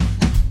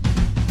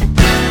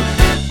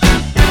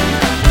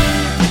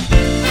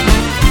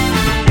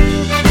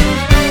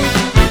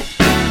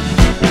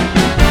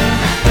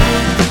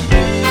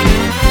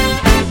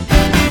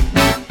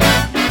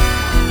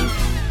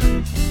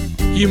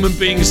human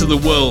beings of the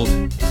world,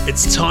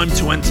 it's time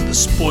to enter the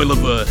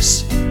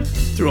Spoilerverse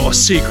through our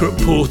secret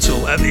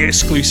portal at the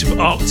exclusive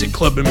Arctic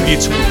Club in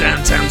beautiful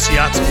downtown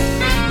Seattle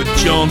with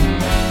John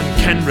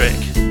and Kenrick.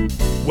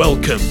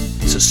 Welcome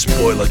to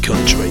Spoiler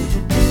Country.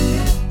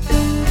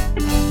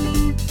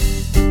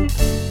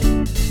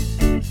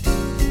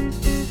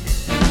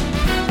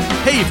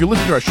 Hey, if you're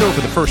listening to our show for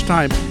the first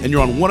time and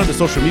you're on one of the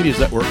social medias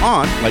that we're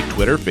on, like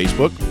Twitter,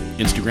 Facebook,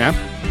 Instagram,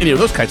 any of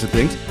those kinds of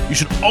things, you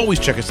should always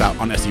check us out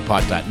on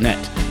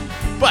scpod.net.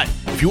 But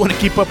if you want to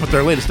keep up with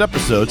our latest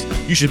episodes,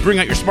 you should bring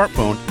out your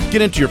smartphone,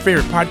 get into your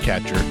favorite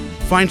podcatcher,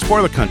 find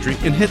Spoiler Country,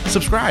 and hit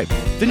subscribe.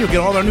 Then you'll get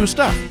all our new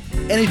stuff.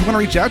 And if you want to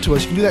reach out to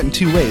us, you can do that in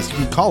two ways. You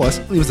can call us,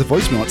 leave us a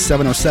voicemail at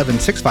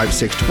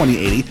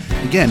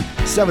 707-656-2080. Again,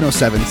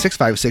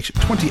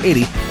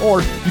 707-656-2080.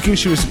 Or you can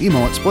shoot us an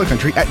email at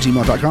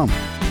spoilercountry@gmail.com.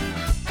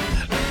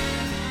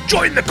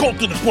 Join the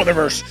cult of the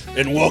Spoilerverse,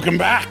 and welcome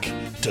back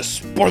to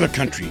Spoiler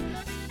Country.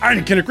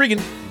 I'm Kenneth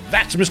Regan,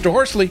 that's Mr.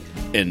 Horsley,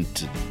 and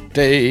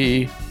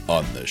today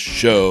on the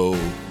show,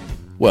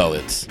 well,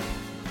 it's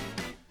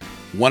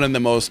one of the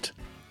most,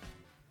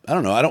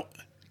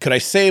 could I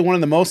say one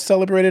of the most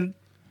celebrated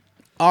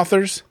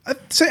authors?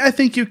 I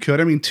think you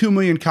could. I mean, 2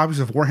 million copies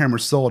of Warhammer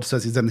sold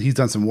says he's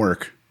done some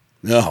work.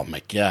 Oh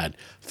my God.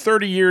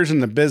 30 years in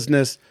the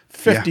business,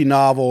 50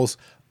 novels.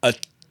 A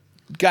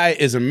guy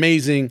is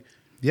amazing.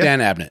 Yep. Dan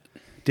Abnett.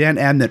 Dan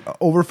Abnett,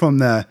 over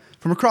from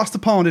across the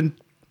pond in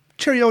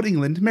Merry Old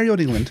England.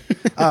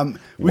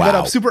 We got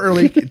up super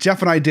early.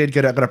 Jeff and I did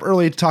get up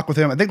early to talk with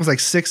him. I think it was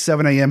like 6,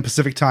 7 a.m.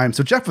 Pacific time.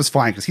 So Jeff was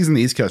fine because he's in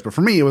the East Coast. But for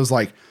me, it was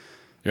like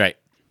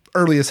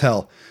early as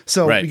hell.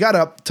 So we got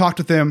up, talked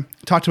with him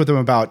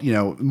about,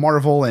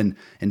 Marvel and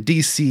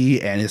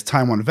DC and his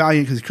time on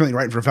Valiant, because he's currently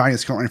writing for Valiant,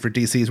 he's currently writing for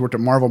DC. He's worked at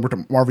Marvel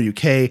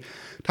UK.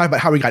 Talked about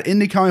how he got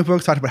into comic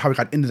books, talked about how he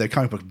got into the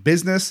comic book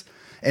business.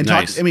 And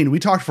we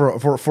talked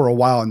for a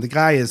while, and the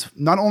guy is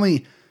not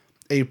only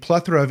a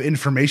plethora of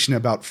information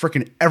about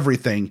freaking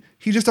everything,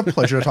 he's just a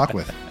pleasure to talk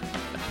with.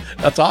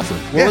 That's awesome.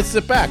 Well, let's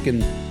sit back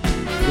and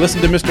listen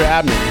to Mr.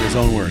 Abnett in his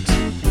own words.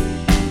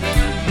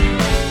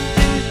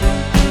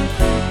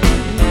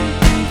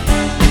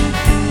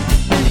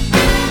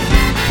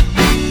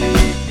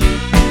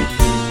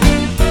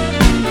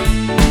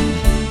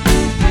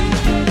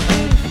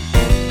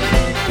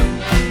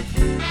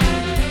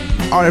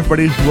 All right,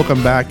 everybody,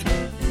 welcome back.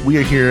 We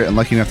are here and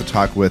lucky enough to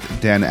talk with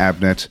Dan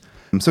Abnett.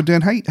 So,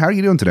 Dan, how are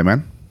you doing today,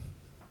 man?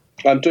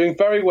 I'm doing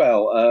very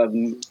well.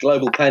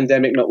 Global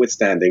pandemic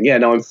notwithstanding. Yeah,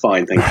 no, I'm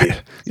fine, thank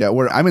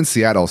you. I'm in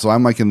Seattle, so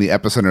I'm like in the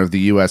epicenter of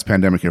the U.S.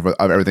 pandemic of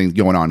everything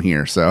going on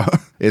here. So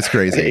it's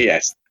crazy.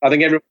 Yes, I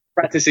think everyone's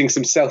practicing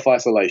some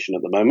self-isolation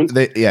at the moment.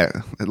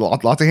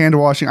 Lots of hand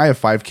washing. I have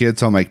 5 kids,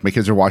 so my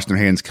kids are washing their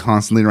hands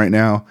constantly right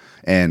now,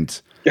 and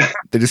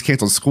they just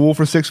canceled school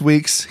for 6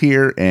 weeks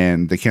here,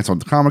 and they canceled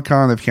the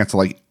Comic-Con. They've canceled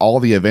like all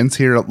the events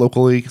here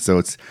locally, so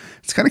it's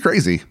kind of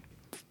crazy.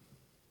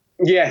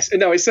 Yes,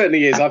 no, it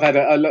certainly is. I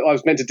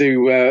was meant to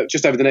do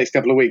just over the next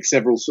couple of weeks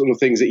several sort of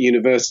things at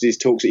universities,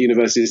 talks at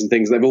universities and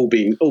things. They've all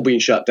been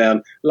shut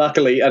down.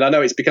 Luckily, and I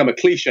know it's become a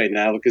cliche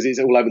now because it's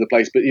all over the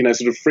place, but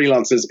sort of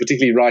freelancers,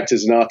 particularly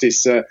writers and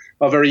artists, are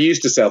very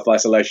used to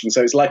self-isolation.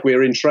 So it's like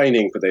we're in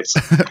training for this.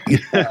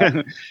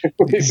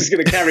 This is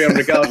going to carry on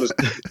regardless.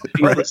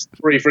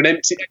 Stories for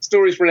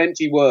an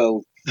empty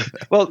world.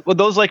 Well,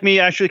 those like me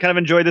actually kind of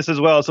enjoy this as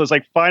well. So it's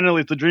like,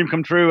 finally, it's the dream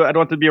come true. I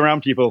don't have to be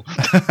around people.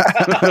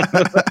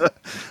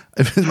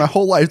 My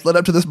whole life led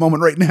up to this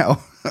moment right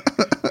now.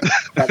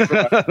 That's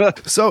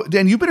right. So,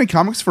 Dan, you've been in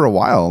comics for a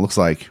while, it looks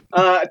like.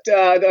 A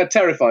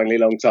terrifyingly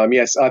long time,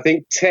 yes. I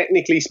think,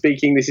 technically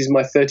speaking, this is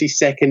my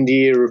 32nd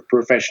year of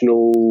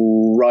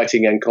professional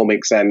writing and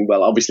comics. And,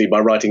 well, obviously my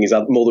writing is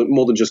more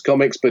than just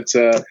comics. But,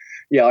 I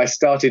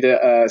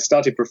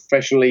started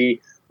professionally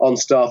on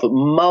staff at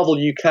Marvel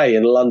UK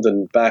in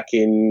London back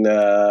in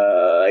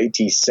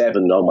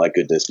 87. Oh, my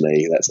goodness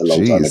me. That's a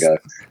long time ago.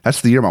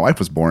 That's the year my wife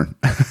was born.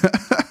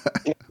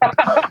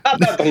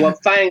 Well,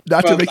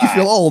 not to make you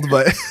feel old,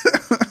 but...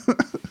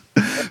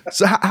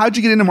 So how'd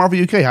you get into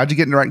Marvel UK? How'd you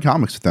get into writing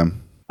comics with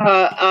them?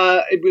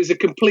 It was a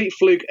complete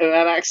fluke and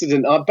an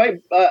accident.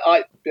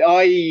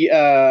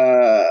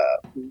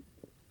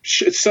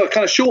 So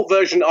kind of short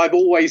version, I've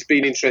always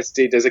been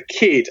interested as a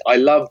kid.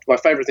 My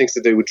favorite things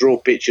to do were draw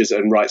pictures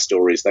and write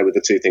stories. They were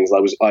the two things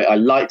I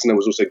liked and I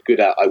was also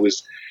good at.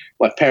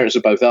 My parents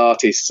were both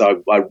artists,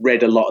 so I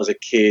read a lot as a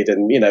kid,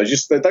 and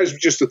those were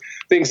just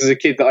things as a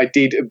kid that I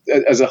did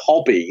as a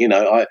hobby. 8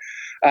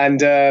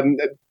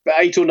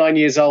 or 9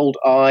 years old,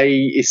 I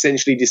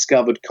essentially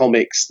discovered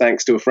comics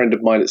thanks to a friend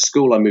of mine at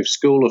school. I moved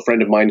school. A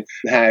friend of mine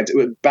had,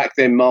 back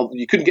then, Marvel.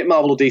 You couldn't get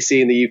Marvel or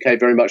DC in the UK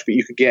very much, but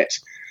you could get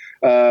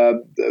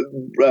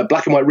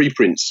black and white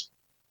reprints.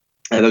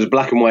 There was a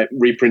black and white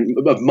reprint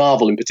of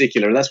Marvel in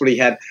particular, and that's what he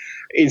had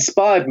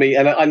inspired me.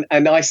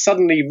 And I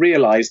suddenly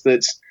realized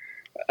that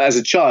as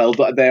a child,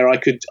 I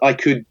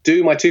could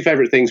do my two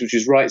favorite things, which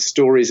is write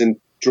stories and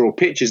draw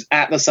pictures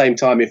at the same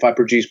time if I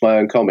produced my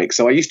own comics.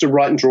 So I used to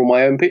write and draw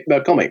my own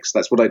comics.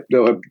 That's what I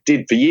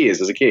did for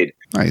years as a kid.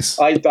 Nice.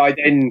 I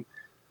then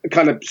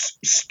kind of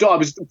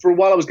stop. For a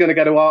while, I was going to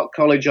go to art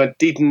college. I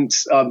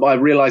didn't. I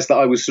realised that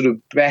I was sort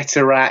of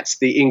better at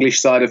the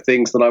English side of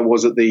things than I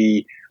was at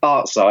the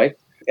art side.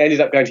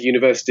 Ended up going to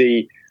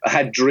university. I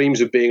had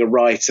dreams of being a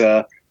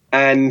writer,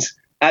 and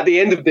at the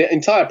end of the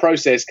entire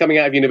process, coming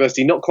out of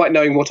university, not quite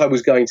knowing what I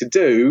was going to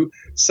do,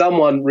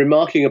 someone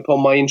remarking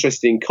upon my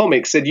interest in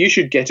comics said, "You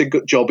should get a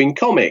good job in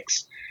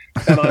comics."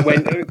 And I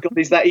went, "Oh God,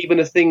 is that even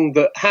a thing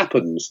that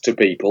happens to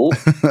people?"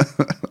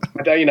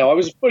 And, I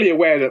was fully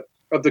aware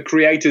of the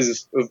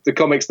creators of the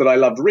comics that I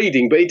loved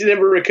reading, but it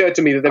never occurred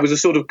to me that there was a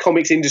sort of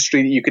comics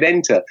industry that you could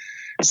enter.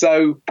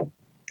 So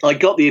I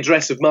got the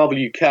address of Marvel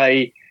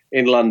UK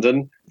in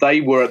London.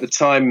 They were at the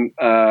time,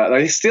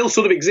 they still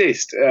sort of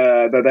exist.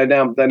 They're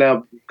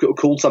now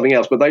called something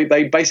else, but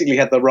they basically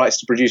had the rights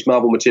to produce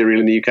Marvel material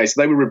in the UK.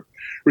 So they were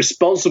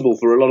responsible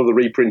for a lot of the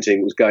reprinting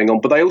that was going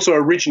on, but they also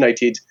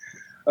originated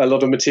a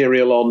lot of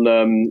material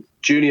on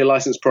junior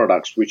licensed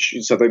products,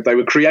 so they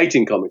were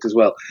creating comics as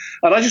well.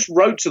 And I just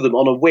wrote to them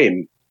on a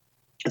whim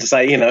to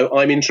say,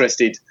 I'm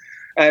interested.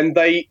 And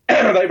they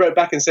wrote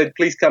back and said,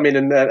 "Please come in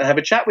and have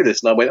a chat with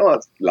us." And I went, "Oh,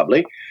 that's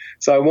lovely."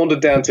 So I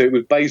wandered down it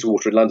was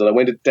Bayswater in London. I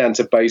went down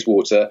to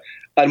Bayswater.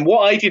 And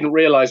what I didn't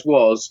realise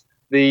was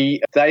they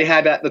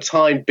had at the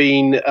time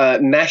been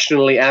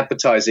nationally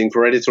advertising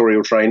for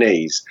editorial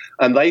trainees.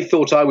 And they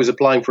thought I was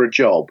applying for a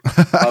job.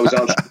 I was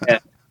answering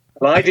out.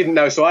 And I didn't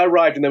know. So I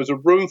arrived and there was a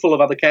room full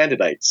of other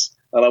candidates.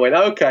 And I went,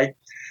 "Okay."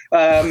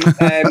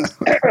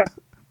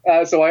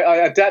 So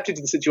I adapted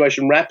to the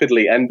situation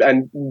rapidly and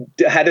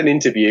had an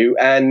interview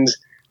and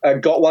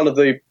got one of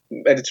the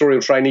editorial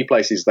trainee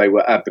places they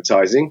were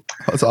advertising.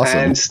 That's awesome.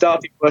 And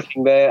started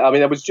working there. I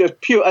mean, it was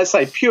just pure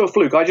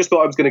fluke. I just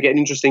thought I was going to get an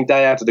interesting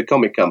day out at the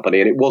comic company,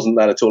 and it wasn't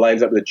that at all. I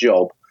ended up with a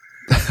job.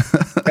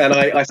 And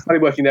I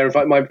started working there. In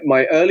fact,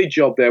 my early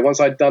job there, once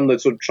I'd done the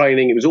sort of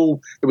training,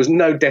 there was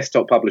no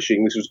desktop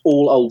publishing. This was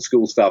all old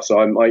school stuff. So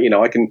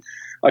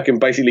I can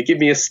basically give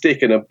me a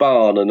stick and a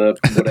barn and a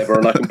whatever,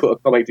 and I can put a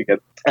comic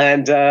together.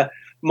 And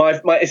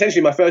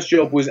essentially my first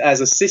job was as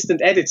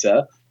assistant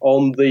editor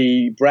on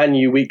the brand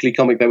new weekly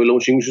comic they were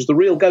launching, which was The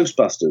Real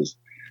Ghostbusters.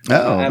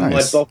 And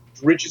nice. My boss,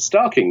 Richard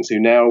Starkings, who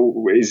now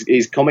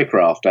is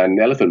Comicraft and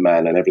Elephant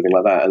Man and everything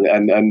like that.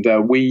 And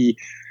we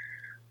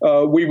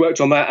worked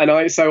on that. And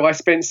I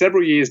spent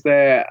several years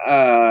there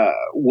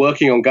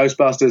working on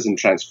Ghostbusters and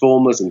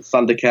Transformers and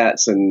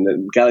Thundercats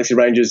and Galaxy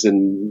Rangers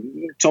and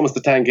Thomas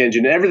the Tank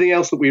Engine and everything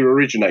else that we were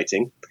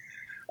originating.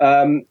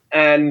 And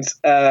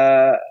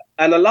I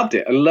loved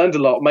it and learned a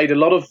lot, made a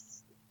lot of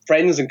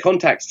friends and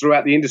contacts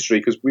throughout the industry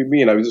because it was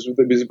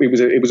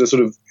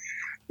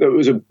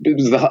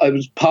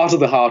part of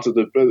the heart of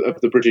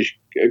the British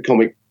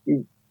comic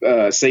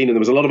scene, and there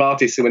was a lot of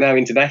artists who were now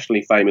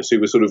internationally famous who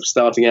were sort of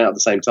starting out at the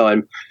same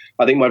time.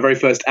 I think my very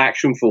first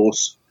Action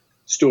Force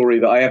story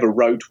that I ever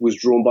wrote was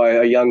drawn by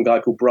a young guy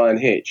called Brian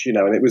Hitch, and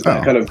it was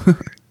that kind of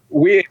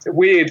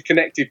weird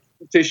connective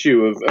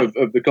tissue of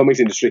the comics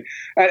industry.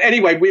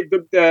 Anyway,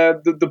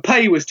 the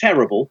pay was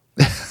terrible,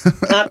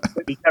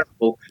 absolutely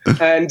terrible,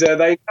 and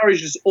they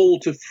encouraged us all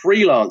to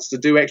freelance, to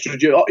do extra,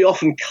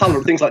 often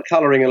things like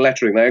colouring and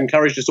lettering. They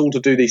encouraged us all to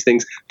do these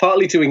things,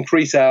 partly to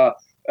increase our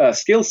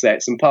skill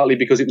sets, and partly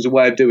because it was a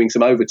way of doing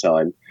some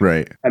overtime.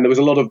 Right. And there was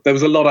a lot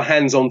of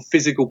hands-on,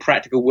 physical,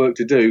 practical work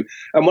to do.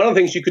 And one of the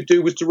things you could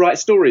do was to write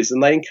stories.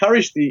 And they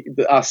encouraged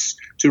us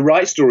to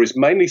write stories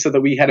mainly so that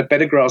we had a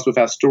better grasp of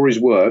how stories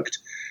worked,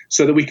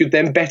 so that we could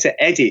then better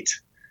edit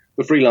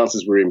the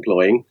freelancers we were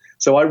employing.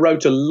 So I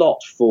wrote a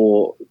lot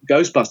for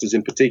Ghostbusters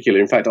in particular.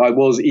 In fact, I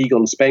was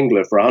Egon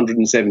Spengler for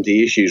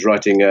 170 issues,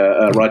 writing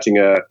a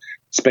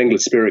Spengler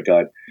Spirit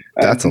Guide.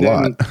 That's a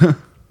lot.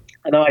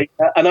 And I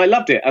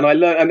loved it, and I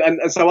learned,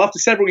 and so after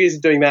several years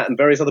of doing that and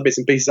various other bits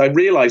and pieces, I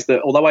realised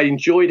that although I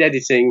enjoyed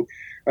editing,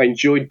 I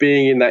enjoyed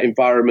being in that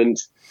environment,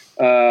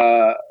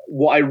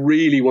 what I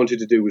really wanted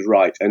to do was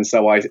write, and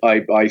so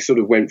I sort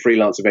of went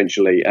freelance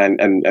eventually,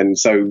 and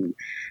so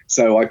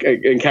I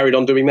carried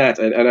on doing that,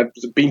 and I've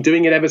been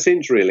doing it ever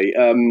since, really.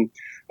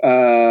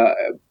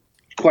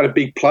 Quite a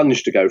big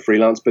plunge to go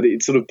freelance, but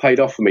it sort of paid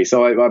off for me.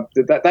 So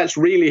that's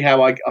really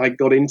how I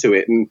got into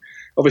it, and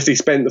obviously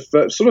spent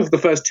the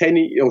first 10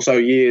 or so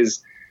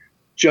years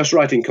just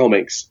writing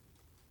comics.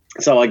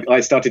 So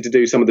I started to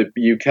do some of the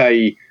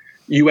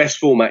US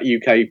format,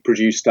 UK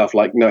produced stuff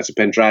like Knights of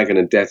Pendragon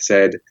and Death's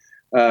Head,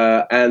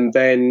 and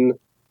then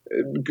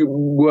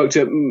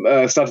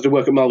started to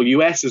work at Marvel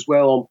US as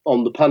well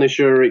on The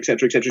Punisher,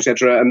 etc.,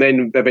 and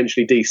then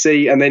eventually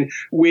DC, and then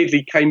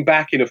weirdly came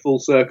back in a full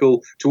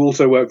circle to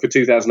also work for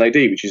 2000 AD,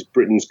 which is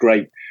Britain's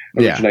great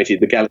originated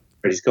the Galaxy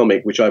Greatest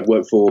comic, which I've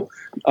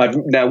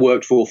now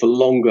worked for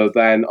longer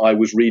than I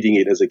was reading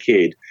it as a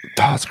kid.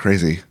 That's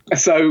crazy.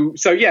 So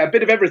yeah, a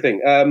bit of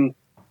everything.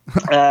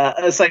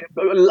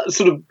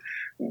 Sort of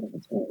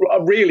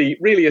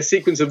really a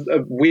sequence of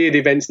weird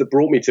events that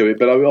brought me to it,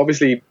 but I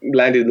obviously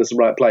landed in the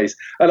right place.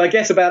 And I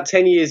guess about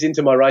 10 years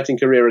into my writing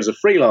career as a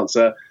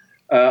freelancer,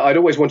 I'd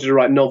always wanted to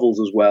write novels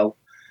as well.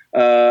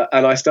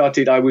 And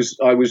I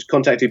was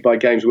contacted by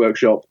Games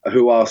Workshop,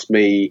 who asked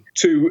me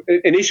to,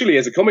 initially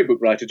as a comic book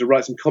writer, to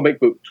write some comic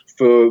books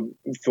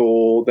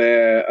for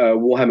their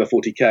Warhammer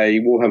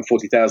 40k, Warhammer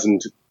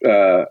 40,000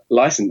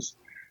 license.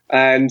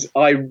 And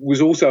I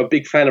was also a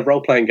big fan of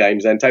role-playing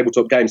games and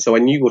tabletop games, so I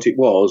knew what it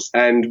was.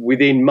 And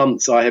within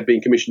months, I had been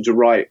commissioned to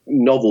write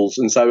novels.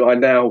 And so I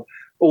now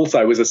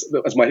also,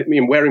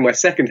 wearing my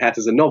second hat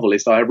as a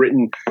novelist, I have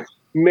written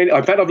many.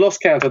 In fact, I've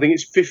lost count. I think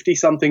it's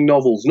 50-something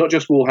novels, not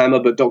just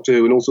Warhammer, but Doctor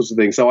Who and all sorts of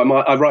things. So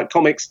I write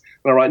comics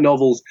and I write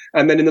novels.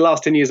 And then in the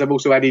last 10 years, I've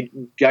also added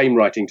game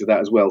writing to that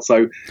as well.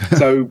 So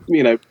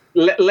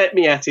let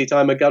me at it.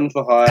 I'm a gun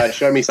for hire.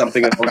 Show me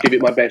something and I'll give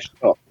it my best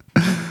shot.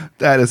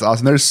 That is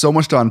awesome. There's so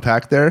much to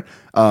unpack there.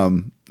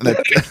 Sorry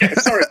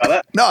about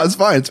that. No, it's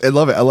fine. I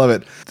love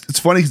it. It's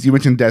funny because you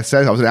mentioned Death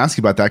Set. I was going to ask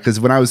you about that because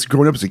when I was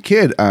growing up as a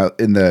kid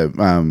in the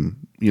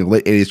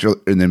late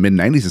 80s, in the mid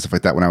 90s and stuff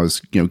like that, when I was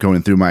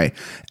going through my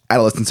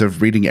adolescence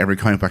of reading every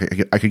comic book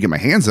I could get my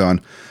hands on,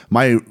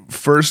 my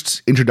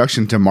first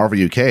introduction to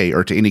Marvel UK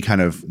or to any kind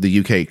of the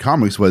UK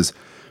comics was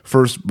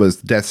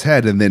Death's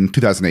Head and then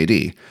 2000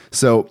 AD.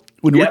 So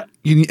when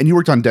you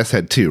worked on Death's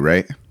Head too,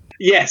 right?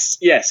 Yes.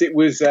 It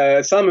was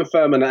Simon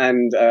Furman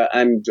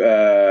and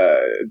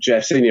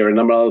Jeff Senior and a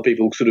number of other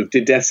people sort of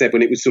did Death's Head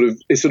when it was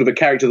sort of a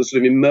character that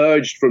sort of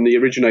emerged from the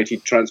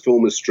originated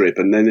Transformers strip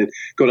and then it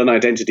got an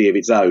identity of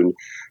its own.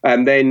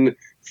 And then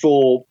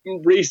for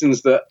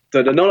reasons that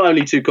are not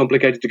only too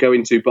complicated to go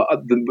into, but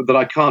that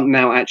I can't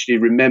now actually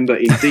remember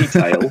in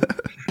detail,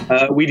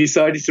 we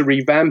decided to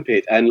revamp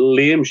it, and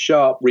Liam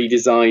Sharp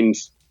redesigned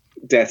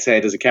Death's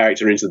Head as a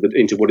character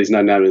into what is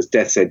now known as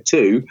Death's Head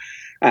 2.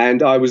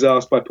 And I was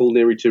asked by Paul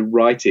Neary to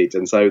write it,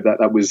 and so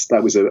that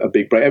was a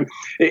big break.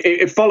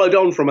 It followed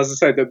on from, as I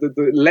said,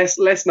 the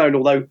less known,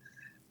 although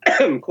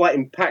quite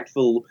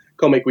impactful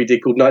comic we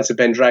did called Knights of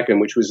Pendragon,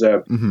 which was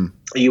a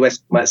US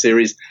format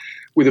series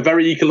with a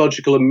very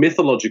ecological and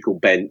mythological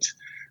bent,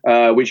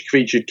 which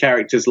featured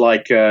characters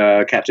like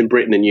Captain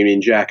Britain and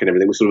Union Jack and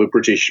everything. It was sort of a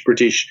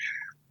British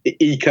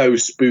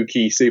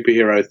eco-spooky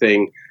superhero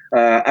thing.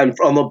 And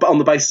on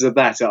the basis of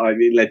that,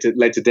 it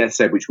led to Death's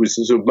Head, which was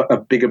sort of a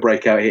bigger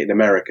breakout hit in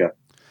America.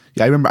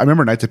 Yeah, I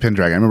remember Knights of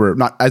Pendragon. I remember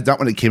not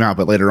when it came out,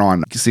 but later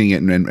on seeing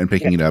it and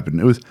picking it up, and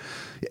it was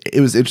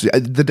interesting.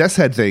 The Death's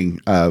Head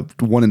thing,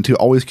 1 and 2,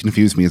 always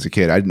confused me as a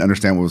kid. I didn't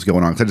understand what was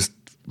going on.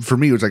 For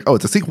me, it was like, oh,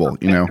 it's a sequel,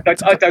 I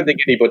don't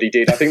think anybody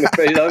did. I think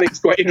it's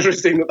quite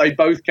interesting that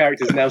both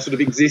characters now sort of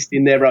exist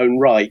in their own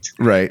right.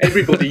 Right.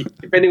 Everybody,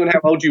 depending on how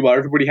old you are,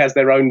 everybody has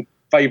their own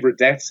favourite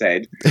Death's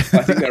Head.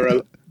 I think there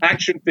are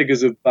action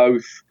figures of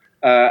both,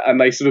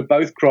 and they sort of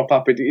both crop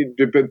up. But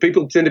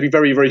people tend to be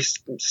very, very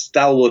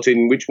stalwart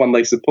in which one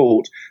they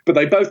support, but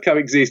they both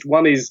coexist.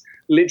 One is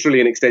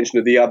literally an extension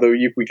of the other.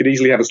 We could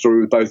easily have a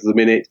story with both of them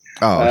in it.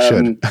 Oh,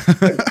 should.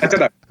 I don't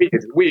know.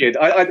 Weird.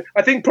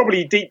 I think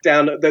probably deep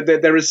down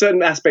there are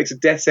certain aspects of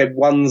Death's Head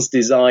 1's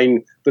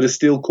design that are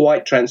still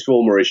quite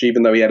Transformerish,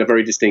 even though he had a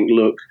very distinct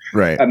look.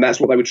 Right. And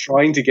that's what they were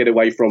trying to get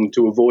away from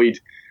to avoid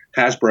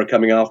Hasbro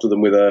coming after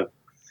them with a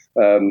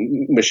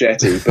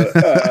machete. But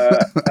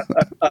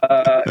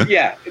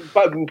yeah,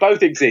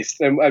 both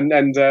exist, and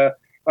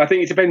I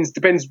think it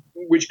depends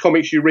which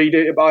comics you read.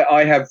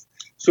 I have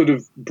sort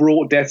of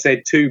brought Death's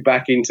Head 2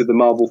 back into the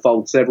Marvel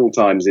fold several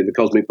times in the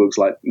cosmic books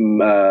like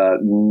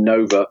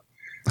Nova.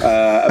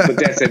 But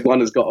Death's Head 1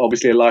 has got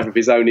obviously a life of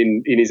his own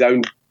in his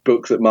own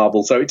books at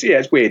Marvel. So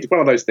it's weird. It's one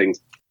of those things.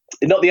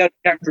 It's not the only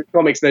character in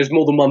comics. There's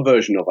more than one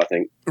version of, I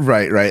think.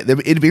 Right.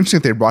 It'd be interesting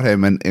if they brought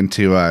him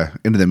into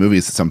the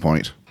movies at some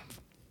point.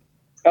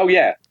 Oh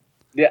yeah,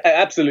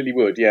 absolutely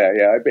would. Yeah.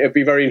 It'd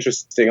be very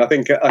interesting. I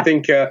think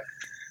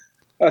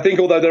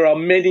although there are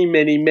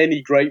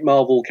many great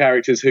Marvel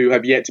characters who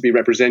have yet to be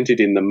represented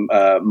in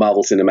the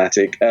Marvel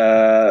cinematic,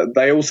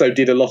 they also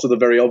did a lot of the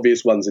very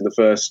obvious ones in the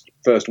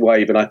first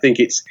wave, and I think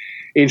it's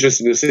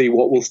interesting to see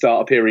what will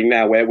start appearing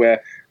now,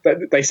 where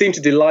they seem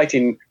to delight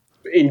in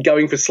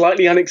going for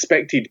slightly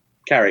unexpected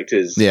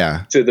characters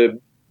to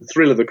the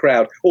thrill of the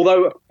crowd.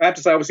 Although I have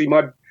to say, obviously,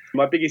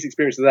 my biggest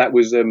experience of that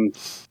was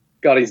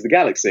Guardians of the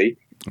Galaxy,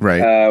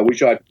 right?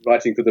 Which I'm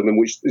writing for them, and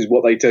which is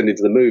what they turned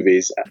into the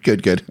movies.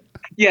 Good.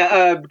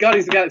 Yeah,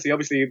 Guardians of the Galaxy,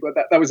 obviously,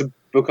 that was a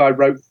book I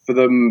wrote for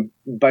them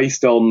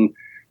based on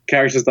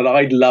characters that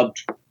I'd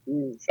loved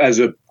as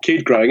a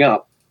kid growing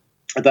up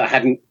that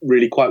hadn't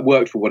really quite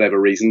worked for whatever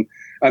reason.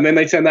 And then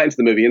they turned that into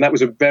the movie, and that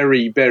was a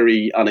very,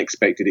 very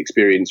unexpected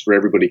experience for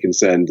everybody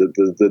concerned,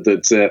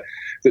 that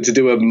to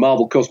do a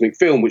Marvel cosmic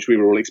film, which we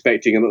were all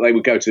expecting, and that they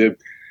would go to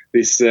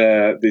this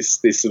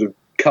sort of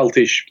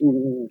cultish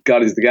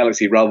Guardians of the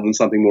Galaxy rather than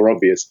something more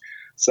obvious.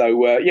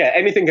 So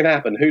anything can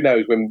happen. Who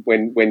knows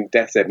when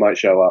Death's Head might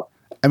show up?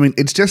 I mean,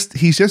 he's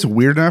just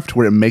weird enough to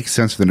where it makes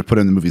sense for them to put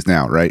him in the movies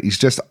now, right? He's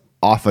just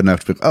off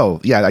enough to be,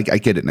 I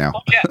get it now.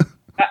 Oh, yeah,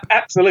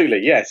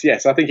 absolutely,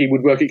 yes. I think he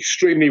would work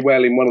extremely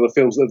well in one of the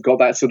films that have got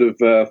that sort of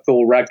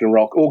Thor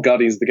Ragnarok or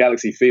Guardians of the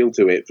Galaxy feel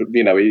to it.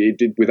 It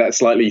did with that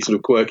slightly sort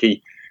of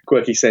quirky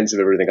sense of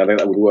everything. I think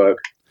that would work.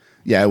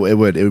 Yeah, it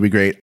would. It would be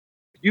great.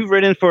 You've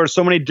written for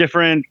so many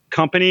different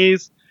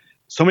companies.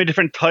 so many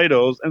different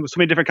titles and so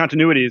many different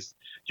continuities.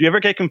 Do you ever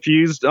get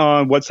confused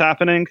on what's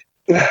happening?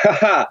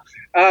 No.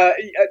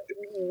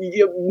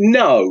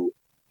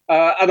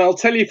 And I'll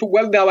tell you,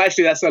 no,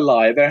 actually, that's a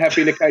lie. There have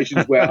been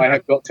occasions where I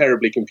have got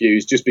terribly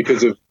confused just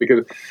because.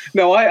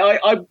 No,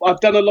 I've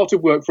done a lot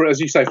of work for, as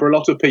you say, for a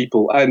lot of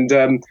people, and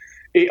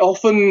it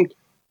often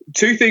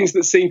two things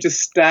that seem to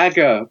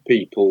stagger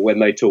people when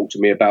they talk to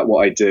me about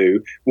what I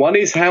do. One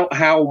is how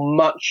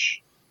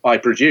much I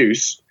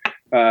produce.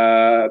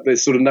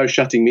 There's sort of no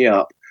shutting me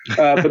up.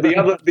 But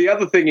the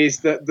other thing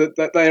is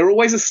that they are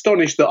always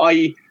astonished that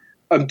I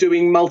am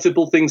doing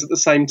multiple things at the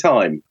same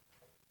time.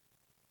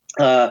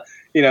 They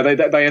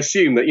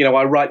assume that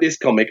I write this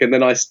comic and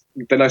then I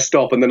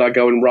stop and then I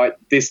go and write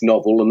this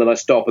novel and then I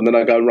stop and then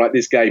I go and write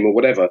this game or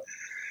whatever.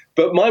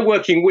 But my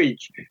working week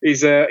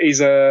is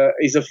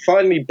a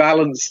finely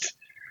balanced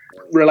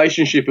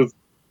relationship of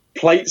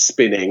plate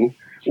spinning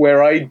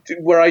where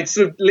I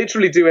sort of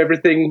literally do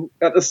everything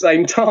at the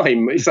same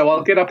time. So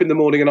I'll get up in the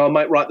morning and I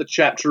might write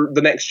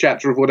the next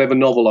chapter of whatever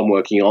novel I'm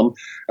working on,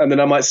 and then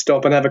I might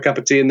stop and have a cup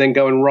of tea and then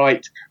go and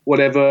write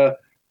whatever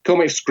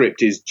comic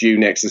script is due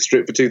next, the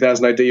script for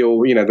 2000 AD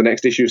or the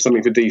next issue of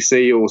something for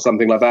DC or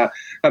something like that.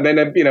 And then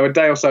a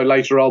day or so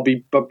later I'll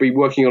be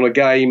working on a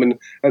game and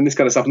this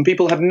kind of stuff. And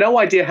people have no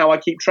idea how I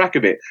keep track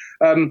of it.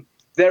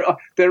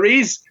 There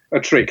is a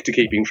trick to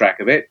keeping track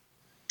of it.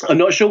 I'm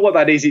not sure what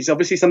that is. It's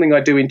obviously something I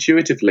do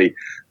intuitively,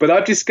 but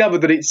I've discovered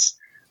that it's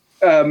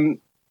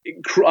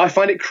I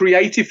find it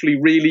creatively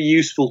really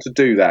useful to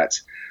do that,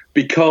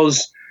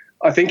 because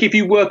I think if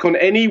you work on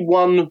any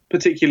one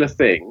particular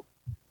thing,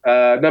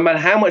 no matter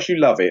how much you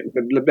love it,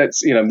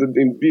 that's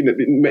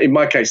in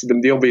my case,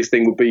 the obvious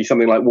thing would be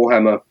something like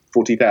Warhammer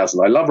 40,000.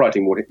 I love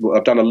writing Warhammer.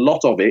 I've done a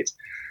lot of it,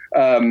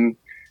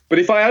 but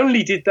if I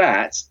only did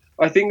that,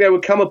 I think there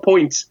would come a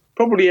point,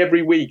 probably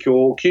every week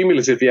or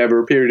cumulatively over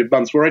a period of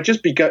months, where I'd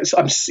just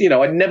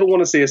I'd never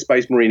want to see a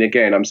Space Marine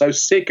again. I'm so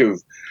sick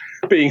of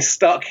being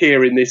stuck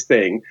here in this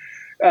thing.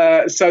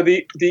 So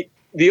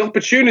the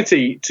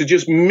opportunity to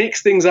just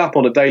mix things up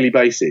on a daily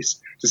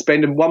basis, to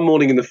spend one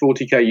morning in the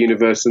 40k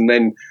universe and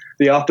then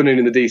the afternoon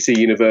in the DC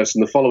universe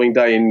and the following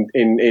day in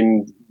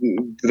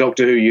the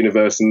Doctor Who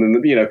universe and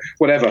then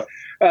whatever,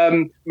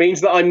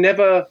 means that I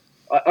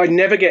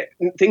never get,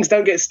 things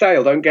don't get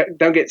stale, don't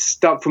get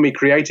stuck for me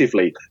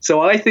creatively. So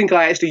I think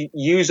I actually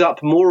use up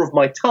more of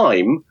my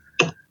time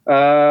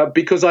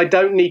because I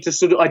don't need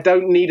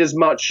as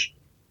much,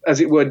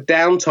 as it were,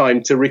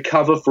 downtime to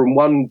recover from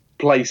one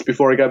place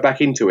before I go back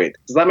into it.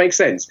 Does that make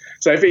sense?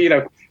 So if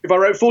I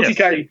wrote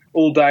 40k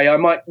all day, I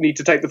might need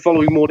to take the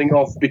following morning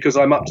off because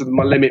I'm up to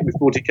my limit with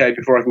 40k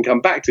before I can come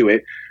back to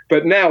it.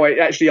 But now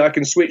I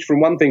can switch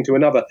from one thing to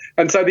another.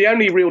 And so the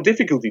only real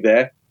difficulty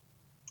there,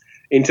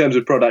 in terms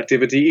of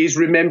productivity, is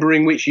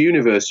remembering which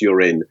universe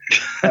you're in,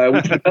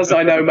 which does,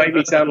 I know, make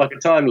me sound like a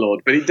Time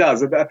Lord, but it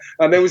does.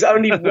 And there was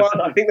only one,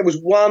 I think there was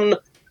one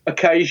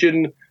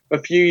occasion a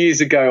few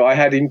years ago I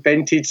had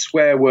invented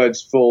swear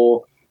words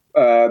for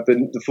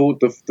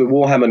the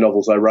Warhammer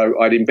novels I wrote.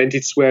 I'd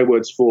invented swear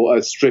words for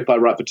a strip I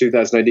wrote for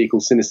 2000 AD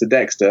called Sinister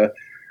Dexter,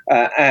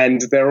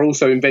 and there are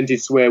also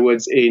invented swear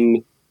words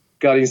in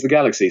Guardians of the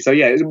Galaxy. So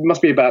yeah, it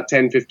must be about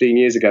 10, 15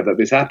 years ago that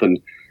this happened.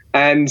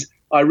 And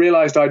I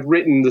realised I'd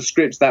written the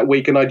scripts that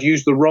week and I'd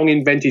used the wrong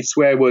invented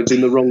swear words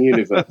in the wrong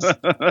universe.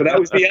 But that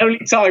was the only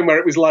time where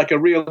it was like a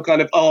real kind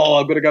of,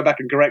 I've got to go back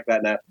and correct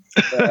that now.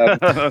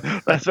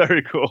 That's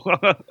very cool.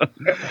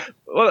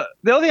 Well,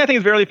 the other thing I think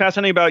is really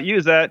fascinating about you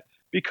is that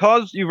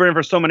because you've written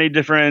for so many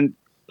different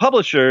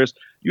publishers,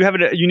 you have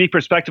a unique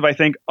perspective, I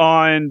think,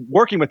 on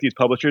working with these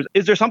publishers.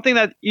 Is there something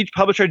that each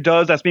publisher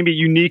does that's maybe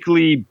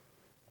uniquely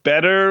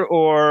better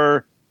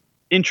or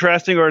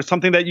interesting, or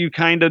something that you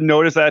kind of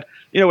notice that,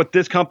 with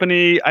this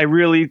company, I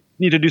really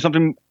need to do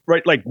something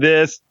right like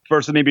this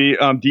versus maybe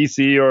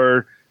DC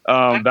or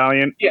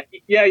Valiant?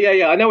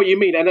 Yeah. I know what you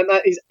mean, and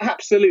that is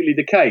absolutely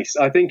the case.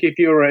 I think if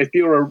you're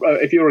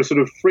a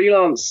sort of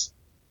freelance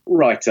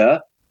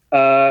writer,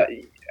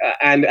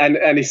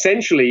 and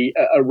essentially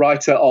a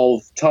writer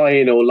of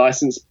tie-in or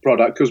licensed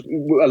product, because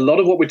a lot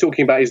of what we're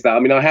talking about is that.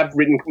 I mean, I have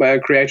written my own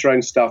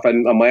creator-owned stuff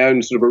and my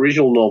own sort of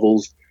original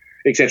novels,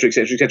 etc.,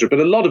 etc., etc. But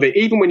a lot of it,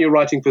 even when you're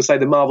writing for, say,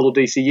 the Marvel or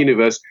DC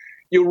universe,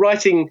 you're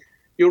writing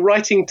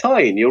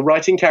tie-in. You're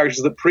writing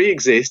characters that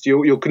pre-exist.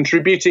 You're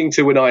contributing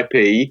to an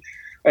IP,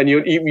 and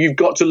you've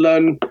got to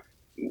learn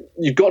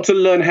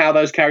how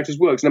those characters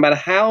work. So no matter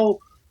how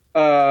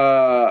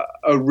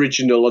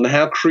original and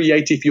how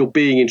creative you're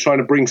being in trying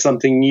to bring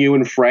something new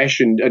and fresh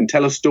and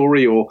tell a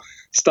story, or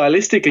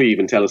stylistically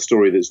even tell a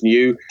story that's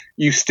new,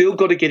 you've still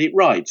got to get it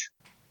right.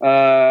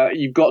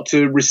 You've got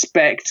to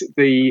respect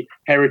the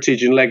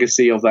heritage and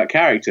legacy of that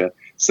character.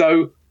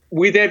 So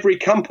with every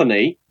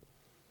company,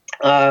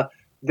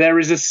 there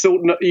is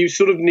you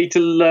sort of need to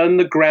learn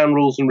the ground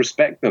rules and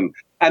respect them.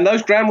 And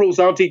those ground rules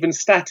aren't even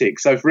static.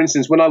 So, for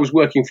instance, when I was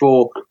working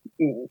for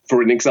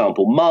an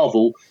example,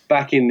 Marvel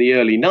back in the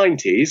early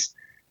 90s,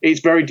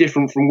 it's very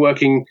different from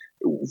working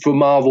for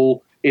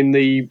Marvel in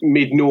the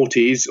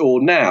mid-noughties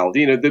or now.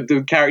 You know,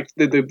 the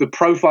character, the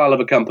profile of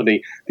a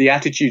company, the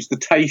attitudes, the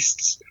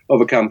tastes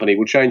of a company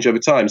will change over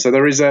time. So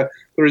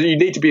you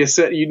need to be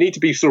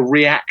sort of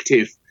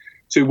reactive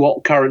to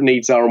what current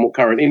needs are and what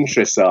current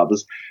interests are.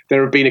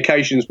 There have been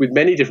occasions with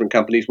many different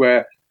companies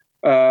where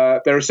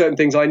there are certain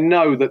things I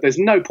know that there's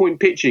no point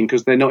pitching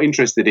because they're not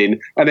interested in,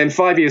 and then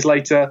 5 years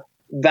later,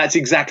 that's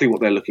exactly what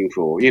they're looking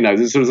for. You know,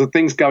 there's sort of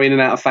things go in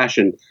and out of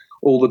fashion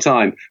all the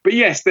time. But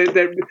yes, there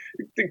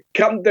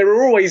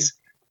are always,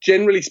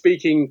 generally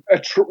speaking,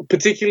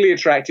 particularly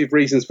attractive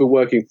reasons for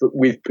working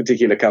with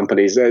particular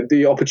companies.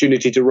 The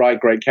opportunity to write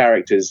great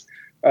characters.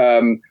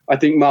 I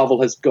think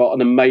Marvel has got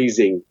an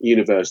amazing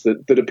universe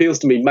that appeals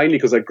to me mainly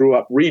because I grew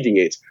up reading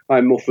it.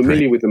 I'm more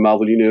familiar with the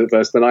Marvel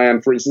universe than I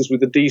am, for instance,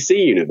 with the DC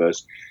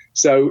universe.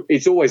 So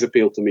it's always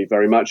appealed to me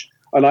very much.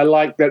 And I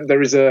like that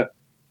there is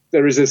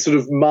a sort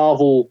of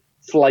Marvel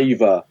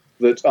flavor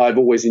that I've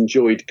always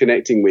enjoyed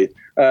connecting with.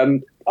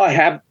 I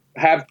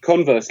have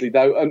conversely,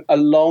 though, a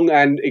long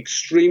and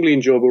extremely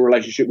enjoyable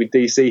relationship with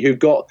DC, who've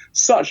got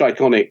such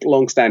iconic,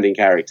 long-standing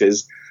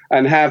characters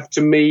and have,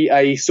 to me,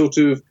 a sort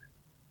of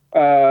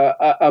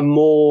a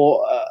more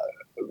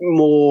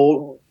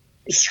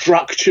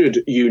structured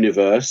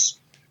universe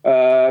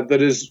that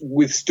has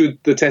withstood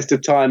the test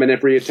of time and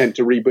every attempt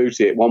to reboot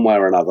it one way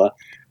or another.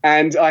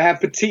 And I have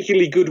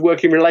particularly good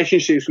working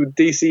relationships with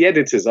DC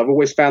editors. I've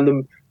always found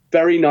them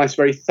very nice,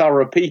 very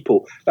thorough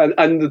people.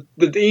 And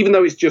even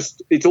though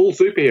it's all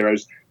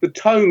superheroes, the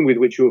tone with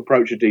which you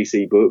approach a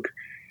DC book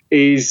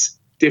is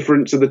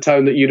different to the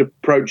tone that you'd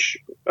approach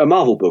a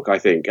Marvel book, I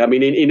think. I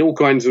mean, in all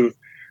kinds of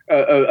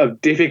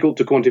difficult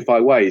to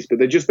quantify ways, but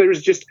there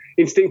is just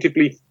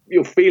instinctively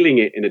you're feeling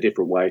it in a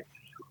different way.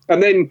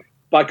 And then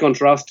by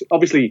contrast,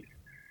 obviously,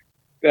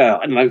 I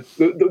don't know,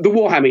 the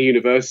Warhammer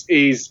universe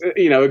is,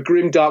 a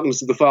grim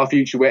darkness of the far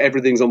future where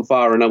everything's on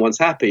fire and no one's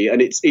happy,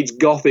 and it's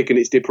gothic and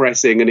it's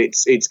depressing and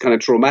it's kind of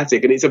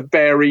traumatic, and it's a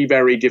very,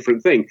 very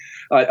different thing.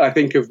 I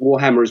think of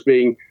Warhammer as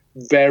being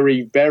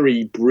very,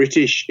 very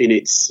British in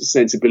its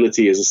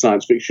sensibility as a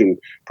science fiction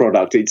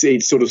product.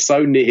 It's sort of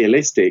so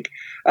nihilistic,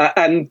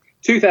 and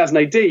 2000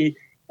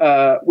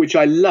 AD, which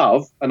I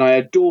love and I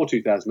adore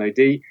 2000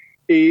 AD,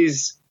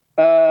 is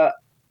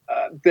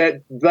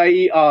that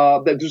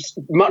they're just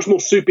much more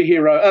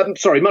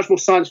much more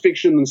science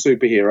fiction than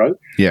superhero.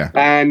 Yeah.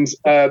 And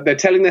they're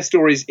telling their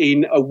stories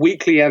in a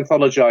weekly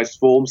anthologized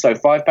form, so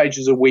 5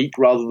 pages a week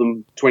rather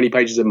than 20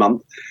 pages a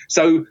month.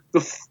 So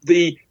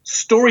the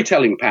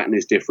storytelling pattern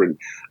is different.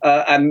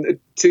 And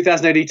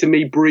 2000 AD to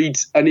me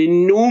breeds an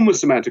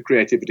enormous amount of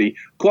creativity.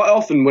 Quite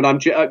often when I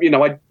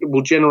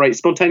will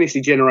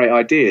spontaneously generate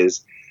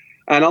ideas,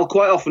 and I'll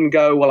quite often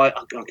go, well, I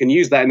can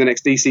use that in the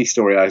next DC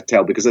story I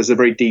tell because there's a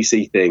very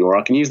DC thing, or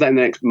I can use that in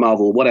the next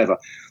Marvel, whatever.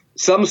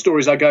 Some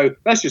stories I go,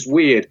 that's just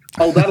weird.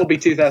 Oh, that'll be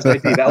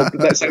 2000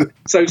 AD.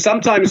 So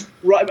sometimes,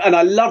 and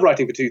I love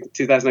writing for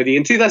 2000 AD.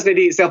 And 2000 AD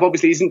itself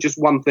obviously isn't just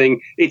one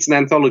thing, it's an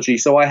anthology.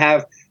 So I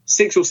have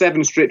 6 or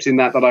 7 strips in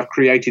that I've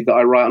created that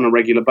I write on a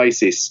regular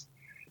basis.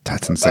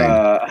 That's insane.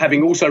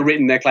 Having also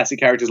written their classic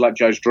characters like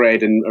Judge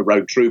Dredd and a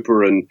Rogue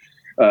Trooper and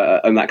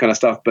that kind of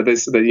stuff. But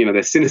there's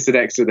Sinister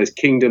Dexter, there's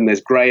Kingdom, there's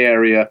Grey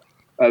Area,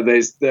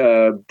 there's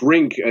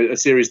Brink, a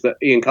series that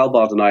Ian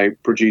Culbard and I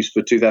produced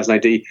for 2000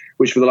 AD,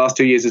 which for the last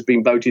 2 years has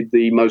been voted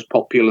the most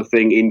popular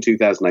thing in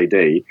 2000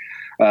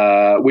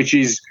 AD, which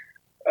is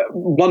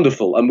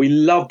wonderful, and we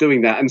love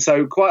doing that. And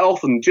so quite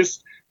often,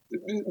 just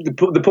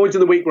the point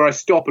of the week where I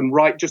stop and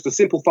write just a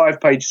simple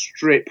 5-page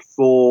strip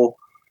for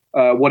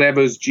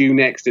whatever's due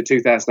next at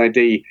 2000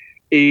 AD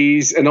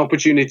is an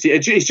opportunity.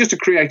 It's just a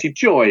creative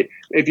joy.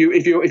 If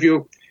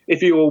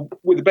you're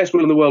with the best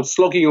will in the world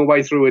slogging your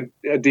way through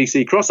a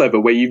DC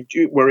crossover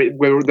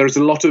where there's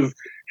a lot of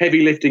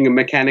heavy lifting and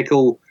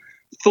mechanical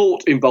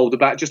thought involved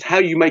about just how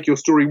you make your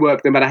story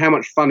work, no matter how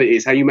much fun it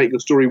is, how you make your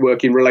story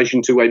work in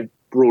relation to a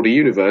broader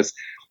universe,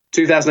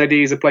 2000 AD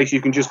is a place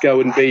you can just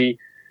go and be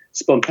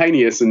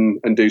spontaneous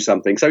and do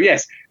something. So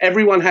yes,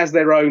 everyone has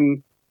their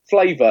own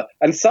flavor,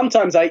 and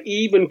sometimes I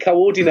even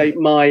coordinate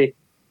my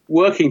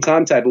working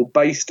timetable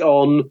based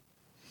on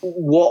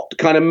what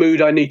kind of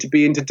mood I need to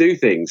be in to do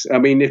things. I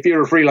mean, if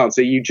you're a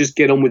freelancer, you just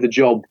get on with the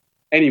job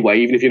anyway,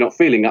 even if you're not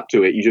feeling up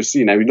to it. You just,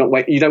 you don't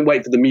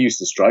wait for the muse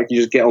to strike. You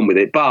just get on with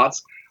it. But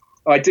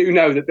I do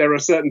know that there are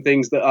certain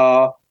things that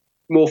are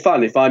more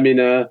fun. If I'm in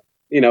a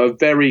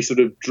very sort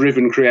of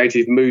driven,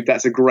 creative mood,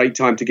 that's a great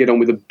time to get on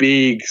with a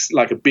big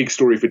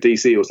story for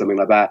DC or something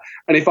like that.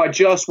 And if I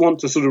just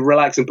want to sort of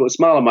relax and put a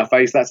smile on my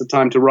face, that's a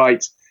time to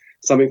write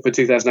something for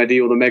 2000 AD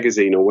or the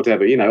magazine or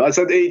whatever,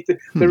 So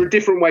there are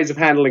different ways of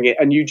handling it,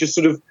 and you just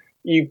sort of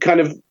you kind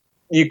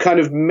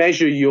of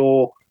measure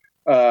your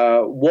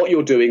what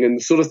you're doing and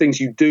the sort of things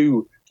you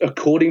do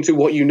according to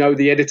what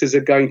the editors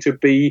are going to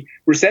be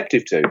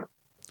receptive to.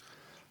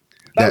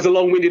 That was a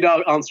long-winded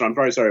answer. I'm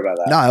very sorry about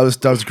that. No,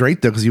 that was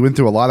great though, because you went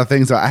through a lot of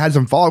things. I had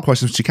some follow-up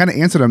questions. She kind of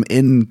answered them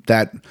in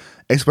that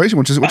explanation,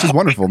 which is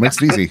wonderful.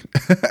 Makes it easy.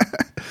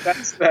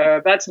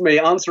 That's me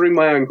answering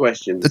my own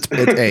questions.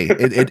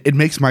 It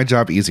makes my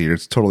job easier.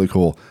 It's totally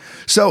cool.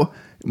 So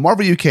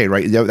Marvel UK,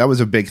 right? Yeah, that was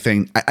a big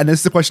thing, and this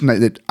is the question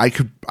that I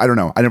don't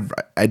know.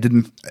 I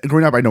didn't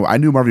growing up. I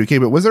knew Marvel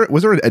UK, but was there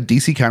a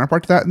DC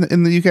counterpart to that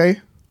in the UK?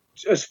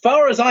 As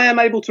far as I am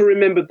able to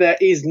remember,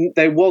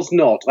 there was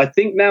not. I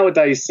think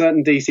nowadays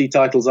certain DC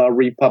titles are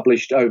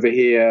republished over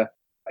here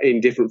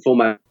in different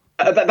formats.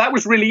 That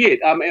was really it.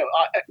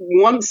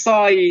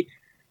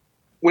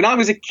 When I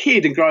was a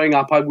kid and growing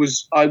up, I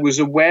was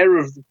aware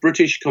of the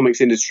British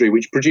comics industry,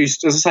 which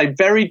produced, as I say,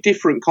 very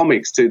different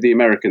comics to the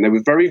American. There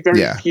were very,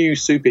 very few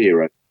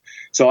superheroes.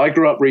 So I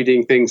grew up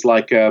reading things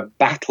like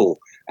Battle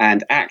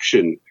and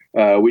Action,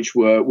 which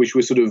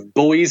were sort of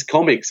boys'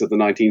 comics of the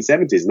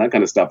 1970s and that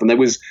kind of stuff. And there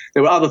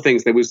were other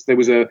things. There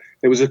was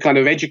a kind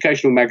of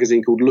educational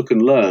magazine called Look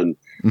and Learn,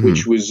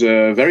 which was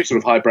very sort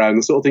of highbrow and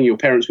the sort of thing your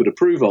parents would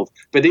approve of.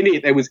 But in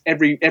it, there was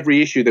every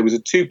issue. There was a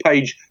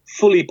 2-page,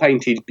 fully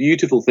painted,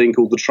 beautiful thing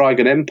called the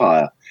Trigon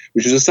Empire,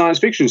 which was a science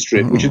fiction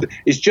strip, which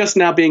is just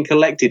now being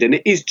collected,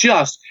 and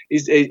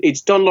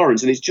it's Don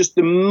Lawrence, and it's just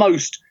the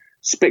most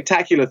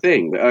spectacular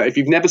thing. If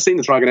you've never seen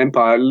the Trigon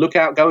Empire, look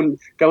out, go and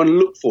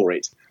look for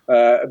it.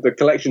 The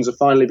collections are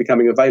finally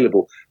becoming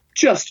available.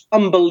 Just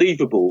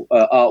unbelievable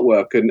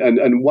artwork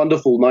and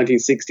wonderful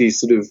 1960s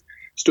sort of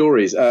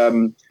stories.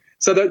 So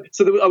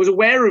I was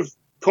aware of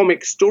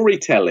comic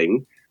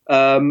storytelling,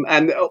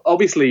 and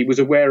obviously was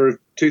aware of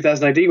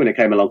 2000 AD when it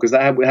came along, because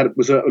that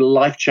was a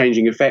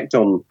life-changing effect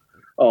on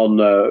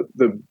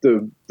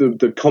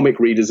the comic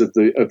readers of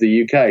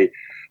the UK.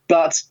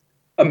 But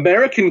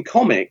American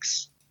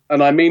comics,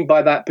 and I mean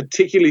by that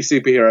particularly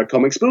superhero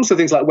comics, but also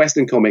things like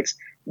Western comics,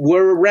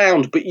 were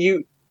around, but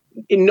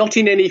not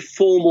in any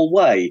formal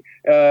way.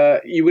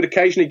 You would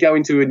occasionally go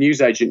into a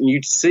newsagent and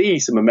you'd see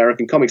some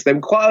American comics. They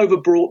were quite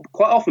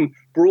often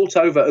brought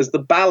over as the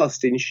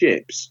ballast in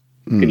ships.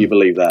 Can you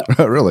believe that?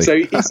 Really? So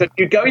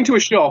you'd go into a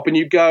shop and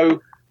you'd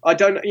go,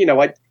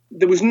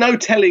 there was no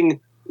telling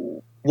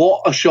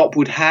what a shop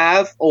would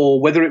have or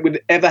whether it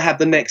would ever have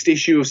the next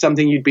issue of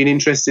something you'd been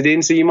interested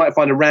in. So you might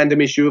find a random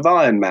issue of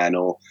Iron Man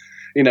or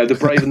The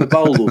Brave and the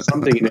Bold or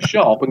something in a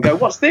shop and go,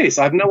 what's this?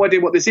 I have no idea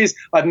what this is.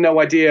 I have no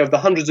idea of the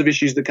hundreds of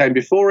issues that came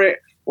before it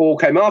or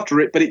came after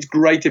it, but it's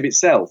great of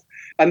itself.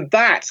 And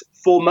that,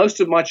 for most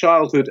of my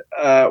childhood,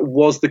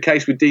 was the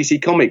case with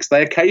DC Comics.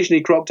 They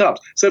occasionally cropped up.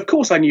 So, of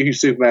course, I knew who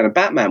Superman and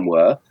Batman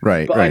were,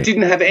 but I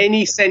didn't have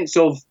any sense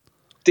of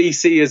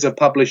DC as a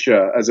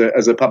publisher, as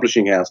a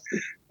publishing house.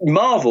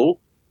 Marvel,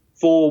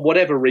 for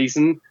whatever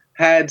reason,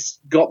 had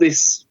got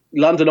this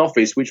London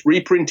office which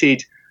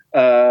reprinted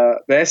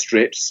their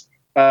strips.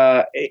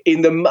 I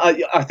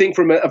think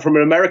from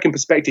an American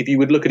perspective, you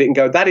would look at it and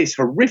go, that is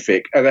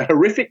horrific, a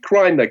horrific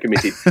crime they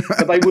committed.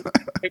 But they would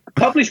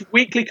publish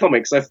weekly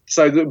comics.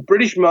 So the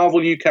British Marvel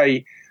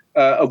UK,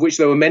 of which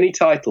there were many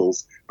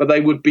titles, but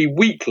they would be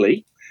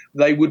weekly.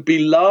 They would be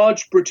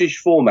large British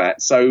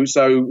format, so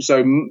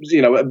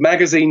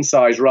magazine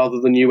size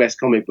rather than US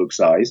comic book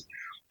size.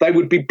 They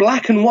would be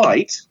black and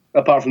white,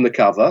 apart from the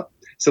cover.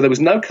 So there was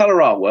no color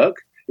artwork.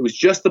 It was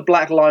just the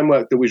black line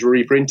work that was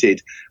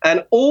reprinted.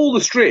 And all the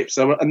strips,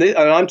 and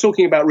I'm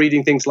talking about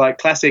reading things like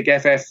Classic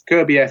FF,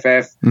 Kirby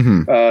FF,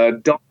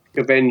 Dark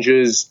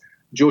Avengers,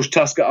 George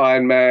Tusker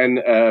Iron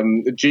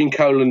Man, Gene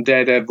Colan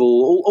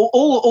Daredevil,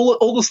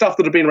 all the stuff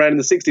that had been around in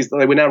the 60s that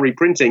they were now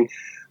reprinting.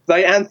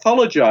 They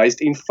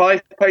anthologized in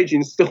 5-page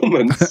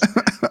installments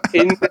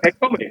in their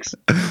comics.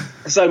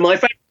 So my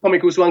favorite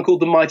comic was one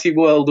called The Mighty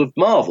World of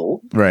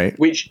Marvel, right?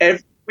 Which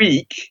every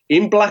week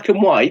in black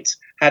and white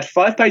had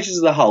 5 pages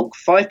of the Hulk,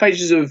 5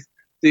 pages of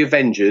the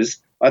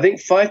Avengers, I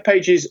think 5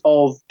 pages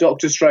of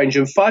Doctor Strange,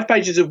 and 5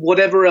 pages of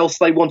whatever else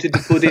they wanted to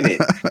put in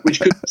it, which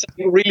could be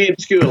something really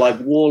obscure like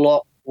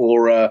Warlock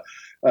or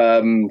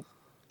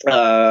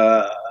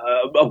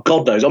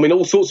God knows. I mean,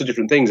 all sorts of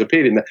different things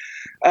appeared in there.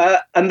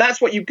 And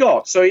that's what you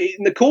got. So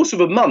in the course of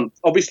a month,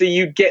 obviously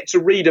you get to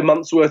read a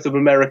month's worth of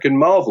American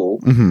Marvel,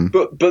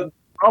 but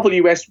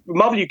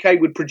Marvel UK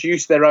would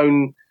produce their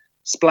own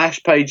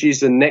splash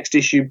pages and next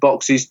issue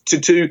boxes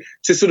to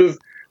sort of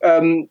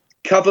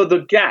cover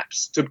the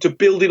gaps, to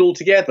build it all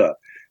together.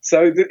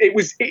 So it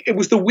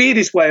was the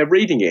weirdest way of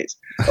reading it.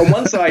 And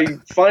once I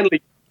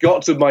finally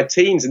got to my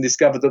teens and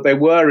discovered that there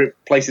were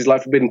places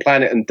like Forbidden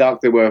Planet and Duck,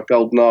 there were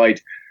Golden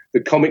Eyed, the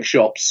comic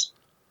shops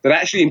that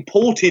actually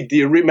imported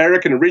the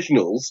American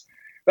originals,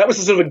 that was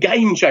a sort of a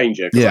game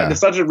changer. Yeah. I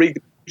started to read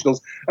the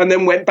originals and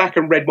then went back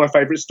and read my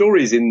favourite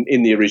stories in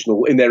their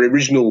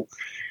original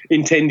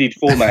intended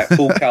format,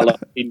 full colour,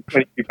 in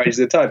 22 pages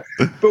at a time.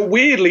 But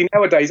weirdly,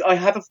 nowadays, I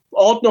have an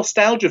odd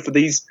nostalgia for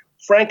these,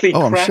 frankly,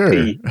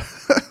 crappy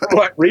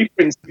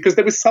reprints, because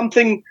there was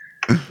something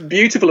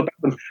beautiful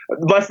about them.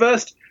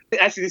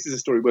 Actually, this is a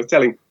story worth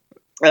telling.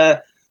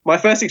 My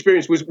first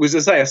experience was,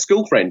 as I say, a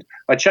school friend.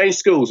 I changed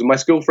schools, and my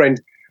school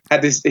friend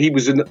had this. He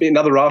was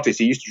another artist.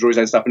 He used to draw his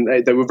own stuff,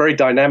 and they were very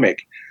dynamic.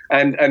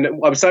 And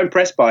I was so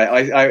impressed by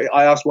it.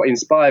 I asked what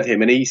inspired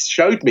him, and he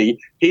showed me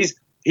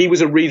he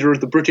was a reader of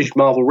the British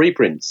Marvel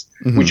reprints,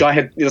 which I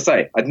had,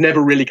 I'd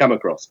never really come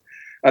across.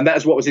 And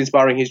that's what was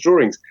inspiring his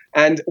drawings.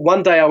 And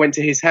one day I went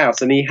to his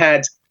house, and he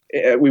had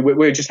we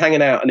were just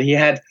hanging out, and he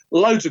had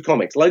loads of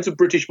comics, loads of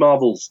British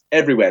Marvels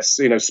everywhere.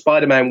 So,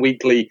 Spider-Man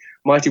Weekly,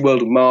 Mighty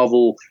World of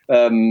Marvel,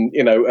 Planet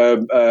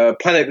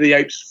of the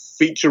Apes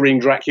featuring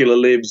Dracula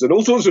Lives, and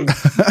all sorts of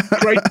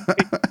great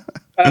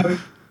things.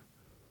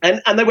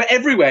 And they were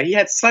everywhere. He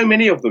had so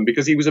many of them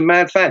because he was a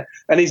mad fan.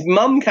 And his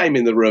mum came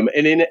in the room,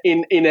 and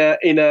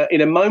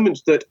in a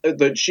moment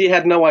that she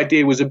had no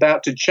idea was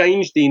about to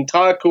change the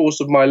entire course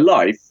of my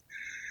life,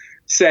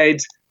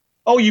 said,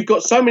 "Oh, you've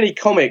got so many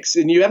comics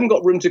and you haven't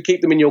got room to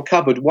keep them in your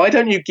cupboard. Why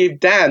don't you give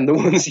Dan the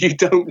ones you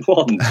don't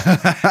want?"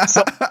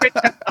 So I went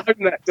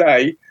home that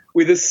day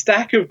with a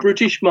stack of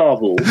British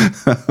Marvel,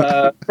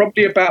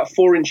 probably about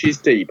 4 inches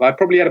deep. I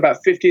probably had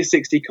about 50 or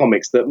 60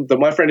 comics that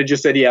my friend had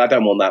just said, "Yeah, I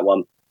don't want that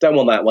one. Don't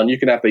want that one. You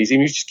can have these." And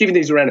he was just giving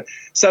these around.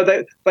 So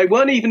they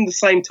weren't even the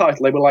same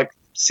title. They were like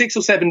 6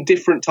 or 7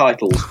 different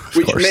titles,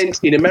 which meant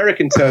in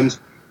American terms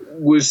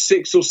was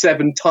 6 or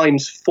 7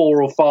 times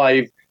 4 or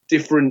 5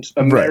 different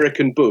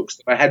American books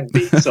that I had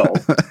bits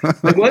of.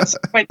 They weren't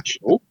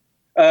sequential.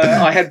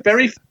 I had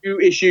very few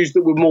issues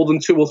that were more than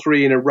 2 or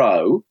 3 in a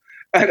row.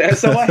 And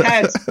so I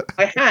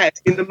had,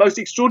 in the most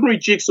extraordinary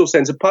jigsaw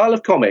sense, a pile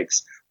of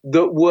comics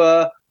that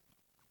were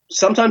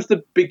sometimes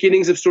the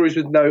beginnings of stories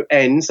with no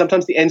end,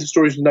 sometimes the ends of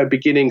stories with no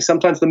beginning,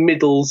 sometimes the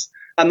middles,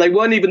 and they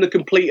weren't even the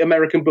complete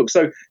American book.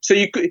 So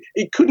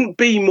it couldn't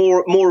be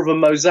more of a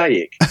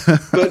mosaic.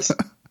 But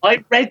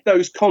I read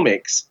those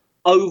comics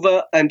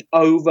over and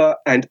over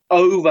and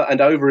over and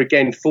over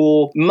again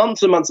for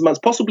months and months and months,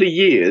 possibly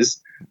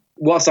years,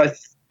 whilst I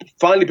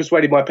finally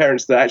persuaded my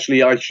parents that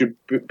actually I should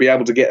be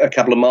able to get a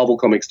couple of Marvel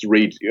comics to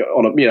read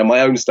on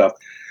my own stuff.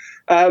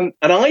 And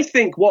I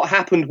think what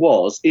happened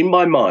was, in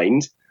my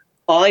mind,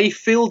 I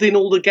filled in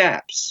all the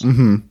gaps.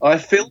 Mm-hmm. I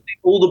filled in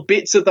all the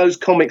bits of those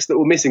comics that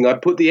were missing. I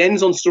put the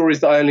ends on stories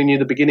that I only knew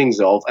the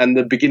beginnings of, and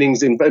the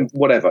beginnings in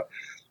whatever.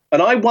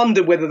 And I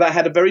wonder whether that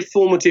had a very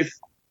formative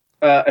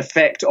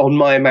effect on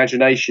my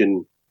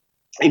imagination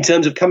in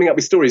terms of coming up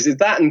with stories. Is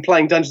that and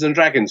playing Dungeons and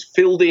Dragons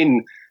filled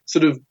in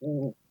sort of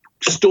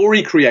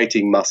story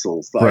creating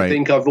muscles that I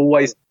think I've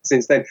always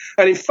since then.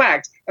 And in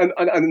fact,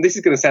 and this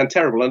is going to sound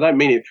terrible, I don't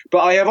mean it, but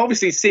I have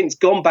obviously since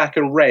gone back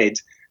and read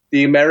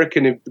the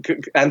American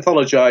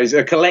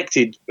anthologized,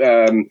 collected,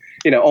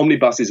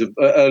 omnibuses of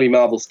early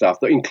Marvel stuff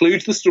that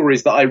includes the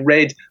stories that I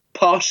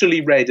partially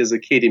read as a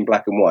kid in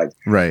black and white.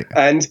 Right.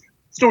 And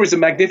stories are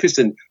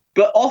magnificent,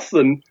 but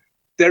often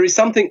there is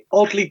something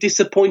oddly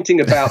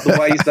disappointing about the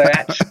ways they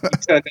actually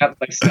turned out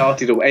that they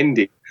started or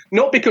ended.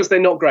 Not because they're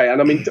not great,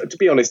 and I mean, to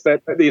be honest,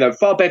 they're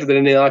far better than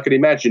anything I could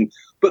imagine.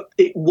 But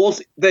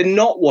they're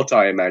not what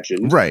I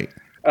imagined, right?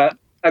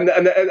 And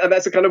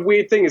that's a kind of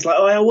weird thing. It's like,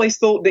 I always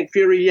thought Nick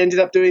Fury ended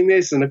up doing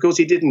this, and of course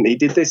he didn't. He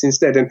did this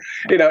instead, and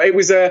it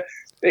was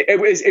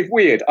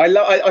weird.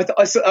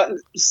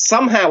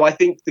 Somehow I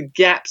think the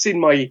gaps in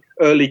my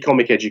early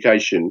comic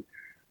education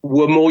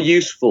were more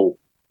useful.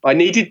 I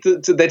needed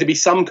there to be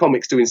some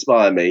comics to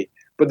inspire me,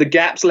 but the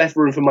gaps left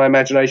room for my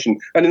imagination.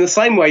 And in the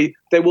same way,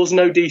 there was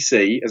no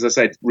DC, as I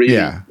said, really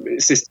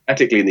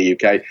systematically in the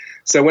UK.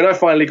 So when I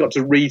finally got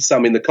to read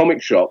some in the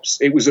comic shops,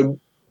 it was a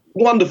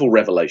wonderful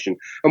revelation.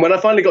 And when I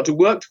finally got to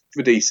work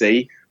for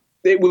DC,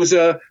 it was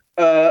a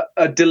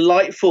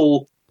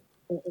delightful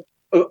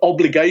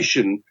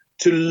obligation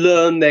to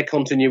learn their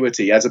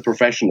continuity as a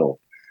professional.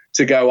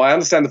 To go, I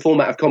understand the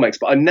format of comics,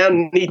 but I now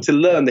need to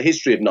learn the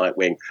history of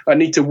Nightwing. I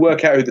need to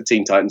work out who the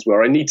Teen Titans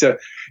were. I need to,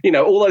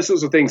 all those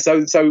sorts of things. So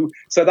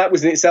that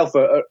was in itself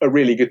a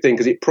really good thing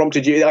because it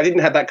prompted you. I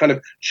didn't have that kind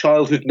of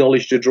childhood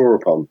knowledge to draw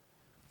upon.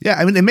 Yeah,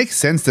 I mean, it makes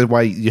sense that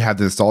why you have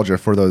the nostalgia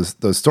for those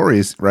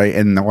stories, right?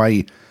 And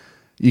why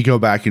you go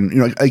back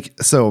and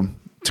so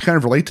to kind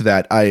of relate to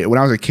that, when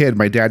I was a kid,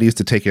 my dad used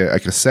to take a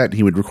cassette.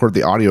 He would record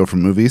the audio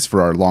from movies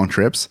for our long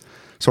trips.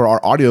 So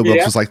our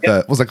audiobooks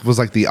was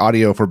like the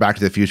audio for Back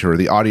to the Future or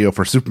the audio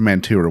for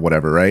Superman 2 or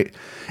whatever, right?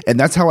 And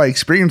that's how I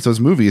experienced those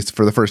movies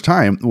for the first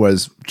time,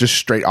 was just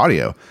straight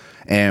audio.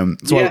 And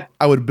so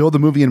I would build the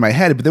movie in my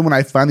head, but then when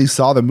I finally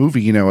saw the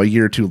movie, a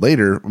year or two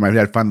later, when my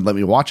dad finally let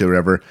me watch it or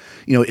whatever,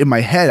 in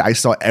my head, I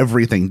saw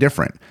everything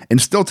different.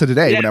 And still to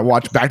today, when I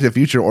watch Back to the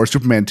Future or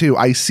Superman 2,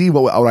 I see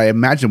what I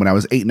imagined when I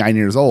was 8, 9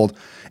 years old,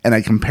 and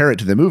I compare it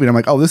to the movie, and I'm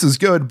like, oh, this is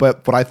good,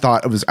 but what I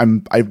thought it was,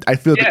 I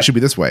feel that it should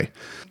be this way.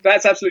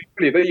 That's absolutely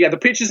brilliant. But the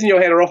pictures in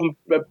your head are often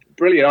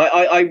brilliant.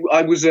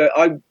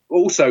 I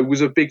also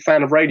was a big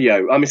fan of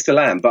radio. I still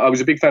am, but I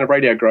was a big fan of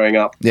radio growing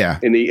up. Yeah.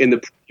 In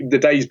the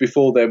days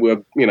before there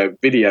were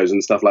videos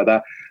and stuff like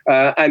that.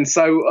 And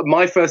so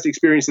my first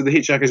experience of The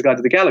Hitchhiker's Guide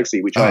to the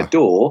Galaxy, which I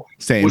adore,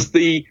 was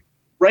the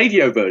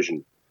radio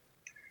version.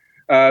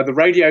 The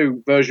radio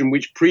version,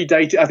 which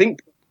predated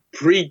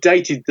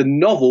the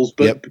novels,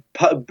 but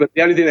the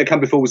only thing that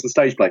came before was the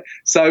stage play.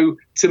 So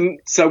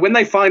when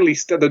they finally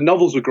the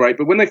novels were great,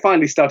 but when they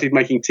finally started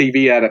making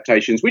TV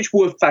adaptations, which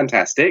were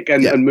fantastic,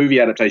 and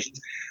movie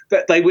adaptations,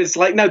 that they was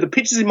like, no, the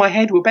pictures in my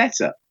head were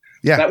better.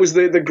 Yeah, that was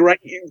the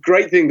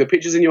great thing. The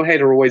pictures in your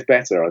head are always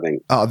better, I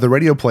think. The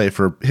radio play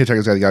for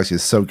Hitchhiker's Guide to the Galaxy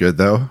is so good,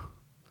 though.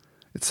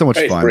 It's so much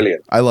fun.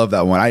 Brilliant. I love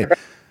that one.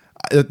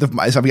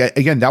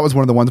 Again, that was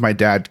one of the ones my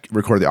dad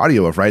recorded the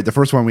audio of, right? The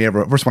first one I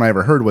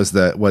ever heard was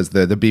the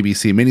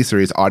BBC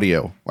miniseries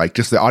audio, like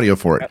just the audio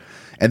for it.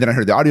 And then I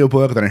heard the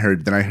audiobook, then I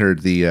heard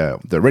the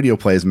radio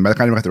plays, and by the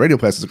time I got the radio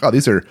plays, I was like, oh,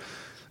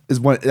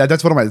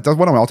 that's one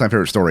of my all-time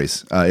favorite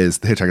stories, is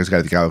The Hitchhiker's Guide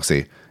to the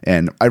Galaxy.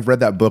 And I've read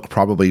that book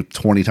probably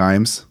 20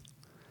 times.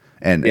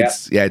 And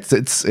it's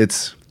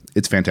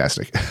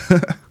fantastic.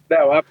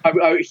 No, I'm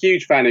a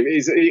huge fan.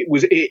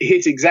 It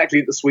hit exactly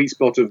at the sweet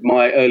spot of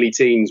my early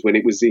teens when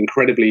it was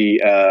incredibly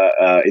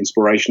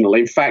inspirational.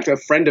 In fact, a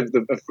friend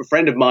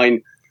of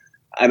mine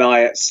and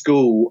I at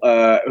school,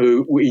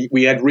 who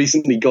we had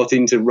recently got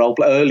into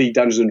early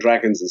Dungeons and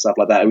Dragons and stuff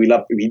like that. We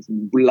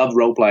loved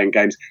role playing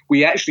games.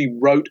 We actually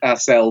wrote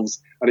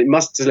ourselves, and it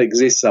must still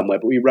exist somewhere,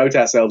 but we wrote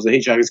ourselves a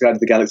Hitchhiker's Guide to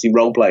the Galaxy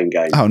role playing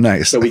game. Oh,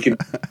 nice! So we could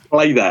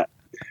play that.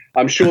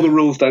 I'm sure the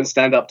rules don't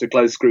stand up to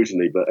close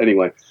scrutiny, but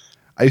anyway.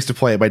 I used to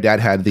play it. My dad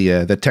had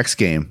the text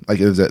game, like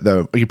it was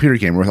the computer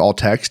game with all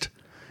text,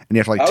 and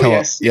you have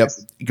to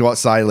go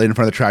outside, lay in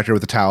front of the tractor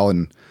with a towel,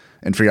 and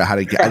figure out how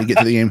to get through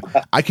the game.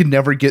 I could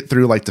never get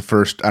through like the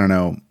first, I don't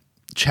know,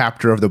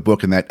 chapter of the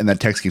book in that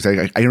text game. So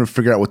I never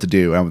figured out what to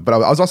do. But I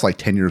was also like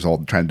 10 years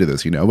old trying to do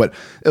this, but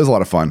it was a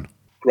lot of fun.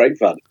 Great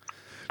fun.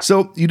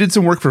 So you did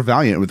some work for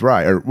Valiant with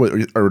Rai,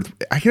 or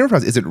I can't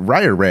remember. Is it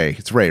Rai or Ray?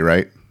 It's Ray,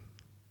 right?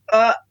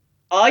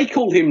 I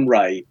call him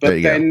Ray,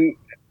 but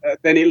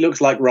then it looks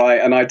like Rai,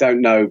 and I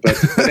don't know. But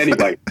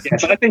anyway,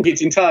 yes, I think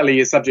it's entirely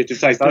a subject of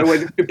taste.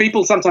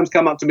 People sometimes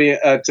come up to me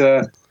at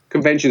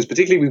conventions,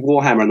 particularly with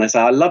Warhammer, and they say,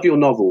 "I love your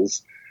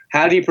novels.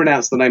 How do you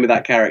pronounce the name of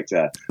that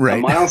character?" Right.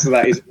 And my answer to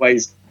that is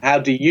always, "How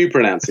do you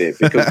pronounce it?"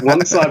 Because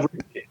once I've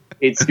written it,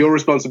 it's your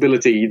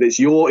responsibility.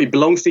 It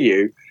belongs to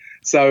you.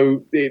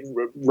 So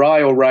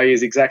Rai or Ray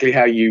is exactly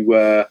how you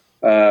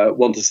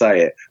want to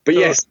say it. But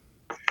yes.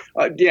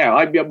 I'm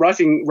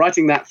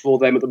writing that for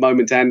them at the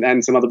moment,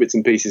 and some other bits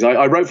and pieces.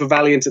 I wrote for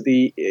Valiant at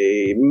the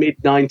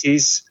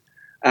mid-90s,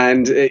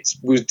 and it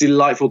was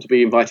delightful to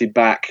be invited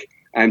back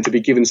and to be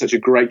given such a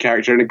great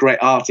character and a great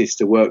artist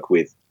to work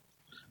with.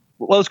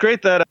 Well, it's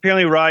great that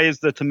apparently Rai is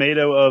the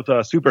tomato of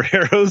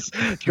superheroes.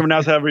 You can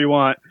pronounce however you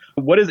want.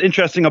 What is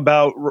interesting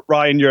about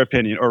Rai in your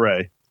opinion, or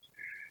Ray?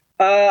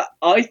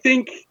 I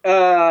think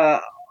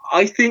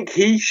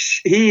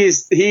he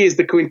is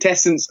the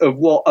quintessence of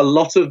what a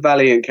lot of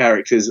Valiant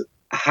characters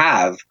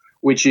have,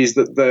 which is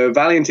that the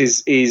Valiant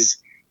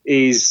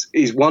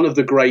is one of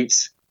the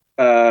great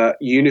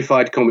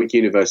unified comic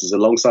universes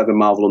alongside the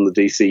Marvel and the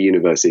DC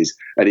universes,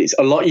 and it's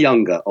a lot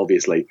younger,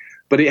 obviously,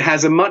 but it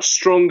has a much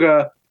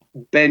stronger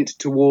bent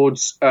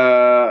towards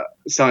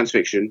science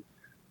fiction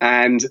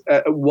and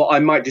what I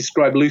might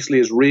describe loosely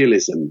as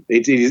realism.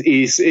 It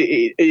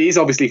is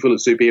obviously full of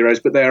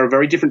superheroes, but they are a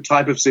very different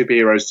type of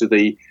superheroes to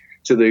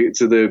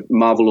the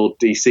Marvel or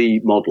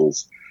DC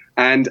models.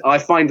 And I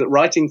find that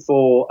writing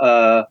for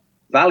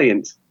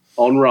Valiant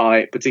on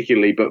Rai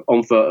particularly, but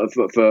on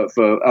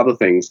for other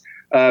things,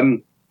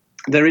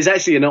 there is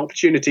actually an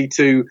opportunity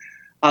to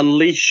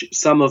unleash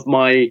some of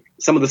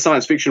the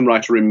science fiction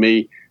writer in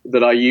me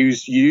that I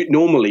use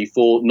normally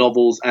for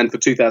novels and for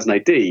 2000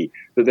 AD.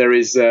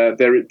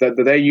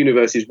 That their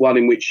universe is one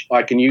in which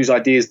I can use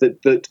ideas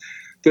that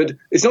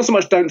it's not so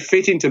much don't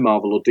fit into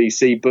Marvel or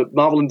DC, but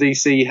Marvel and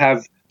DC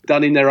have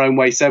done in their own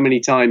way so many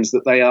times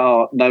that they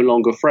are no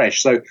longer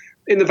fresh. So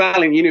in the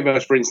Valiant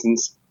universe, for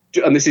instance,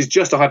 and this is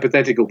just a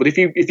hypothetical, but if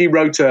you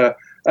wrote an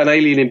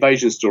alien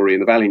invasion story in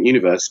the Valiant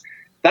universe,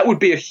 that would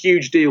be a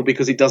huge deal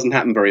because it doesn't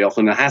happen very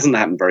often. It hasn't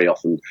happened very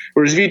often.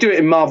 Whereas if you do it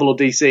in Marvel or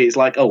DC, it's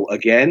like, oh,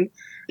 again,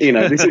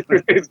 this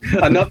is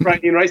another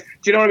alien race. Do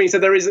you know what I mean? So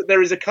there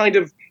is a kind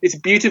of, it's a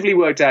beautifully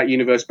worked out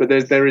universe, but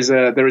there is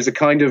a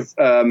kind of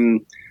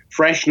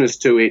freshness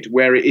to it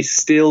where it is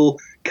still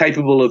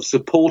capable of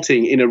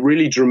supporting in a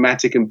really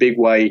dramatic and big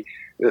way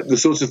the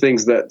sorts of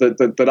things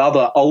that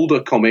other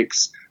older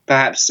comics,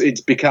 perhaps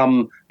it's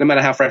become, no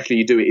matter how freshly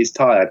you do it, is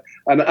tired.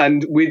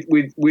 And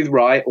with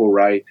Rai or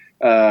Ray,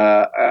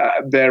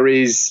 there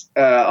is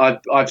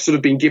I've sort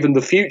of been given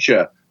the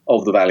future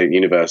of the Valiant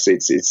universe.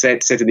 It's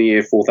set in the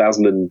year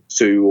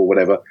 4002 or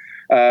whatever.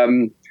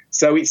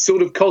 So it's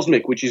sort of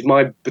cosmic, which is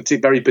my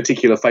very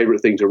particular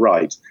favorite thing to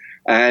write.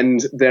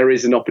 And there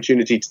is an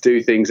opportunity to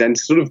do things and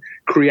to sort of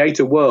create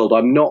a world.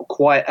 I'm not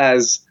quite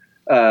as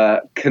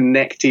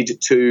connected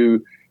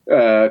to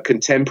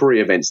contemporary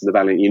events in the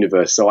Valiant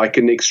universe, so I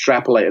can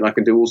extrapolate and I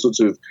can do all sorts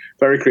of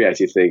very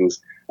creative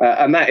things,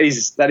 and that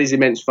is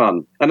immense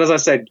fun. And as I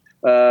said,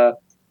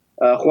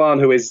 Juan,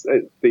 who is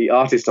the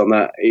artist on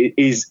that,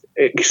 is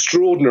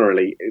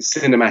extraordinarily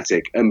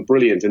cinematic and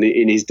brilliant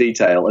in his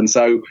detail. And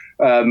so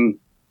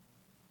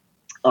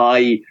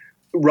I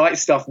write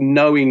stuff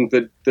knowing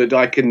that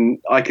I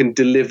can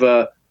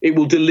deliver. It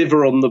will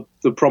deliver on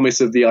the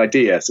promise of the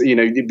idea. So,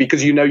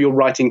 because you're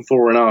writing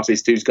for an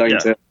artist who's going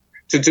to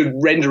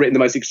render it in the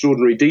most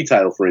extraordinary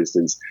detail, for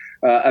instance,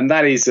 and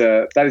that's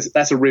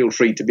a real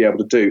treat to be able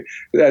to do.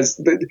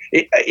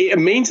 It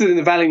means that in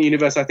the Valiant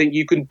universe, I think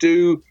you can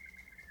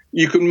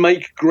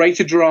make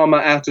greater drama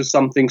out of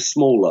something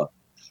smaller.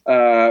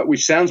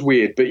 which sounds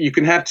weird, but you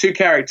can have two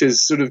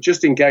characters sort of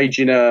just engage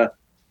in a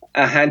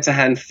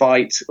hand-to-hand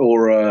fight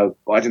or a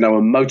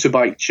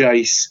motorbike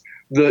chase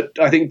that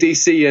I think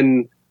DC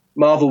and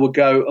Marvel would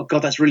go, oh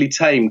God, that's really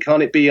tame.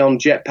 Can't it be on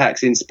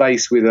jetpacks in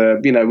space with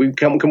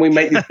can we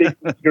make this bigger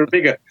and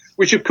bigger?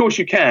 Which of course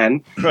you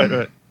can.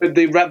 Right. But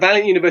the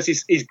Valiant universe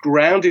is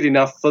grounded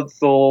enough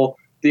for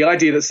the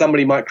idea that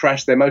somebody might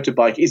crash their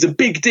motorbike is a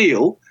big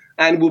deal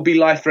and will be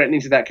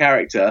life-threatening to that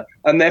character.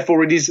 And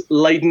therefore it is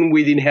laden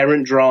with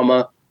inherent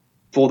drama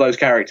for those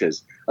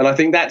characters. And I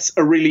think that's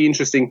a really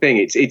interesting thing.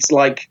 It's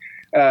like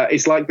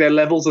their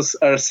levels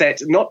are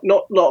set not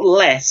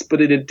less,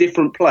 but in a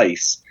different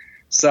place.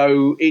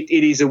 So it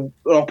is an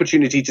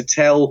opportunity to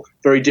tell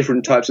very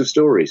different types of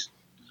stories.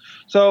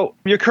 So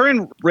your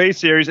current Ray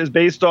series is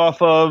based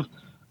off of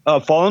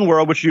Fallen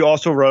World, which you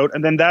also wrote,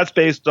 and then that's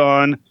based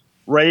on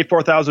Ray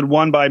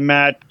 4001 by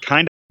Matt.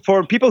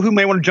 For people who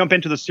may want to jump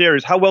into the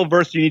series, how well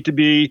versed do you need to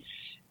be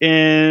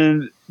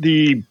in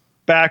the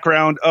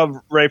background of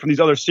Ray from these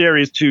other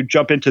series to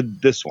jump into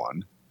this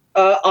one?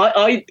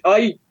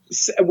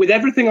 With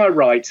everything I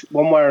write,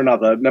 one way or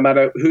another, no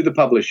matter who the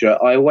publisher,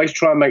 I always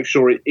try and make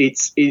sure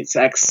it's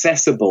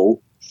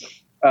accessible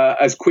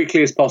as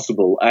quickly as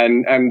possible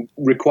and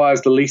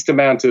requires the least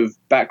amount of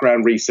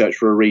background research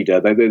for a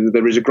reader.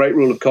 There is a great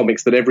rule of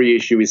comics that every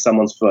issue is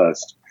someone's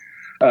first.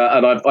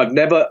 And I've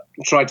never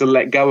tried to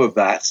let go of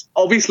that.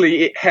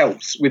 Obviously, it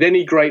helps with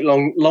any great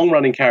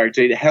long-running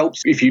character. It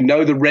helps if you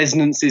know the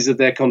resonances of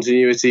their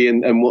continuity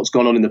and what's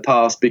gone on in the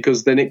past,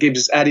 because then it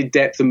gives added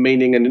depth and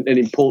meaning and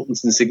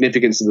importance and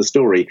significance to the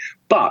story.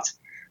 But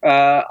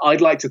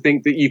I'd like to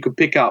think that you could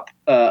pick up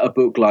a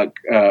book like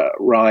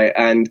Rye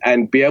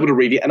and be able to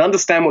read it and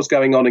understand what's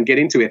going on and get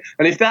into it.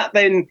 And if that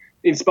then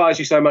inspires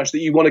you so much that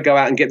you want to go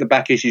out and get the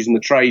back issues and the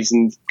trades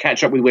and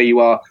catch up with where you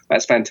are,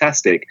 that's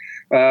fantastic.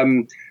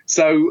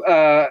 So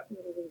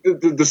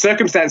the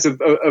circumstance of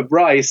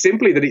Rye is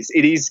simply that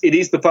it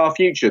is the far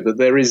future, that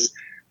there is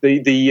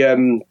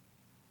the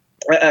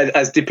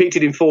as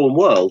depicted in Fallen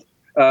World,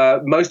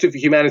 most of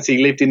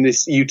humanity lived in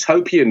this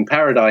utopian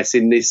paradise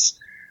in this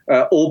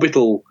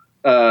orbital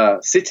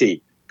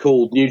city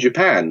called New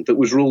Japan that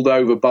was ruled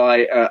over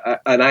by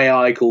an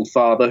AI called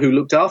Father who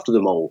looked after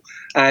them all,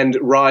 and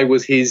Rye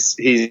was his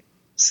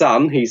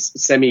son. He's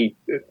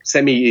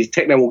he's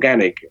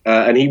techno-organic,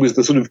 and he was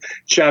the sort of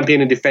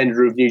champion and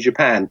defender of New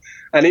Japan.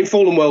 And in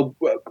Fallen World,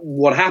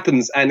 what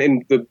happens, and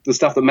in the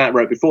stuff that Matt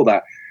wrote before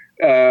that,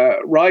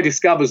 Rye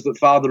discovers that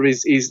Father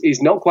is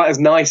not quite as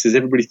nice as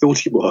everybody thought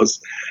he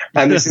was,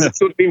 and this is a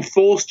sort of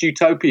enforced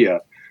utopia,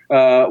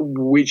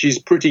 which is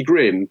pretty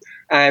grim.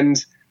 And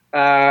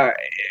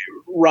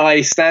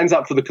Rye stands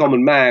up for the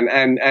common man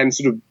and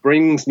sort of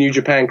brings New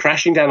Japan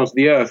crashing down onto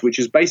the earth, which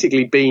has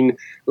basically been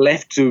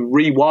left to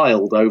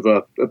rewild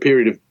over a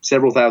period of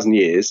several thousand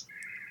years,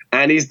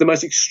 and is the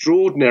most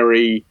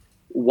extraordinary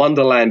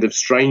wonderland of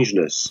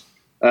strangeness.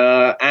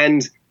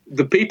 And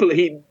the people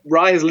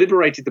Rye has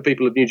liberated the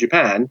people of New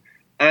Japan,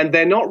 and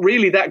they're not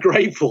really that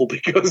grateful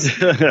because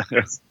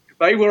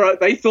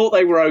they thought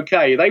they were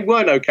okay. They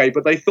weren't okay,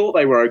 but they thought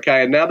they were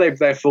okay, and now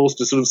they're forced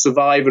to sort of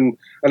survive and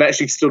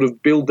actually sort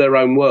of build their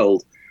own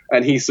world.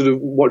 And he's sort of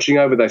watching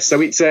over this.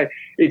 So it's a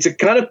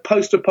kind of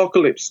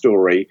post-apocalypse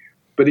story,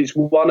 but it's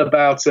one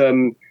about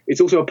it's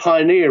also a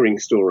pioneering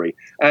story.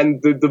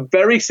 And the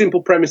very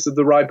simple premise of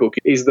the Rye book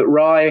is that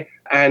Rye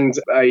and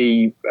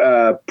a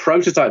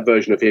prototype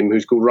version of him,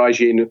 who's called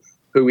Raijin,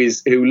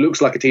 who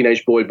looks like a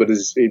teenage boy but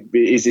is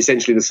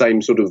essentially the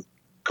same sort of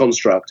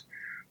construct,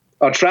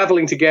 are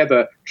traveling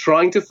together,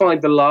 trying to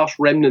find the last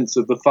remnants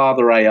of the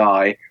Father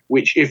AI,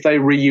 which, if they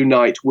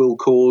reunite, will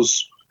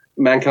cause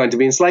mankind to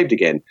be enslaved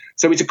again.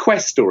 So it's a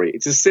quest story.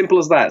 It's as simple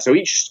as that. So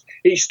each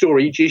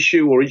story, each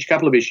issue, or each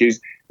couple of issues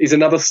is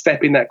another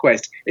step in that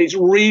quest. It's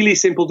really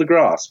simple to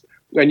grasp,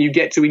 and you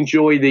get to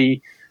enjoy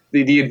the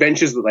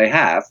adventures that they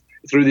have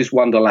through this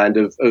wonderland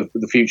of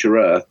the future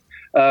Earth.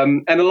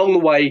 And along the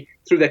way,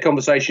 through their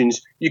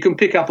conversations, you can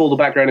pick up all the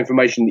background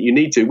information that you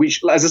need to,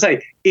 which, as I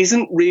say,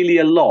 isn't really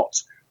a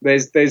lot.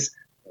 There's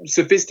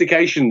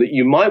sophistication that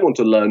you might want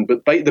to learn,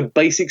 but the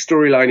basic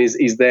storyline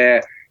is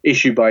there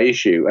issue by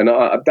issue, and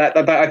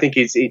that I think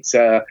it's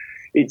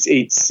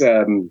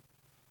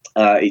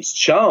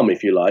charm,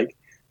 if you like.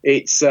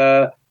 It's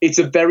a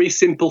very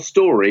simple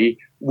story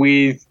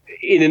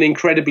in an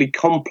incredibly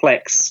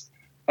complex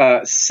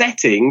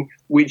setting,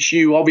 which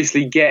you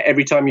obviously get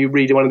every time you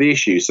read one of the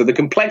issues. So the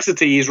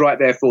complexity is right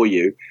there for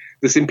you.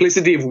 The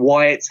simplicity of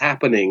why it's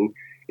happening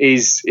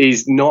is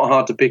not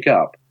hard to pick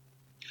up.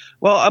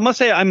 Well, I must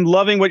say I'm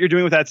loving what you're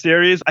doing with that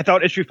series. I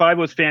thought issue 5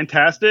 was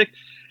fantastic.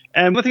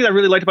 And one thing I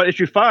really liked about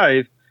issue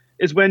 5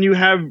 is when you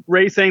have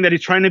Ray saying that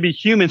he's trying to be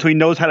human so he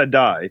knows how to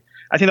die.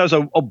 I think that was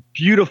a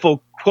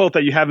beautiful quote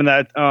that you have in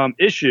that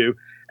issue,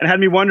 and had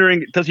me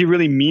wondering, does he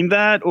really mean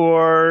that?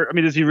 Or, I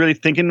mean, is he really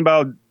thinking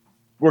about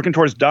working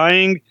towards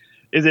dying?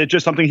 Is it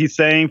just something he's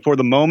saying for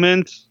the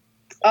moment?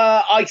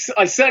 I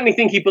certainly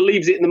think he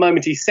believes it in the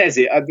moment he says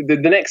it.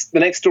 The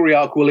next story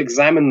arc will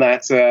examine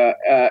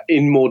that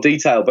in more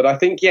detail. But I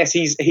think, yes,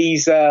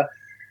 he's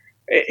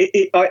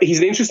he's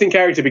an interesting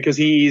character because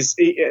he's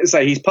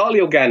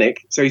partly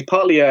organic, so he's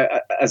partly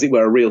as it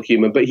were, a real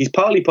human, but he's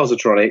partly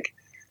positronic,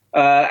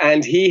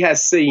 and he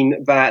has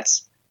seen that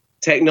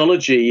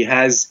technology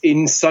has,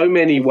 in so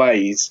many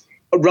ways,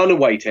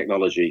 runaway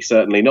technology,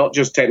 certainly not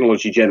just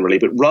technology generally,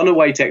 but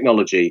runaway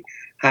technology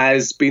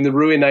has been the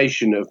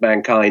ruination of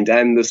mankind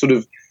and the sort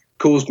of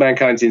caused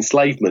mankind's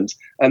enslavement,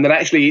 and that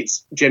actually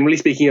it's, generally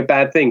speaking, a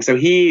bad thing. So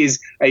he is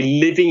a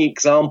living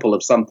example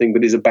of something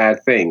that is a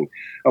bad thing.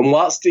 And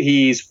whilst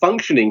he is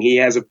functioning, he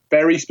has a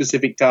very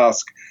specific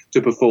task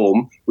to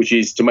perform, which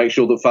is to make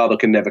sure that Father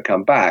can never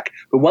come back.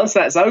 But once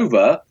that's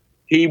over,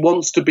 he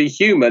wants to be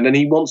human, and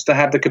he wants to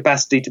have the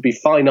capacity to be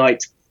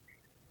finite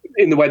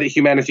in the way that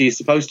humanity is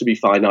supposed to be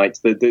finite.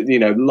 That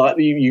like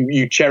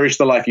you cherish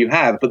the life you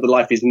have, but the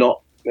life is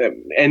not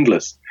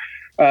endless.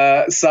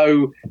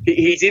 So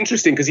he's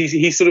interesting because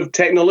he's sort of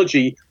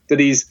technology that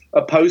is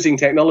opposing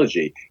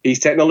technology. He's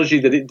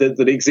technology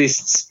that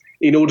exists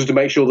in order to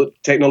make sure that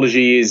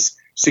technology is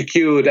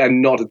secured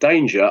and not a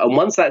danger. And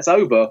once that's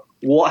over,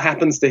 what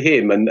happens to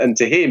him? And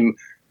to him,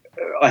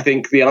 I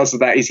think the answer to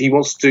that is he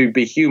wants to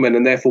be human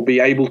and therefore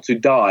be able to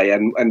die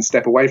and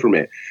step away from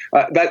it.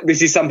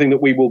 This is something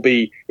that we will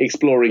be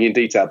exploring in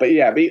detail. But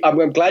yeah,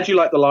 I'm glad you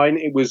liked the line.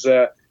 It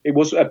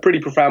was a pretty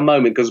profound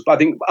moment because I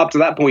think up to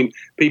that point,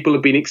 people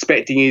have been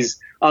expecting his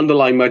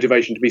underlying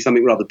motivation to be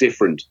something rather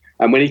different.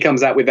 And when he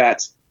comes out with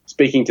that,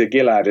 speaking to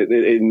Gilad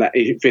in that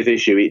 5th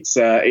issue,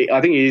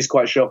 I think it is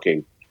quite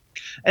shocking.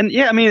 And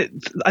yeah, I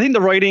mean, I think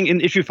the writing in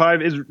issue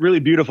 5 is really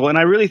beautiful. And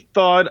I really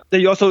thought that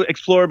you also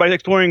by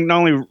exploring not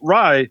only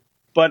Rai,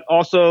 but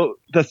also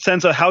the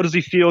sense of how does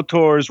he feel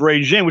towards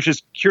Ray Jin, which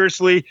is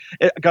curiously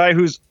a guy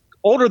who's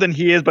older than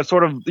he is, but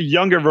sort of the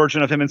younger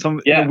version of him in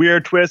some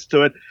weird twist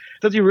to it.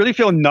 Does he really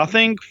feel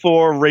nothing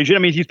for Ray Jin? I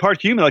mean, he's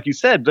part human, like you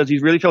said. Does he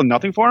really feel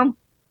nothing for him?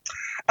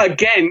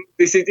 Again,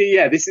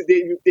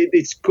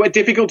 it's quite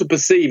difficult to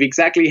perceive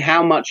exactly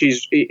how much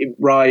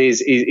Rai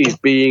is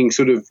being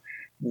sort of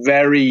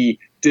very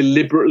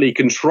deliberately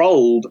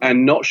controlled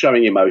and not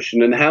showing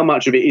emotion, and how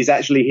much of it is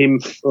actually him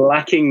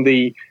lacking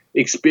the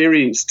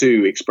experience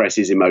to express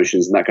his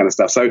emotions and that kind of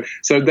stuff. So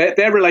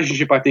their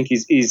relationship, I think,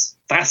 is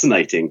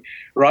fascinating.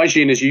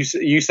 Raijin, as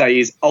you say,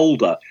 is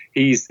older.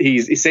 He's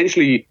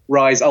essentially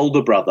Rai's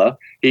older brother.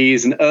 He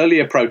is an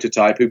earlier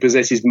prototype who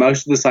possesses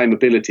most of the same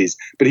abilities,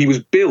 but he was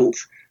built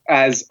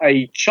as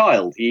a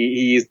child.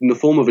 He is in the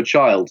form of a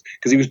child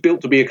because he was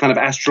built to be a kind of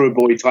Astro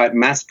Boy type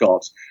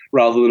mascot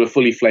rather than a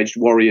fully fledged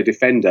warrior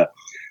defender.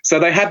 So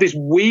they have this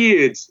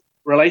weird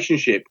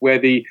relationship where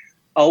the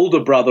older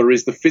brother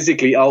is the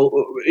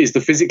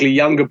physically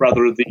younger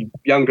brother of the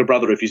younger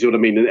brother, if you see what I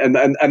mean.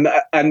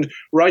 And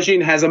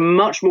Raijin has a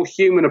much more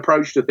human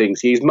approach to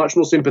things. He's much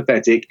more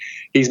sympathetic.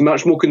 He's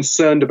much more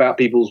concerned about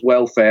people's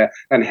welfare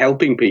and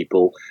helping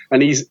people.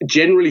 And he's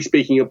generally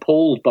speaking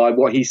appalled by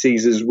what he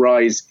sees as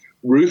Rai's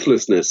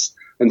ruthlessness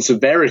and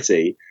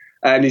severity,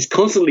 and is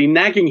constantly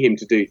nagging him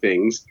to do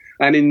things.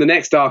 And in the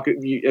next arc,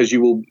 as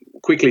you will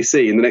quickly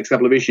see in the next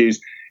couple of issues,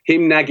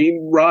 him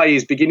nagging Rai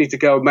is beginning to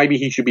go, maybe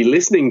he should be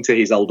listening to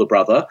his older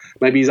brother.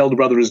 Maybe his older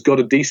brother has got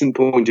a decent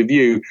point of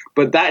view,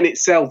 but that in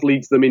itself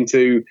leads them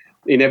into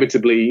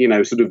inevitably,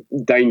 sort of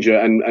danger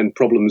and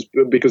problems,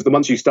 because the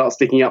once you start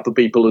sticking up for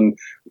people and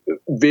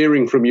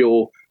veering from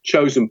your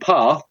chosen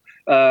path,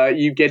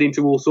 you get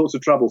into all sorts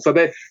of trouble. So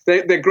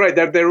they're great.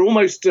 They're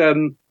almost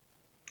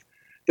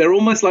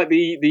like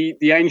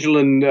the angel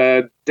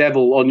and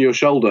devil on your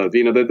shoulder.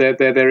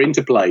 Their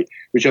interplay,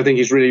 which I think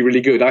is really,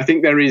 really good. I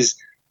think there is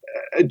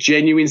a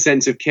genuine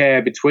sense of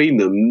care between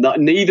them.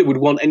 Neither would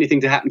want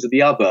anything to happen to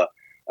the other.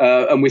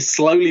 And we're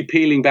slowly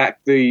peeling back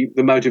the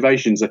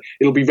motivations.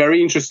 It'll be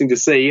very interesting to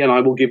see, and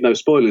I will give no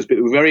spoilers, but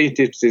it'll be very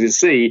interesting to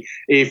see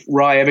if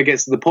Rai ever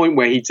gets to the point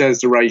where he turns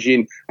to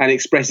Raijin and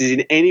expresses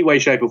in any way,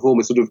 shape or form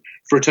a sort of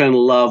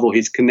fraternal love or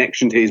his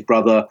connection to his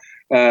brother,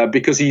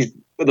 because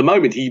at the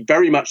moment, he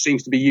very much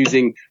seems to be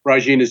using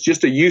Raijin as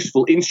just a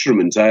useful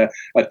instrument, a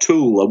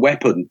tool, a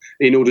weapon,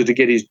 in order to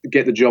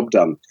get the job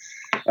done.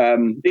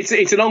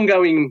 It's an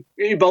ongoing,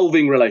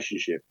 evolving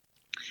relationship.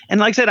 And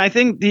like I said, I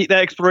think the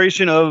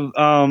exploration of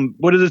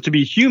what it is to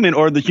be human,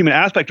 or the human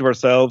aspect of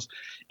ourselves,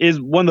 is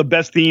one of the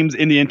best themes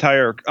in the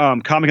entire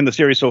comic in the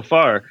series so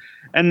far.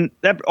 And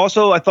that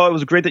also, I thought it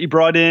was great that you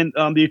brought in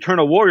the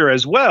Eternal Warrior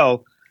as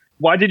well.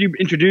 Why did you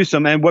introduce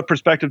him, and what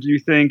perspective do you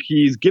think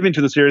he's giving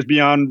to the series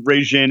beyond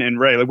Raijin and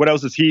Ray? Like, what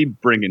else does he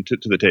bring to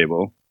the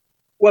table?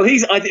 Well,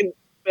 I think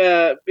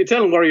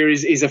Eternal Warrior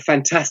is a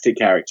fantastic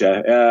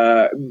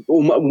character,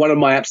 one of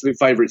my absolute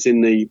favourites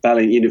in the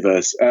Valiant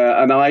universe,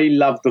 and I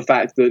love the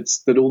fact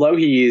that although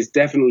he is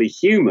definitely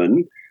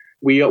human,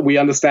 we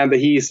understand that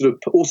he is sort of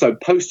also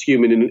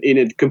post-human in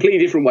a completely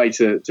different way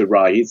to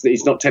Rai.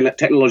 He's not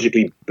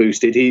technologically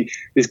boosted.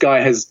 This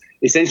guy has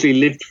essentially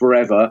lived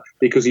forever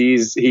because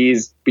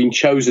he's been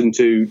chosen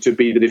to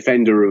be the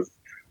defender of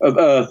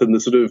Earth and the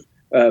sort of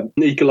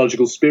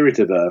ecological spirit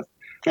of Earth.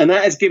 And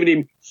that has given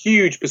him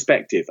huge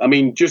perspective. I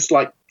mean, just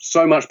like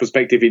so much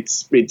perspective,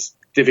 it's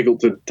difficult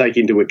to take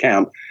into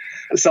account.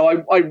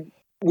 So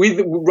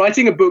with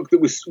writing a book that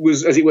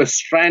was as it were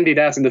stranded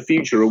out in the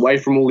future, away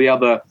from all the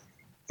other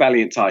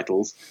Valiant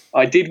titles,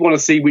 I did want to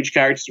see which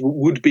characters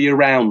would be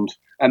around,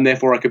 and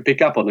therefore I could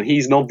pick up on. And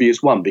he's an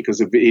obvious one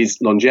because of his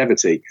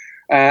longevity.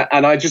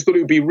 And I just thought it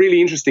would be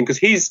really interesting because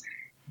his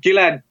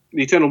Gilad,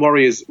 the Eternal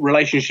Warrior's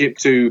relationship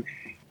to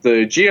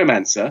the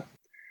Geomancer,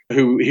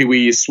 who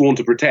he is sworn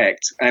to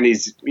protect and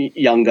is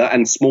younger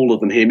and smaller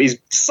than him, is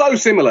so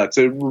similar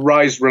to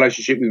Rai's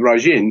relationship with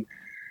Rajin,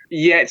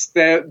 yet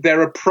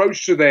their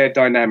approach to their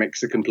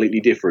dynamics are completely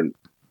different.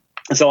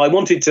 So I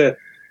wanted to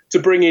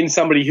bring in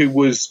somebody who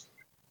was,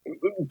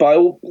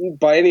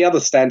 by any other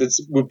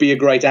standards, would be a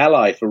great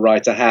ally for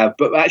Rai to have,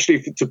 but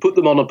actually to put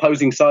them on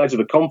opposing sides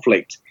of a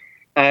conflict,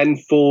 and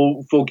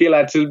for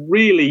Gilad to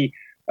really,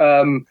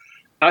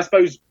 I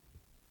suppose,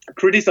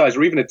 criticize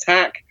or even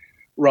attack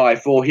Rai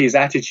for his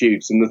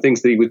attitudes and the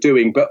things that he was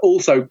doing, but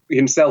also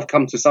himself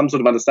come to some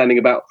sort of understanding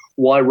about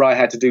why Rai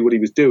had to do what he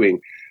was doing.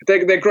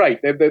 They're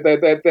great. They're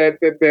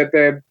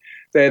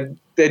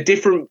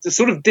different,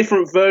 sort of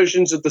different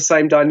versions of the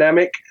same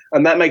dynamic,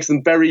 and that makes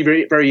them very,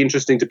 very, very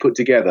interesting to put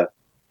together.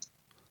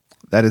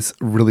 That is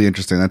really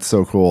interesting. That's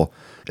so cool.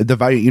 The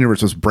Valiant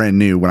universe was brand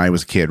new when I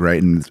was a kid,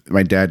 right? And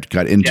my dad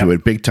got into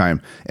it big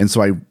time, and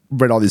so I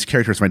read all these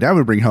characters my dad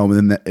would bring home,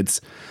 and then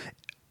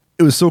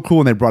it was so cool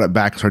when they brought it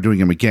back and started doing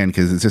them again,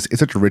 because it's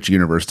such a rich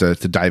universe to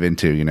dive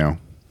into, you know.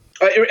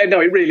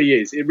 No, it really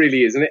is. It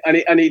really is,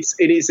 and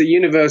it's a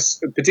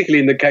universe, particularly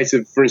in the case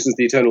of, for instance,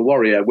 the Eternal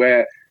Warrior,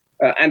 where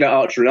and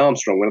Archer and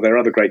Armstrong, one of their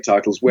other great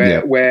titles,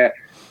 where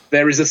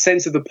there is a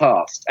sense of the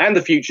past and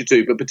the future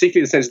too, but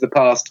particularly the sense of the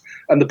past,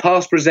 and the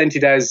past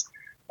presented as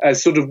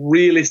sort of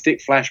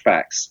realistic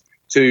flashbacks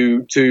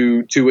to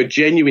a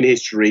genuine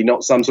history,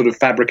 not some sort of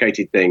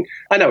fabricated thing.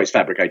 I know it's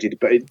fabricated,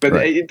 but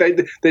right.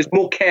 There's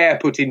more care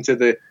put into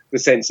the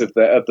sense of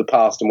the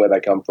past and where they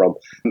come from.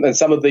 And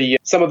some of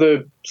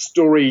the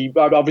story,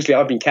 obviously,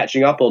 I've been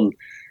catching up on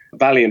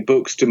Valiant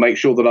books to make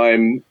sure that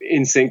I'm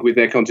in sync with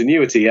their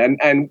continuity,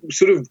 and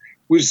sort of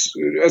was,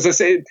 as I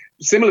said,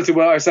 similar to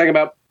what I was saying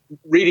about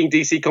reading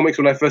DC comics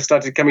when I first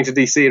started coming to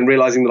DC and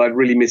realizing that I'd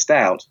really missed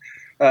out.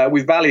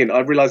 With Valiant,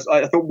 I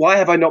thought, why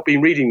have I not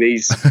been reading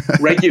these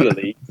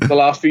regularly the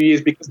last few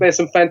years? Because there's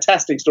some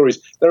fantastic stories.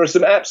 There are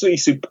some absolutely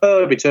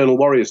superb Eternal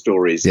Warrior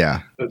stories.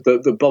 Yeah,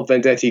 that Bob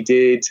Vendetti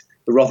did.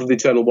 The Wrath of the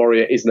Eternal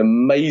Warrior is an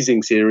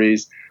amazing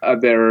series.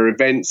 There are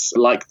events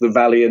like the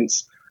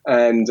Valiant,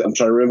 and I'm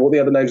trying to remember what the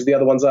other names of the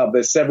other ones are.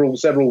 There's several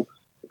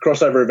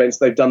crossover events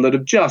they've done that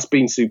have just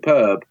been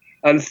superb,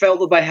 and felt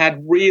that they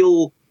had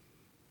real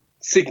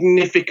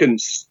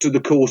significance to the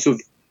course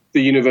of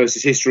the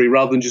universe's history,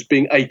 rather than just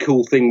being a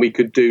cool thing we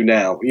could do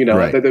now. You know,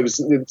 right. There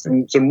was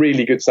some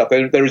really good stuff.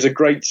 There is a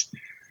great,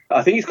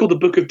 I think it's called The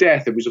Book of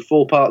Death. It was a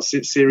 4-part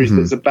series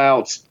that's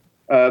about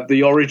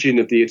the origin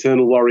of the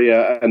Eternal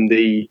Warrior and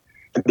the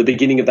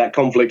beginning of that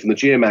conflict and the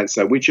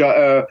Geomancer, which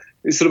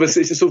is sort of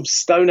it's a sort of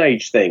Stone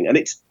Age thing, and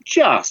it's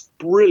just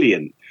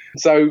brilliant.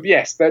 So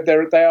yes,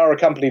 they are a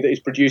company that is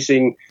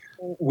producing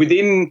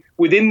within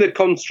the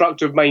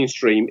construct of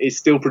mainstream, is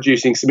still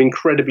producing some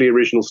incredibly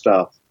original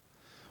stuff.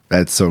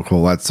 That's so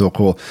cool. That's so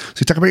cool.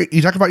 So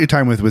you talk about your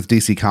time with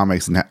DC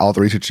Comics and all the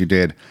research you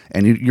did,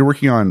 and you're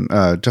working on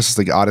Justice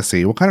League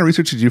Odyssey. What kind of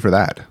research did you do for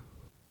that?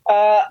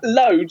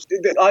 Loads.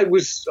 I've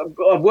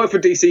worked for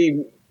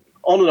DC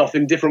on and off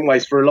in different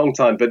ways for a long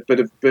time, but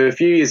a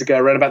few years ago,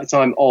 around about the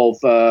time of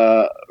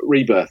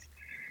Rebirth,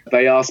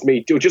 they asked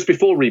me, or just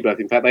before Rebirth,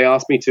 in fact, they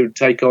asked me to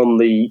take on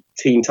the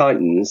Teen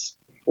Titans,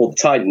 or the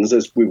Titans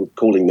as we were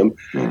calling them.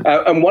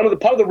 And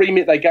part of the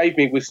remit they gave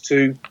me was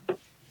to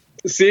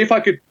see if I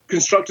could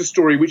construct a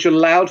story which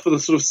allowed for the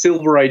sort of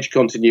Silver Age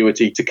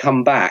continuity to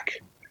come back,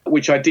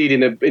 which I did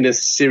in a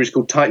series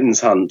called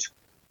Titans Hunt,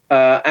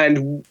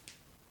 and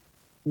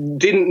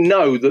didn't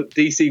know that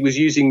DC was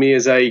using me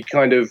as a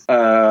kind of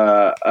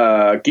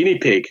guinea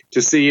pig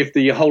to see if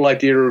the whole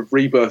idea of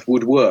Rebirth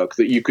would work,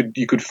 that you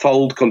could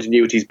fold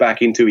continuities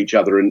back into each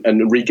other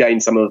and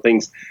regain some of the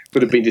things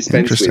that have been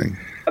dispensed with.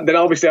 And then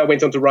obviously I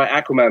went on to write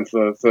Aquaman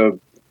for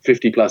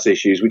 50 plus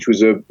issues, which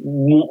was a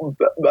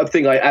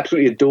thing I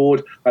absolutely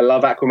adored. I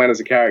love Aquaman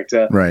as a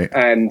character. Right.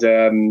 And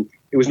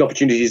it was an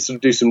opportunity to sort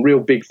of do some real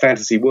big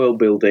fantasy world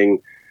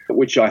building,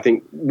 which I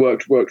think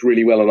worked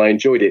really well, and I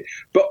enjoyed it.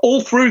 But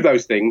all through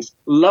those things,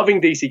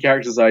 loving DC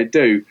characters as I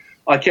do,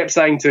 I kept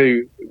saying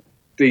to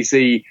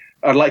DC,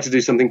 I'd like to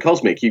do something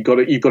cosmic. You've got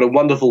a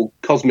wonderful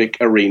cosmic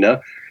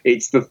arena.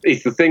 It's the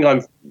thing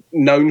I'm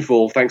known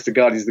for, thanks to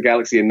Guardians of the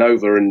Galaxy and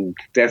Nova and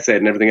Death's Head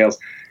and everything else.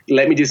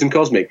 Let me do some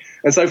cosmic.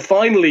 And so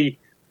finally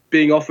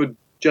being offered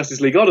Justice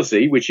League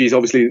Odyssey, which is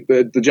obviously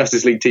the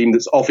Justice League team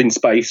that's off in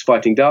space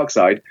fighting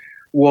Darkseid,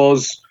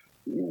 was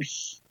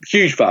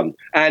huge fun,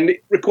 and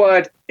it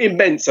required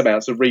immense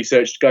amounts of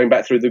research going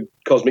back through the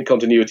cosmic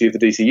continuity of the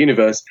DC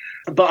universe.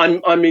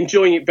 But I'm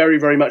enjoying it very,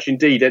 very much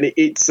indeed, and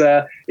it's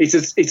a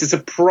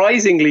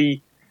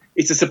surprisingly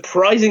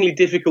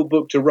difficult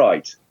book to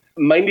write,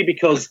 mainly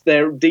because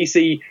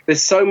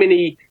there's so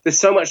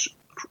much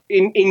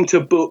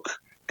inter-book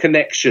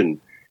connection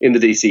in the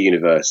DC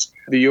universe.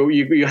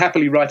 You're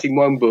happily writing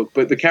one book,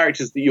 but the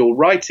characters that you're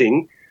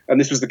writing, and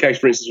this was the case,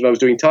 for instance, when I was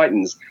doing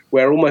Titans,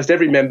 where almost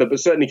every member, but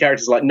certainly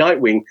characters like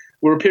Nightwing,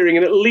 were appearing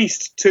in at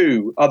least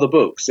 2 other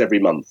books every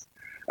month.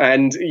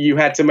 And you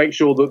had to make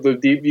sure that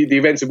the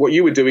events of what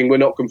you were doing were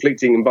not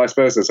conflicting, and vice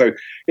versa. So,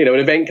 an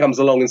event comes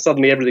along and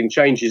suddenly everything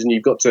changes, and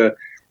you've got to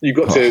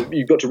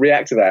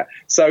react to that.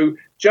 So,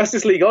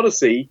 Justice League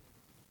Odyssey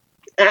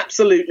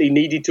absolutely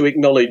needed to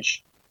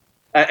acknowledge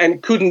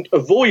and couldn't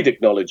avoid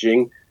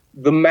acknowledging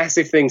the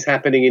massive things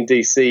happening in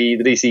DC,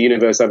 the DC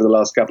universe over the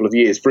last couple of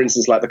years. For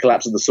instance, like the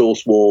collapse of the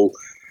Source Wall,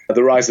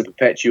 the rise of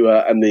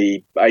Perpetua, and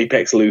the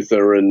Apex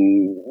Luthor,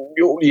 and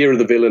Year of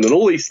the Villain, and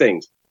all these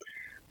things.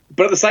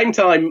 But at the same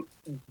time,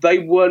 they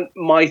weren't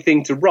my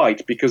thing to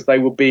write because they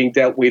were being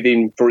dealt with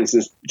in, for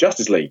instance,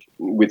 Justice League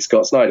with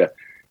Scott Snyder.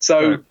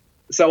 So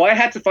I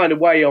had to find a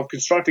way of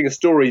constructing a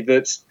story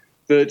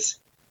that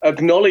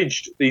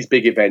acknowledged these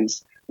big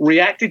events,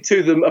 reacted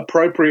to them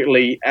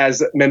appropriately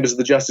as members of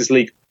the Justice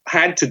League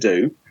had to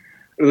do,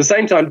 at the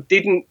same time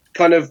didn't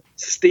kind of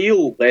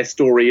steal their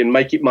story and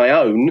make it my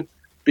own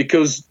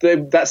because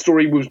that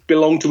story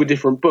belonged to a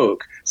different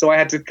book. So I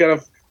had to kind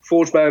of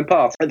forge my own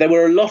path. And there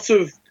was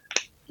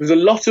a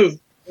lot of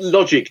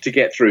logic to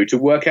get through to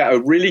work out a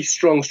really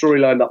strong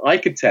storyline that I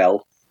could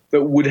tell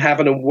that would have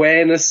an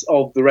awareness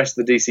of the rest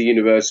of the DC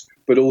universe,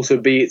 but also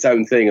be its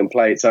own thing and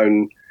play its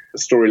own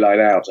storyline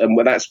out. And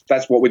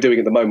that's what we're doing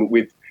at the moment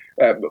with,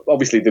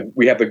 obviously,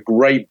 we have the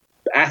great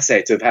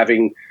asset of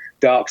having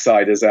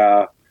Darkseid as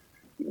our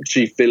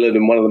chief villain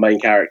and one of the main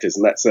characters,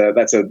 and that's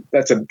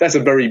a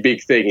very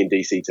big thing in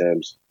DC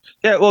terms.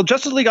 Yeah, well,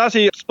 Justice League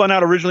Odyssey spun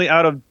out originally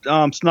out of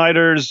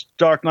Snyder's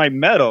Dark Knight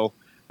Metal.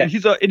 And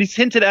he's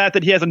hinted at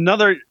that he has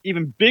another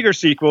even bigger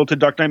sequel to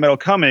Dark Knight Metal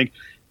coming.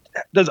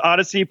 Does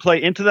Odyssey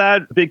play into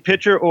that big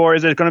picture, or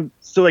is it going to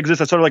still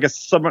exist as sort of like a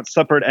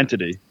separate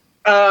entity?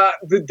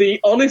 The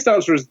honest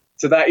answer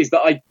to that is that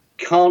I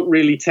can't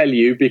really tell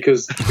you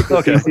because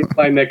okay. They're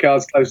playing their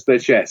cards close to their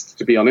chest,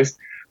 to be honest.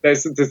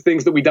 There's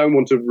things that we don't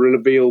want to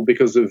reveal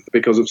because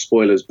of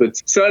spoilers.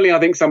 But certainly I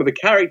think some of the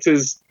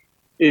characters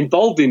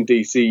involved in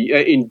DC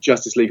in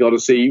Justice League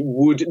Odyssey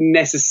would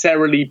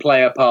necessarily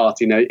play a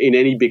part in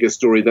any bigger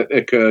story that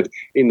occurred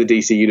in the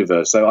DC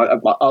universe.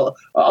 So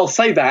I'll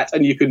say that,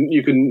 and you can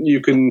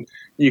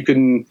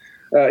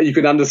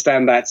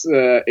understand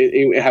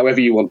that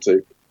however you want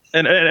to.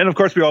 And of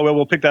course we all will.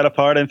 We'll pick that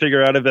apart and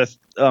figure out if that's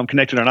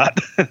connected or not.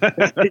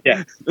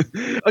 Yeah.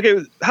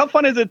 Okay. How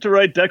fun is it to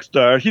write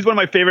Dexter? He's one of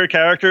my favorite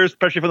characters,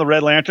 especially from the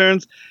Red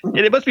Lanterns. And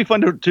it must be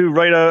fun to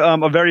write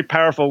a very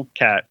powerful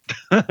cat.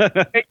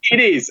 It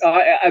is.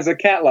 As a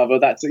cat lover,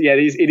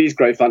 it is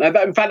great fun.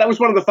 In fact, that was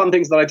one of the fun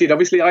things that I did.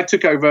 Obviously, I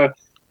took over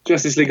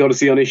Justice League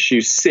Odyssey on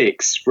issue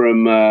 6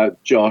 from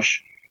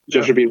Josh.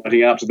 Josh had been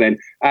writing up to then,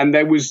 and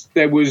there was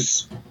a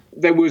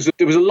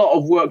lot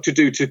of work to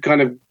do to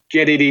kind of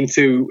get it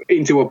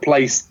into a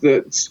place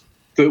that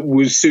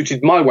was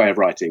suited my way of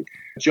writing.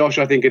 Josh,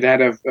 I think,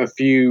 had a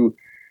few,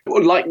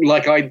 like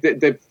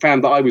they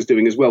found that I was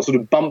doing as well, sort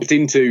of bumped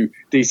into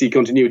DC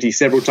continuity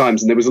several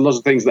times, and there was a lot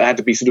of things that had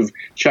to be sort of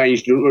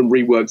changed and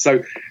reworked.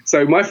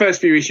 So my first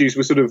few issues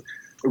were sort of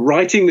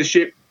writing the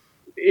ship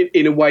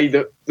in a way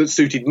that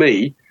suited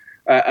me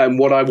and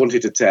what I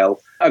wanted to tell,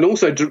 and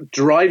also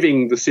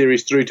driving the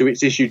series through to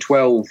its issue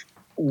 12,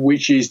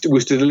 which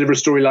was to deliver a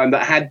storyline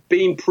that had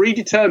been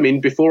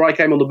predetermined before I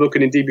came on the book,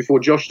 and indeed before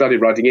Josh started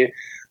writing it,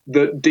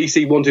 that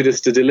DC wanted us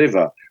to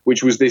deliver,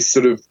 which was this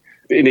sort of,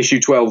 in issue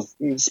 12,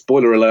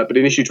 spoiler alert, but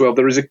in issue 12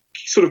 there is a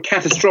sort of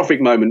catastrophic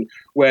moment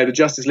where the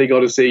Justice League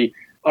Odyssey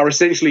are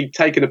essentially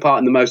taken apart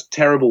in the most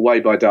terrible way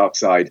by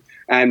Darkseid,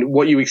 and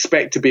what you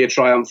expect to be a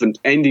triumphant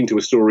ending to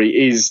a story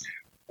is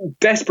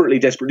desperately,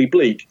 desperately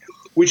bleak,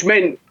 which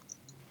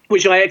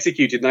I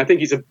executed, and I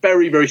think it's a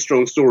very, very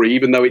strong story,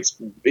 even though it's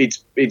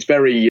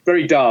very,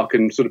 very dark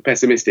and sort of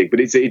pessimistic. But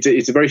it's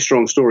a very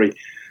strong story.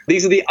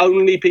 These are the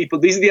only people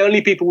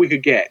we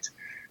could get,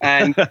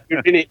 and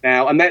you're in it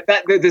now. And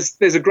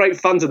there's a great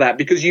fun to that,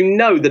 because you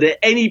know that at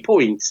any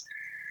point,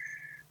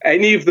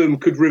 any of them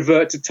could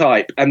revert to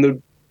type, and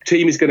the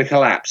team is going to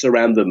collapse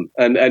around them,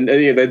 and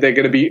they're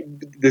going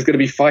to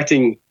be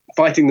fighting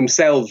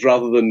themselves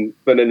rather than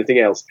anything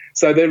else.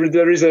 So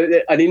there is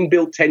an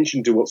inbuilt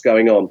tension to what's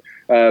going on,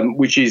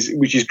 which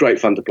is great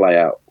fun to play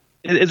out.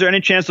 Is there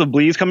any chance of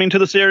Bleez coming to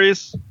the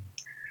series?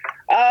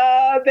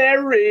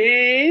 There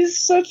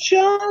is a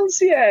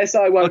chance, yes.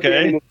 I won't do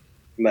any more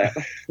than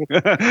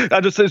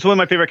that. It's one of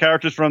my favorite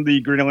characters from the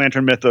Green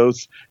Lantern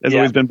mythos. Has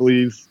always been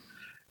Bleez.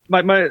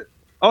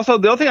 Also,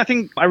 the other thing I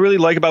think I really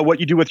like about what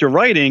you do with your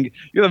writing,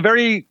 you have a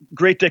very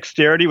great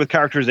dexterity with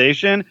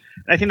characterization. And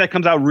I think that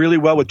comes out really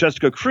well with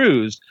Jessica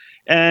Cruz.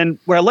 And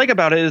what I like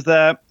about it is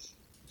that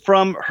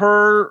from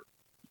her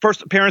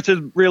first appearances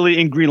really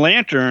in Green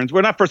Lanterns,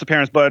 well, not first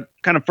appearance, but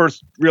kind of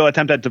first real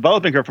attempt at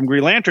developing her from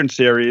Green Lantern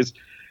series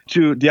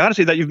to the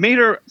Odyssey, that you've made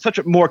her such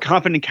a more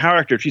confident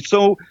character.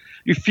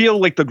 You feel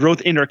like the growth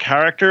in her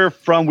character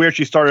from where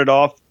she started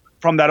off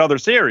from that other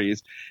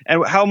series.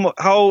 And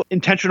how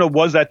intentional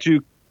was that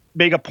to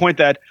make a point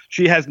that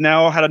she has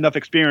now had enough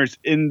experience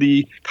in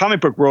the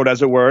comic book world,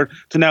 as it were,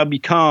 to now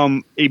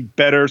become a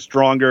better,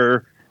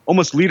 stronger,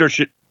 almost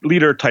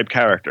leader type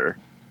character.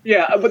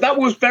 Yeah, but that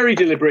was very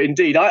deliberate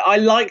indeed. I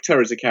liked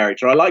her as a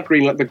character. I like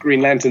the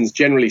Green Lanterns,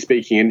 generally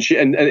speaking,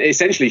 and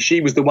essentially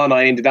she was the one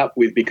I ended up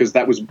with because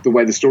that was the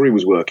way the story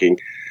was working.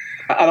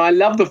 And I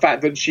love the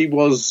fact that she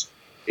was,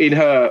 in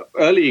her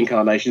early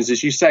incarnations,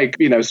 as you say,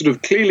 sort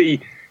of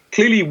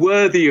clearly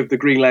worthy of the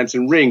Green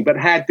Lantern ring, but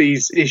had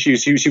these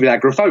issues. She was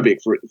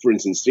agoraphobic, for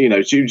instance.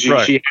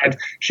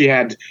 She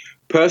had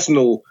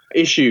personal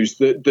issues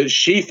that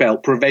she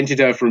felt prevented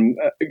her from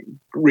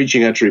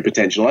reaching her true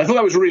potential. I thought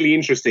that was really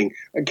interesting.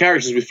 And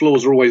characters with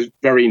flaws are always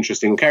very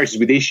interesting. Characters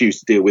with issues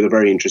to deal with are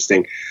very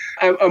interesting.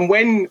 And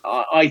when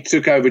I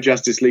took over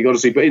Justice League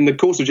Odyssey, but in the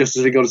course of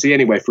Justice League Odyssey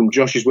anyway, from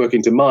Josh's work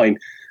into mine,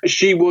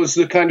 she was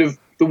the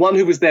one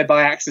who was there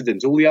by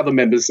accident. All the other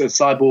members,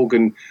 Cyborg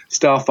and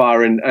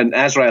Starfire and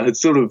Azrael, had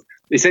sort of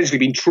essentially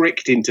been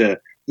tricked into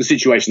the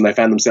situation they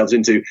found themselves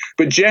into.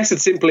 But Jess had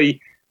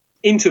simply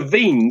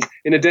intervened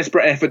in a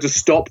desperate effort to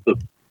stop them,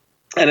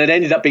 and had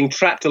ended up being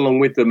trapped along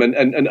with them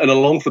and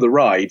along for the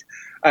ride.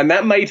 And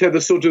that made her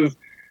the sort of,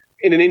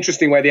 in an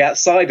interesting way, the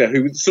outsider,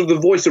 who was sort of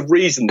the voice of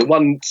reason, the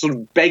one sort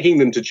of begging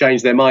them to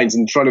change their minds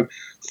and trying to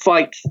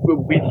fight,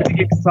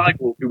 particularly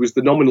Cyborg, who was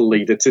the nominal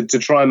leader, to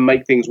try and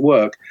make things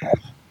work.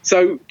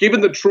 So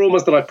given the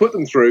traumas that I put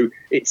them through,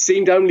 it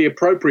seemed only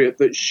appropriate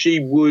that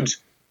she would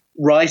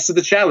rise to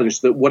the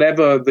challenge, that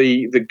whatever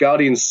the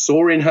Guardians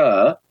saw in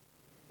her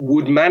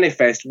would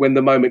manifest when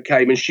the moment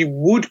came, and she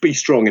would be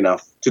strong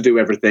enough to do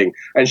everything,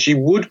 and she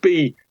would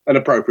be an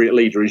appropriate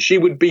leader, and she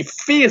would be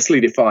fiercely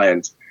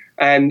defiant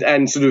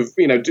and sort of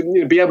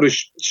be able to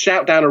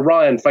shout down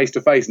Orion face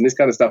to face and this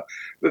kind of stuff.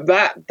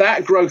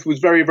 That growth was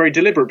very, very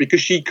deliberate, because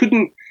she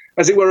couldn't,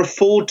 as it were,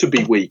 afford to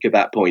be weak at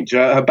that point.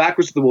 Her back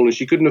was to the wall and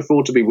she couldn't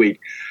afford to be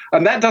weak.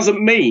 And that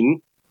doesn't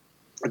mean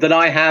that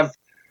I have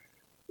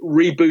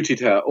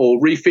rebooted her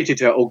or refitted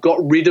her or got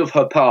rid of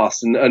her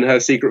past and her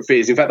secret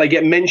fears. In fact, they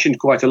get mentioned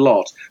quite a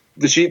lot.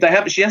 She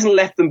hasn't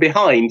left them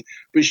behind,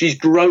 but she's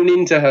grown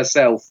into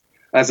herself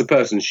as a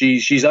person.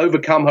 She's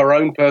overcome her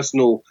own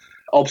personal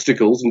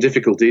obstacles and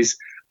difficulties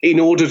in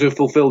order to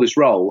fulfill this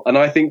role. And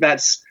I think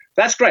that's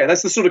great.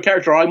 That's the sort of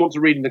character I want to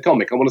read in the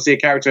comic. I want to see a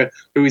character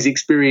who is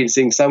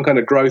experiencing some kind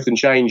of growth and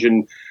change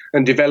and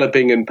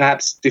developing and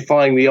perhaps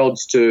defying the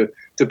odds to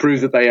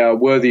prove that they are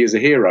worthy as a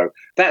hero.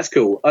 That's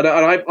cool. And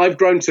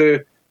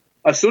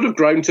I've sort of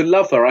grown to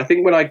love her. I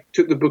think when I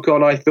took the book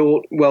on, I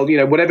thought, well,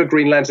 whatever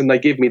Green Lantern they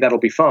give me, that'll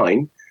be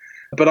fine.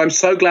 But I'm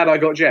so glad I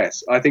got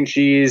Jess. I think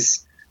she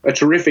is a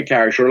terrific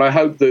character, and I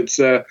hope that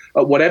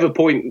at whatever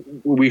point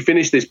we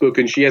finish this book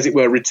and she, as it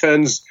were,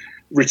 returns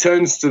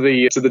to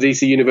the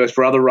DC universe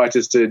for other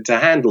writers to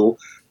handle,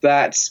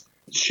 that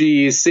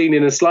she is seen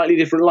in a slightly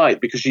different light,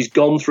 because she's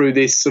gone through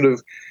this sort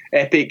of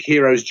epic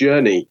hero's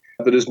journey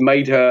that has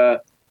made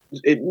her,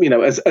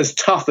 as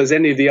tough as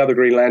any of the other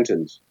Green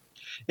Lanterns.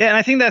 Yeah, and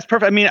I think that's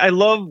perfect. I mean, I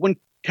love when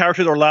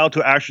characters are allowed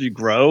to actually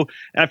grow,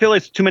 and I feel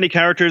like too many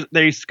characters,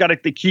 they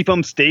keep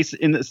them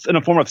in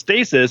a form of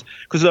stasis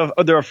because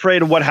they're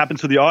afraid of what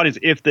happens to the audience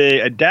if they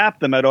adapt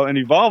them at all and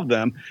evolve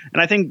them.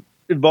 And I think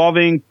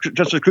evolving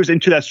Justice Cruz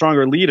into that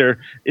stronger leader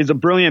is a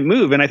brilliant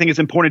move, and I think it's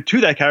important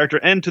to that character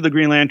and to the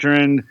Green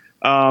Lantern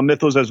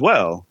mythos as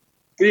well.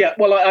 Yeah,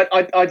 well,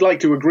 I'd like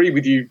to agree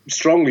with you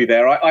strongly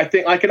there. I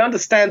think I can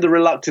understand the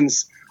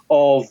reluctance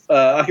of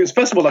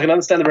first of all, I can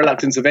understand the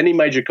reluctance of any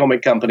major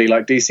comic company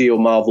like DC or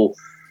Marvel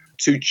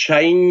to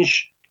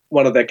change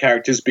one of their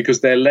characters, because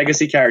their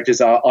legacy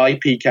characters are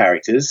IP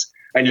characters,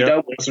 and you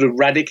don't want to sort of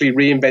radically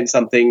reinvent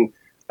something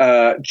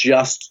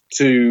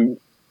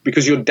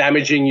because you're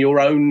damaging your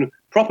own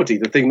property,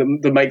 the thing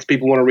that makes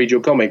people want to read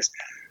your comics.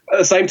 At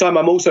the same time,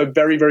 I'm also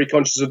very, very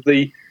conscious of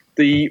the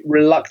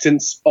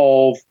reluctance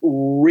of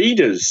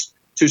readers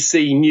to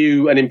see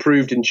new and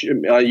improved,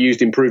 I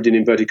used improved in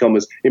inverted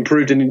commas,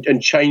 improved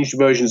and changed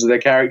versions of their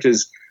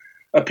characters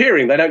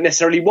appearing. They don't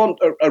necessarily want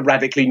a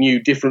radically new,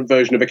 different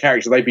version of a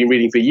character they've been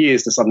reading for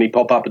years to suddenly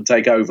pop up and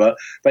take over.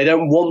 They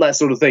don't want that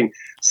sort of thing.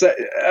 So,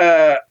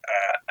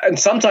 and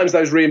sometimes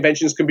those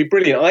reinventions can be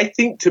brilliant. I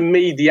think, to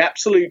me, the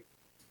absolute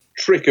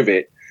trick of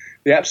it,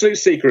 the absolute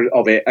secret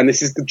of it, and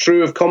this is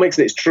true of comics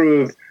and it's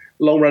true of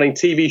long-running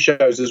TV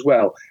shows as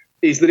well,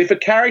 is that if a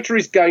character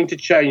is going to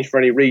change for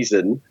any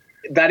reason,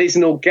 that is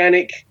an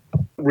organic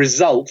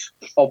result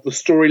of the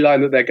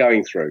storyline that they're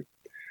going through.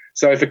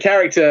 So if a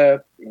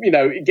character,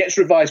 gets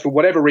revised for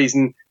whatever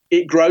reason,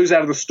 it grows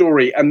out of the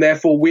story, and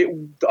therefore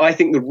I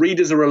think the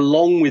readers are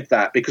along with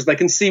that because they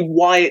can see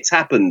why it's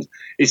happened.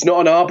 It's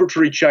not an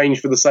arbitrary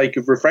change for the sake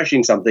of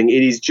refreshing something.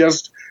 It is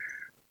just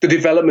the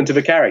development of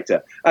a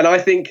character. And I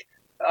think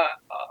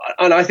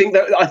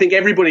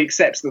everybody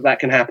accepts that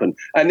can happen.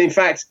 And in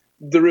fact,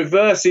 the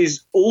reverse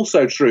is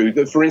also true.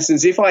 That, for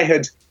instance, if I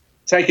had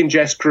taken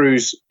Jess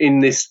Cruz in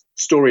this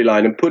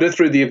storyline and put her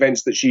through the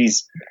events that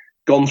she's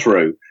gone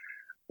through,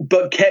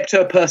 but kept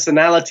her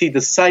personality the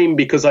same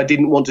because I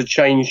didn't want to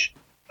change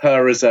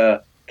her as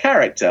a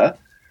character,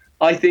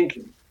 I think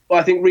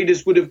I think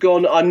readers would have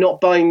gone, I'm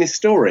not buying this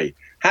story.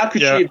 How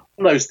could she have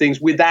done those things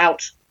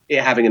without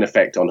it having an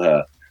effect on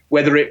her?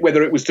 Whether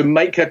it was to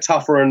make her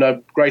tougher and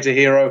a greater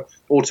hero,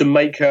 or to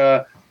make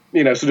her,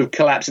 sort of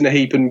collapse in a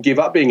heap and give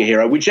up being a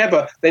hero,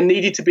 whichever, there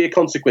needed to be a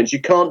consequence. You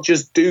can't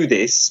just do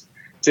this.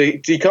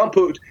 You can't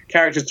put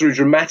characters through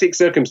dramatic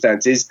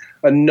circumstances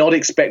and not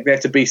expect there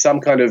to be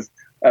some kind of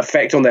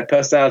effect on their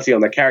personality,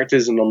 on their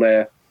characters, and on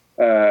their,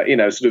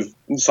 sort of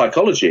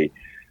psychology.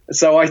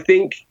 So I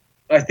think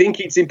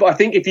it's important. I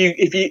think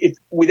if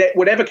with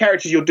whatever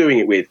characters you're doing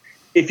it with,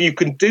 if you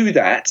can do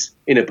that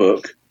in a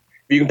book,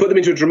 if you can put them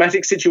into a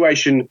dramatic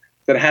situation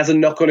that has a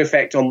knock-on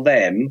effect on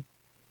them,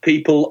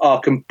 people are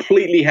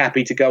completely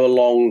happy to go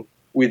along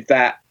with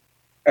that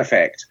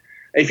effect.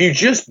 If you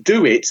just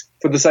do it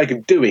for the sake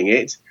of doing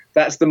it,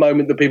 that's the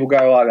moment that people go,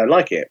 oh, I don't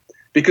like it,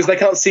 because they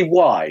can't see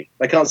why.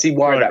 They can't see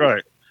why that.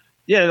 Right.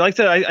 Yeah, like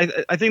I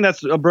said, I think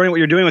that's brilliant what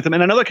you're doing with him.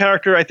 And another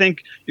character I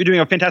think you're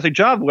doing a fantastic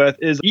job with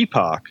is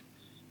Epoch.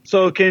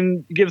 So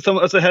can you give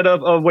us a head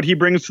of what he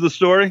brings to the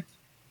story?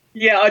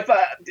 Yeah,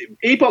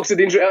 Epoch,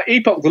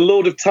 the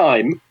Lord of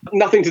Time.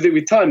 Nothing to do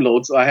with Time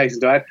Lords, I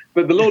hasten to add,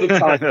 but the Lord of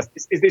Time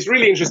is this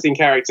really interesting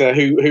character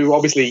who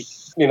obviously,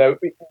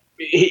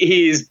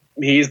 he is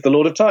the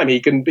Lord of Time.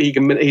 He's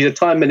a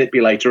time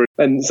manipulator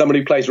and someone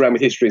who plays around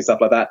with history and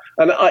stuff like that.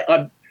 And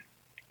I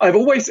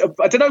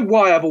don't know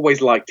why I've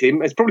always liked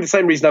him. It's probably the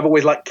same reason I've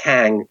always liked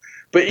Kang.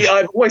 But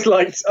I've always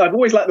liked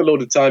the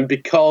Lord of Time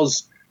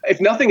because, if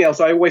nothing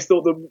else, I always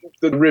thought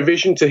the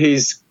revision to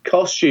his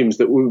costumes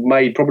that were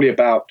made probably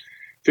about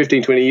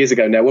 15, 20 years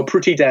ago now were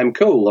pretty damn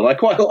cool. And I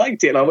quite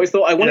liked it. And I always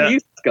thought, I want to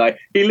use this guy.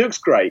 He looks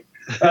great.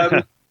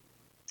 And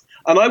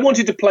I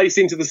wanted to place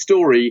into the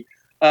story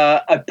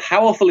a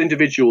powerful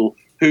individual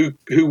who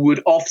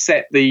would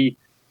offset the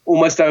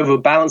almost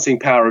overbalancing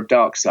power of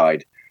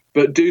Darkseid,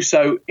 but do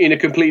so in a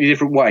completely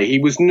different way.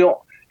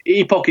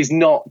 Epoch is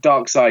not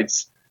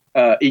Darkseid's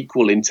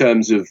equal in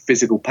terms of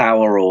physical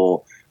power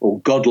or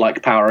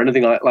godlike power or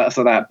anything like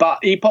that. But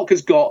Epoch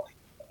has got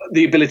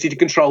the ability to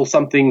control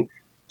something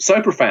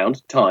so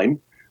profound,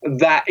 time,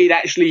 that it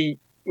actually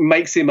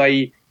makes him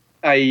an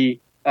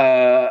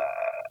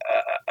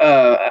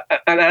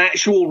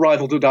actual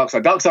rival to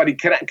Darkseid.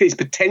 Darkseid is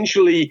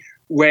potentially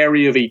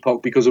wary of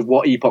Epoch because of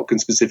what Epoch can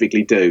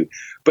specifically do.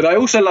 But I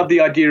also love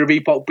the idea of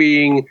Epoch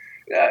being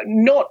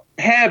not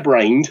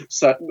harebrained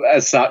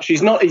as such.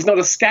 He's not a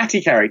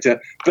scatty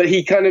character, but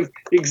he kind of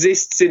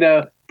exists in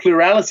a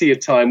plurality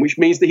of time, which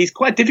means that he's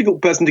quite a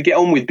difficult person to get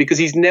on with because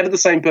he's never the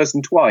same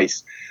person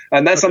twice.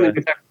 And that's something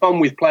to have fun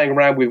with playing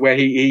around with, where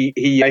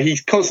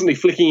he's constantly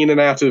flicking in and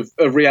out of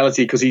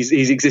reality because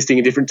he's existing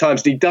in different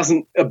times. And he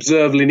doesn't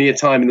observe linear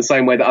time in the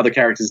same way that other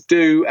characters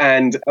do.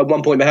 And at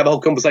one point they have a whole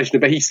conversation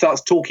about he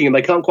starts talking and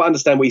they can't quite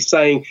understand what he's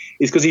saying.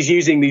 Is because he's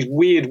using these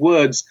weird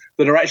words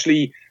that are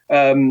actually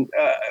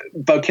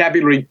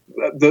vocabulary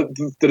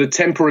that a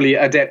temporally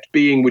adept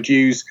being would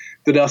use,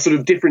 that are sort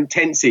of different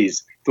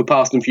tenses for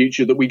past and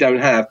future that we don't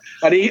have.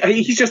 And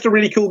he's just a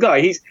really cool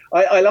guy.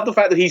 I love the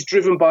fact that he's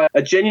driven by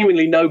a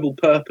genuinely noble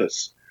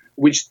purpose,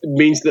 which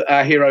means that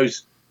our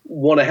heroes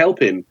want to help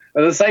him.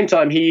 At the same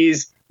time, he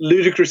is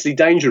ludicrously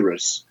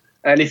dangerous.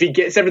 And if he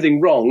gets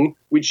everything wrong,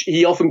 which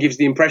he often gives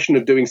the impression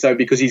of doing so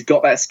because he's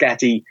got that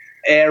scatty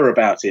air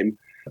about him,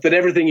 that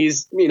everything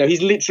is,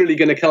 he's literally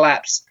going to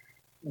collapse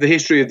the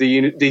history of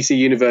the DC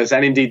universe,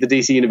 and indeed the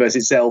DC universe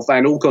itself,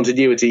 and all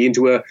continuity,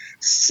 into a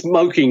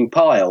smoking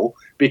pile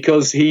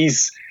because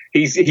he's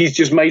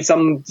just made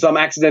some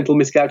accidental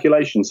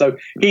miscalculation. So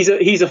he's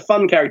a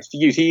fun character to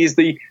use. He is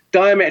the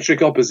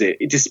diametric opposite.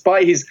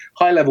 Despite his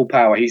high level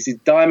power, he's the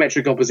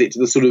diametric opposite to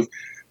the sort of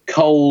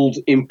cold,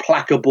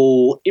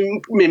 implacable,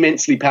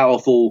 immensely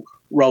powerful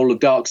role of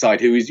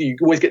Darkseid, you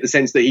always get the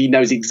sense that he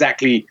knows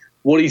exactly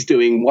what he's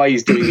doing, why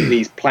he's doing it, and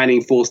he's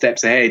planning 4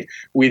 steps ahead.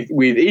 With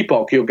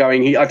Epoch, you're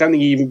going, I don't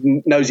think he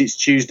even knows it's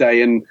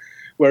Tuesday and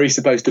where he's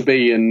supposed to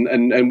be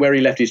and where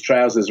he left his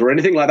trousers or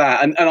anything like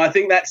that. And I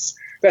think that's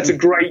a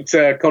great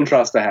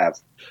contrast to have.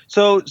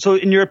 So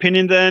in your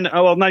opinion then,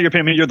 well, not your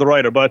opinion, I mean, you're the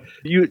writer, but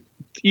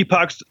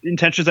Epoch's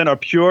intentions then are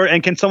pure,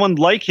 and can someone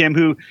like him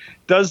who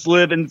does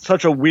live in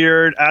such a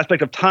weird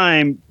aspect of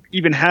time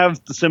even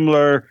have the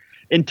similar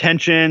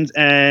intentions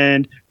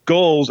and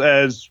goals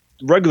as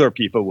regular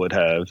people would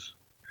have?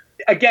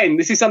 Again,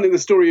 this is something the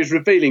story is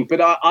revealing, but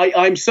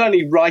I'm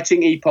certainly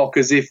writing Epoch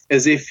as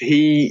if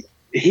he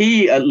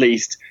at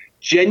least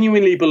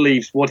genuinely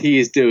believes what he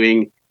is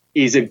doing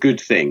is a good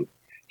thing.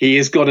 He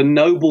has got a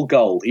noble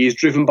goal. He is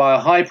driven by a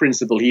high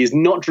principle. He is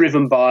not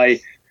driven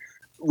by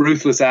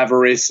ruthless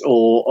avarice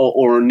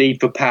or a need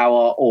for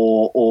power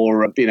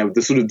or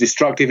the sort of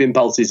destructive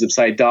impulses of,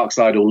 say,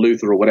 Darkseid or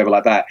Luthor or whatever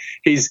like that.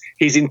 His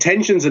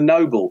intentions are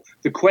noble.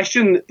 The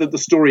question that the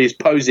story is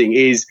posing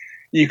is,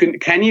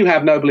 can you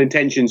have noble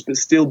intentions but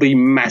still be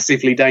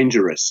massively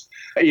dangerous?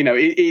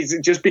 Is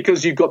just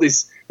because you've got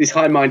this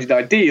high-minded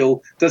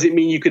ideal, does it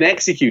mean you can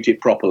execute it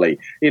properly?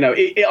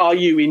 Are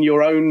you in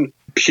your own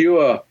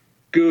pure,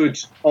 good,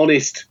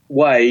 honest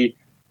way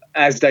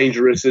as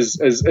dangerous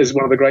as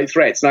one of the great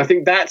threats. And I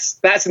think that's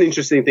an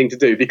interesting thing to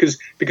do because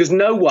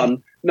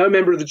no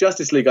member of the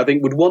Justice League, I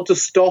think, would want to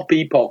stop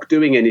Epoch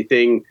doing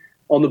anything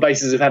on the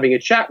basis of having a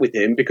chat with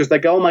him, because they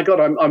go, oh my God,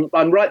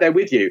 I'm right there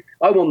with you.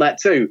 I want that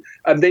too.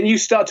 And then you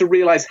start to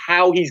realize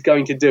how he's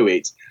going to do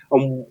it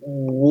and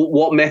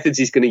what methods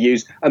he's going to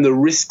use and the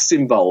risks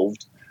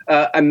involved.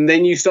 And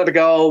then you start to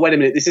go, oh, wait a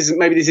minute, this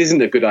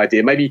isn't a good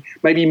idea.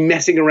 Maybe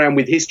messing around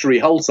with history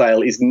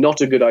wholesale is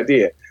not a good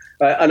idea.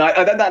 And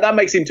that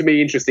makes him, to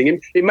me, interesting.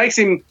 It makes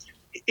him,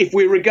 if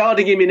we're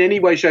regarding him in any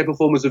way, shape or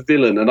form as a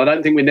villain, and I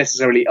don't think we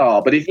necessarily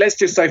are, but if let's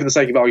just say for the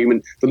sake of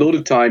argument, the Lord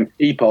of Time,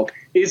 Epoch,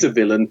 is a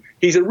villain,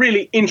 he's a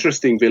really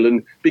interesting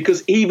villain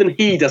because even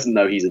he doesn't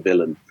know he's a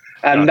villain.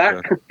 And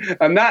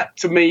that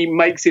to me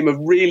makes him a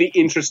really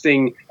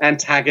interesting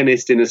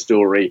antagonist in a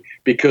story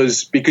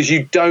because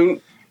you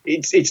don't,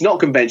 it's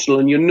not conventional,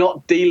 and you're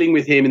not dealing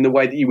with him in the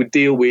way that you would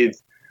deal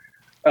with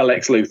a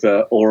Lex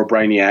Luthor or a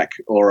Brainiac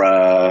or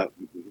a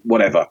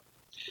whatever.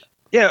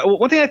 Yeah,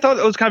 one thing I thought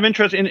was kind of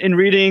interesting in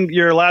reading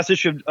your last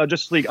issue of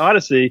Justice League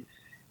Odyssey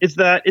is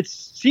that it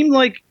seemed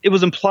like it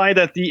was implied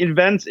that the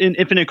events in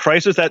Infinite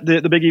Crisis, that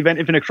the big event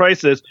Infinite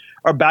Crisis,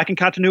 are back in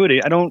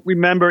continuity. I don't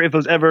remember if it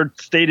was ever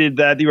stated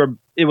that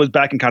it was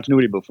back in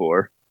continuity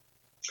before.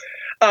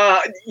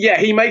 Yeah,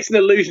 he makes an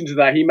allusion to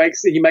that. He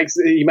makes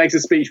a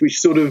speech which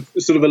sort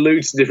of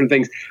alludes to different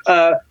things.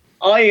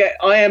 I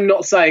am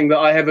not saying that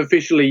I have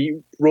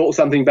officially brought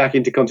something back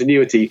into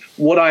continuity.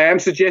 What I am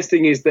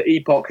suggesting is that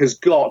Epoch has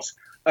got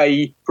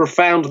a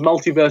profound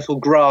multiversal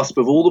grasp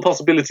of all the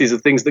possibilities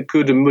of things that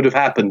could and would have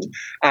happened,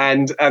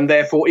 and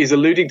therefore is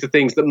alluding to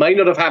things that may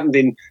not have happened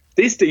in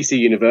this DC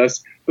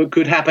universe, but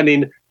could happen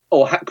in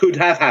could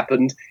have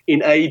happened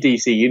in a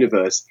DC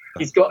universe.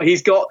 He's got,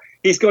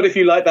 if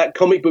you like, that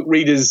comic book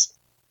reader's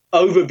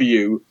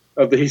overview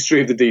of the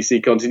history of the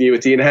DC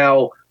continuity and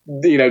how,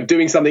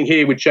 doing something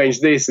here would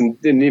change this, and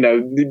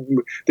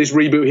this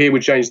reboot here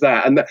would change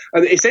that, and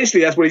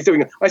essentially that's what he's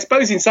doing. I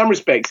suppose in some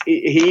respects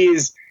he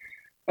is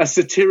a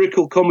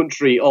satirical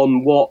commentary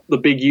on what the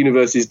big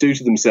universes do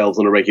to themselves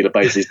on a regular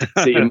basis,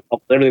 and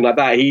everything like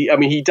that. He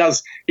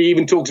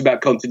even talks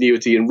about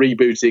continuity and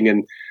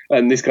rebooting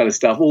and this kind of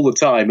stuff all the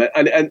time.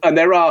 And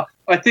there are,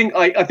 I think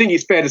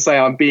it's fair to say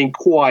I'm being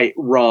quite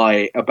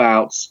wry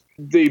about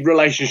the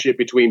relationship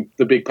between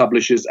the big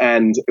publishers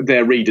and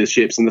their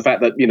readerships, and the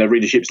fact that,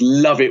 readerships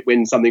love it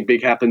when something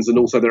big happens, and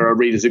also there are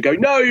readers who go,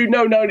 no,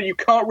 you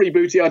can't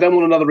reboot it. I don't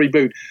want another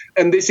reboot.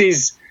 And this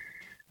is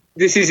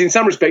in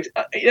some respects,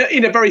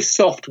 in a very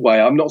soft way.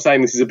 I'm not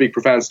saying this is a big,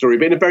 profound story,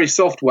 but in a very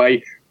soft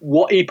way,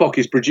 what Epoch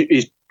is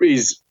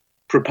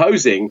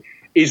proposing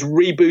is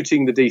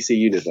rebooting the DC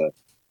universe.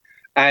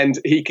 And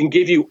he can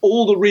give you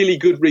all the really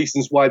good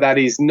reasons why that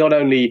is not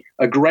only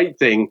a great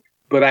thing,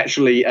 but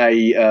actually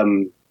a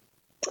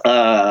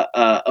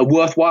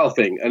worthwhile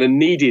thing and a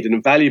needed and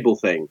a valuable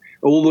thing.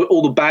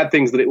 All the bad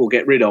things that it will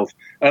get rid of.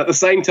 And at the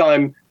same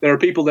time, there are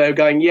people there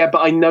going, yeah,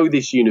 but I know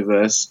this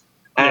universe.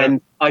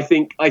 And I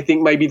think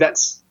maybe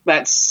that's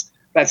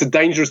a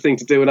dangerous thing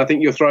to do, and I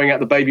think you're throwing out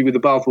the baby with the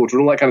bathwater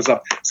and all that kind of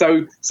stuff.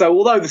 So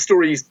although the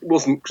story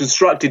wasn't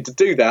constructed to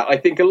do that, I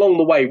think along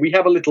the way we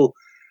have a little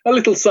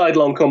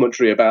sidelong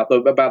commentary about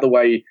the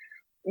way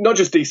not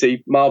just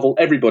DC, Marvel,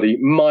 everybody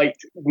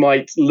might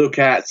look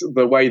at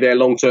the way their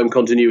long-term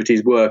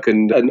continuities work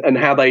and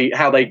how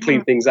they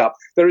clean things up.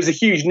 There is a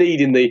huge need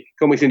in the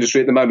comics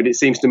industry at the moment, it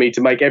seems to me,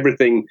 to make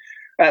everything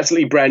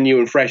absolutely brand new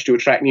and fresh to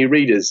attract new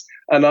readers.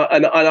 And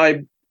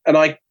I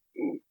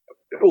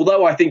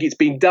although I think it's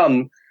been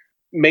done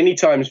many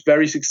times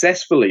very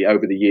successfully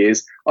over the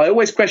years, I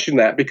always question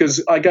that,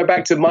 because I go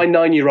back to my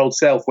 9-year-old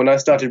self when I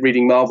started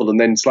reading Marvel, and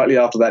then slightly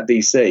after that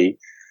DC.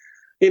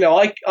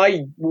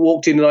 I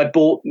walked in and I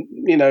bought,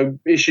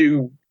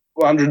 issue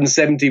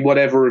 170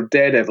 whatever of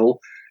Daredevil.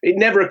 It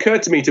never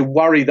occurred to me to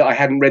worry that I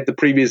hadn't read the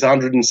previous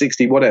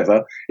 160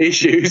 whatever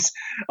issues.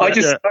 I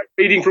just started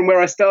reading from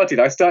where I started.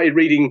 I started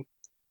reading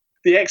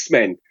the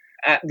X-Men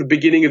at the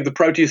beginning of the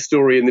Proteus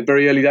story in the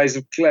very early days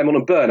of Claremont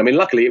and Byrne. I mean,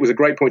 luckily it was a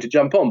great point to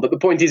jump on, but the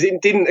point is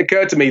it didn't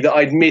occur to me that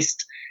I'd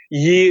missed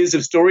years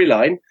of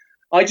storyline.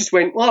 I just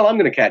went, well, I'm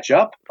going to catch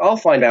up. I'll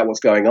find out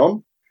what's going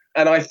on.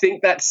 And I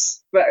think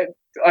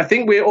I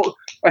think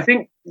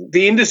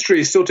the industry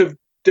is sort of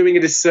doing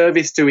a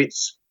disservice to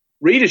its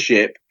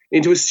readership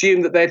and to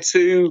assume that they're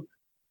too,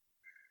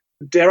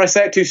 dare I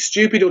say it, too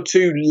stupid or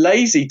too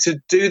lazy to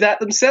do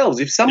that themselves.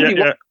 If somebody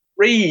wants to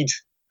read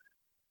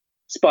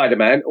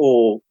Spider-Man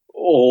or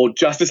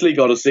Justice League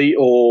Odyssey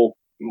or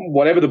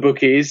whatever the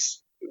book is,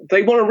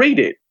 they want to read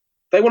it.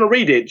 They want to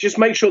read it. Just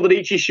make sure that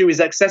each issue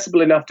is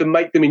accessible enough to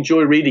make them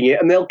enjoy reading it,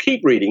 and they'll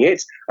keep reading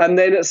it. And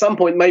then at some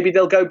point, maybe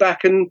they'll go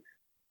back and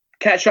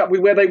catch up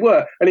with where they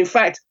were. And in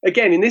fact,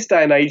 again, in this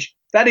day and age,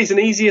 that is an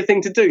easier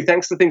thing to do,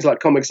 thanks to things like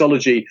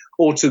Comixology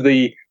or to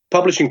the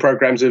publishing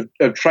programs of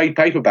trade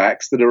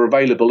paperbacks that are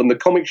available in the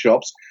comic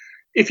shops.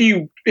 If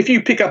you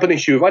pick up an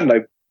issue of, I don't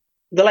know,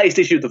 the latest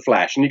issue of The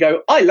Flash, and you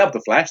go, I love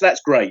The Flash,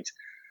 that's great.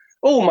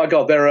 Oh my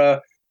God, there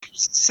are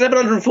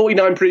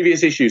 749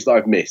 previous issues that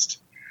I've missed.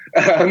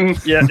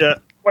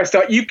 I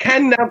start, you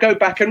can now go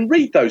back and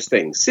read those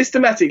things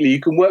systematically. You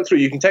can work through.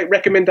 You can take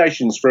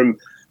recommendations from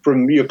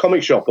your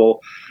comic shop or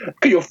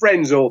your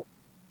friends or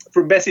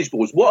from message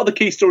boards. What are the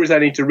key stories I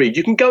need to read?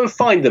 You can go and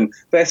find them.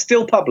 They're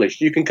still published.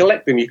 You can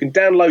collect them. You can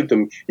download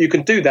them. You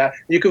can do that.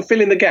 You can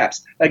fill in the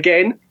gaps.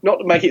 Again, not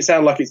to make it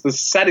sound like it's the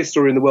saddest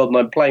story in the world and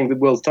I'm playing the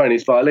world's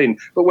tiniest violin,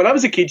 but when I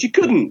was a kid, you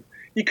couldn't.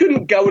 You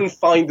couldn't go and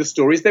find the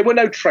stories. There were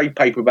no trade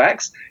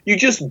paperbacks. You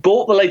just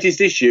bought the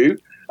latest issue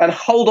and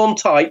hold on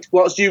tight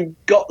whilst you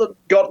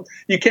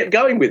you kept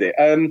going with it.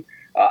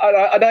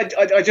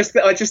 I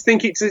just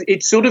think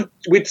it's sort of,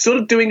 we're sort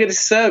of doing a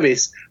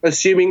disservice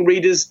assuming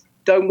readers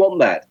don't want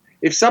that.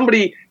 If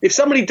somebody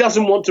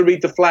doesn't want to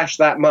read The Flash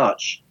that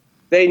much,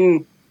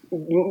 then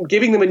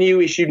giving them a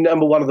new issue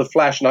number 1 of The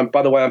Flash, and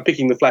by the way, I'm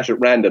picking The Flash at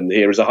random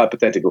here as a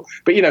hypothetical,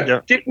 but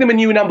giving them a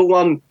new number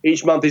 1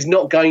 each month is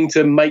not going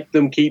to make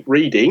them keep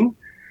reading.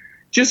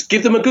 Just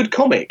give them a good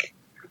comic,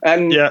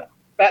 and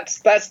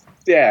that's.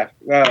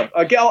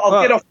 I'll get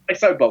off my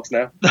soapbox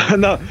now.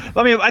 No,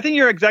 I mean, I think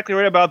you're exactly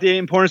right about the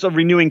importance of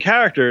renewing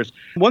characters.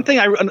 One thing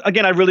I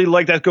really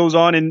like that goes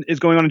on and is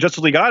going on in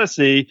Justice League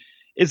Odyssey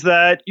is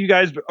that you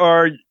guys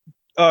are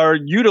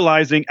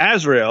utilizing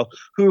Azrael,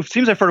 who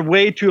seems like for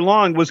way too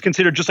long was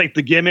considered just like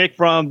the gimmick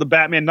from the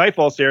Batman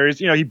Nightfall series.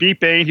 He beat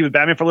Bane, he was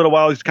Batman for a little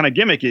while, he's kind of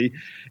gimmicky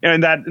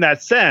in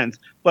that sense.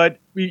 But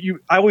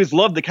I always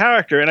loved the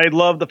character, and I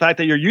love the fact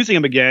that you're using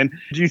him again.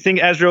 Do you think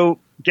Azrael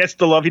gets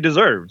the love he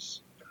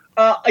deserves?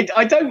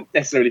 I don't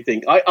necessarily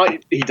think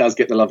he does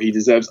get the love he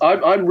deserves.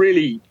 I'm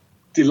really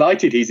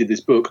delighted he's in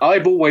this book.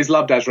 I've always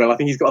loved Azrael. I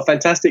think he's got a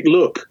fantastic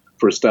look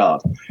for a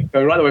start.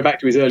 Going right the way back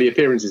to his early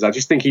appearances, I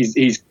just think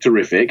he's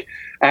terrific.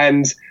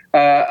 And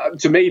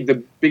to me,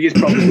 the biggest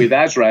problem with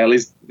Azrael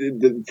is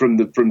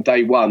from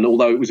day one,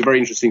 although it was a very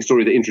interesting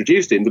story that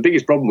introduced him, the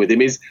biggest problem with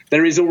him is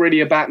there is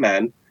already a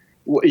Batman.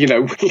 Why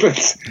are we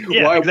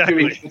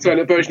doing an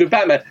alternate version of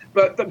Batman?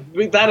 But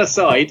with that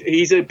aside,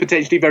 he's a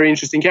potentially very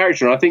interesting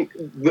character. And I think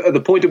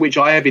the point at which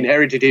I have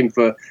inherited him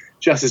for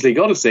Justice League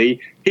Odyssey,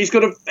 he's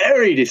got a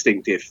very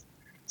distinctive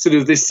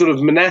sort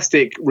of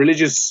monastic,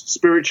 religious,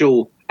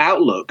 spiritual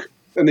outlook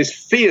and this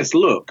fierce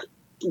look.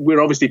 We're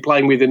obviously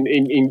playing with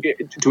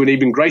to an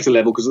even greater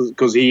level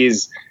because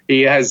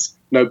he has,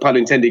 no pun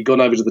intended,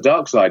 gone over to the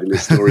dark side in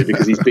this story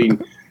because he's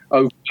been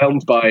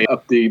overwhelmed by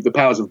the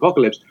powers of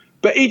Apocalypse.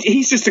 But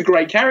he's just a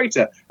great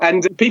character.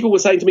 And people were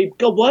saying to me,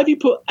 God, why have you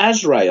put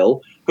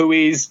Azrael, who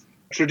is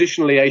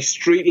traditionally a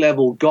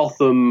street-level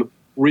Gotham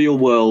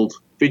real-world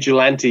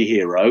vigilante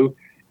hero,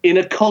 in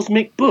a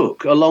cosmic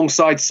book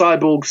alongside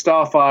Cyborg,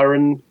 Starfire,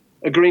 and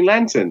a Green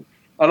Lantern?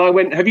 And I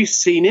went, have you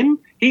seen him?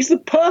 He's the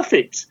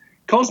perfect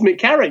cosmic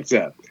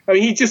character. I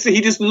mean, he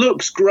just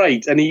looks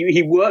great, and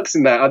he works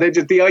in that.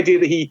 The idea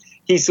that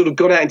he's sort of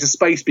gone out into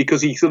space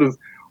because he sort of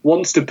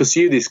wants to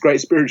pursue this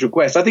great spiritual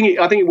quest. I think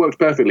it works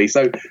perfectly.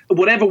 So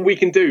whatever we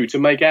can do to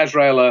make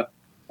Azrael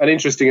an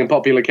interesting and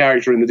popular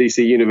character in the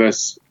DC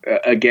universe,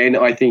 again,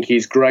 I think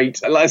he's great.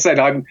 Like I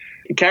said,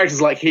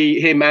 characters like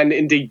him, and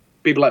indeed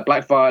people like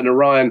Blackfire and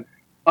Orion,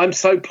 I'm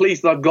so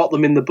pleased that I've got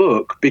them in the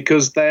book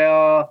because they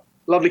are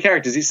lovely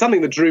characters. It's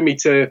something that drew me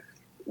to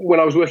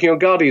when I was working on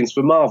Guardians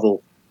for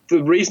Marvel.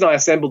 The reason I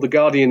assembled the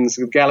Guardians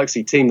of the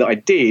Galaxy team that I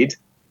did,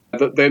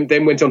 that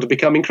then went on to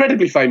become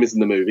incredibly famous in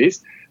the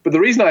movies. But the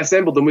reason I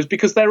assembled them was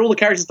because they're all the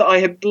characters that I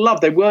had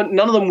loved. None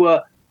of them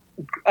were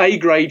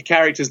A-grade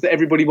characters that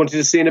everybody wanted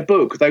to see in a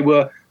book. They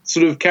were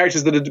sort of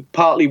characters that had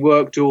partly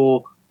worked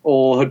or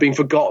had been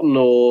forgotten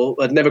or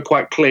had never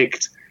quite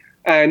clicked.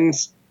 And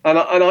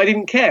I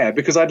didn't care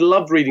because I'd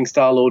loved reading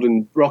Star-Lord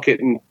and Rocket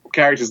and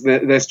characters,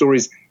 their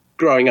stories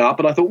growing up.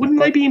 And I thought, wouldn't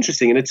they be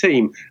interesting in a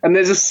team? And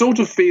there's a sort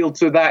of feel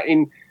to that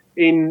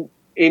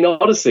in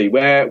Odyssey,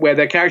 where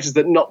they're characters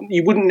that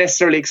you wouldn't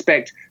necessarily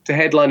expect to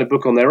headline a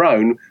book on their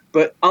own,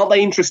 but aren't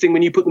they interesting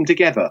when you put them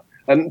together?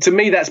 And to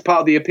me, that's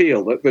part of the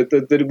appeal.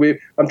 That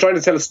I'm trying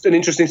to tell an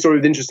interesting story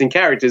with interesting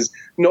characters,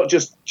 not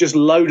just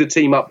load a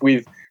team up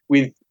with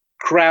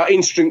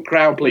instant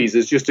crowd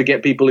pleasers just to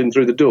get people in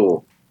through the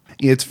door.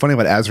 Yeah, it's funny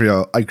about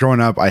Azrael.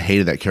 Growing up, I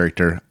hated that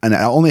character, and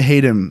I only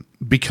hate him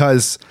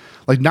because,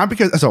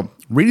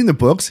 reading the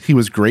books, he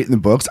was great in the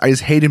books. I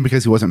just hate him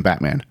because he wasn't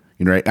Batman.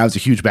 Right? I was a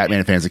huge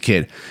Batman fan as a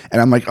kid,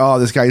 and I'm like, oh,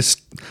 this guy's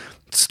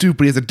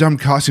stupid. He has a dumb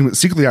costume.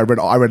 Secretly, I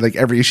read like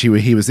every issue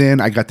he was in.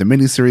 I got the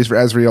miniseries for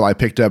Azrael. I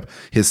picked up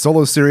his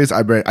solo series.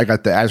 I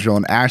got the Azrael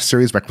and Ash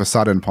series by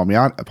Quesada and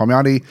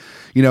Palmiotti.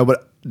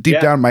 But deep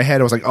down in my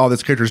head, I was like, oh,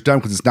 this character's dumb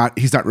because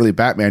he's not really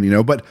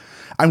Batman. But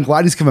I'm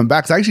glad he's coming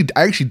back. I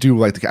actually do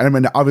like the. I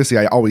mean, obviously,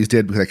 I always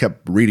did because I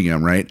kept reading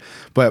him, right?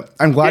 But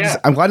I'm glad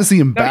to see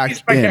him back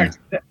in.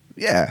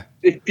 Yeah.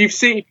 If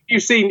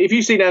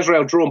you've seen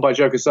Azrael drawn by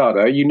Joe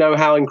Quesada, you know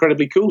how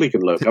incredibly cool he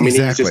can look. I mean,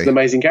 He's just an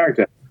amazing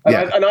character.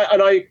 And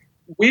I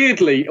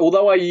weirdly,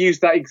 although I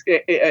used that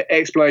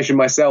explanation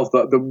myself,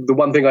 that the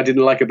one thing I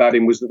didn't like about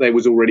him was that there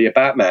was already a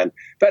Batman.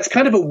 That's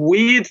kind of a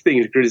weird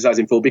thing to criticize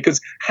him for, because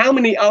how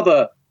many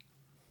other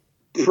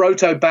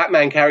proto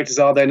Batman characters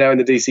are there now in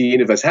the DC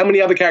universe? How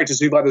many other characters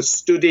who've either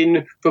stood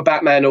in for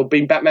Batman or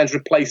been Batman's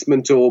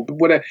replacement or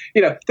whatever?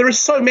 You know, there are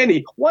so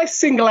many. Why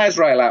single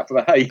Azrael out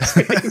for the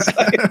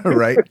hate?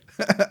 Right.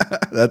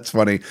 That's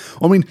funny.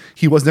 Well, I mean,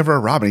 he was never a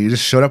Robin. He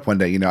just showed up one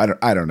day. You know,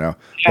 I don't know,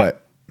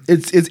 but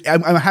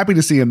I'm happy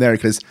to see him there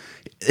because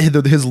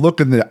his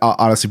look in the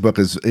Odyssey book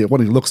is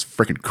when he looks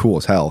freaking cool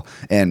as hell,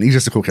 and he's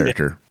just a cool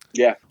character.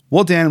 Yeah.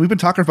 Well, Dan, we've been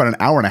talking for about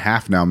an hour and a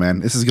half now, man.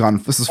 This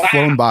has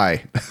flown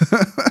by.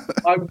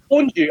 I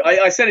warned you.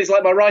 I said it's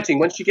like my writing.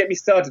 Once you get me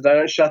started, I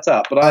don't shut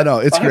up. But I know,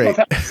 it's great.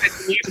 Hope I've said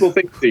some useful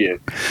things to you.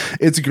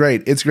 It's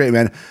great. It's great,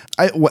 man.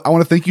 I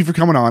want to thank you for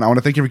coming on. I want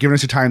to thank you for giving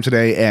us your time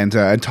today and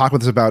talk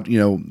with us about, you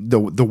know,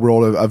 the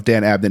world of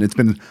Dan Abnett. It's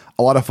been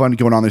a lot of fun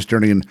going on this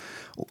journey and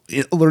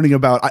learning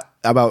about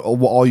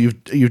all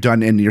you've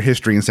done in your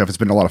history and stuff. It's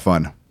been a lot of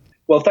fun.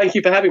 Well, thank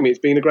you for having me. It's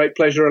been a great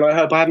pleasure, and I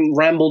hope I haven't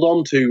rambled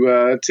on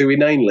too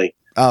inanely.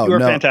 Oh, you were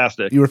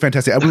fantastic. You were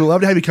fantastic. I would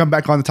love to have you come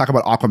back on to talk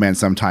about Aquaman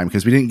sometime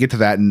because we didn't get to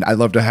that, and I'd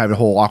love to have the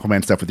whole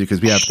Aquaman stuff with you because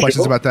we have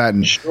questions about that,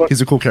 and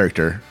he's a cool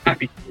character.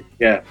 Happy to.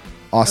 Yeah.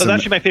 Awesome. That was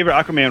actually my favorite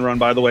Aquaman run,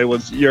 by the way,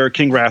 was your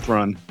King Wrath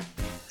run.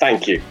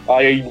 Thank you.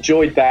 I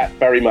enjoyed that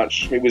very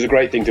much. It was a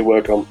great thing to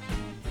work on.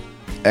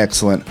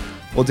 Excellent.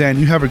 Well, Dan,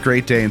 you have a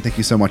great day, and thank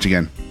you so much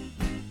again.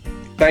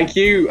 Thank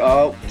you.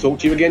 I'll talk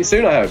to you again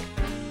soon, I hope.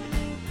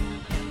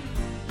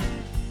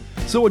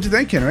 So what'd you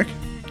think, Kenrick?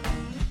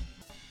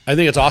 I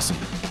think it's awesome.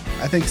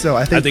 I think so.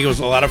 I think it was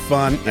a lot of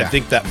fun. Yeah. I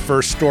think that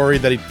first story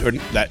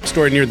that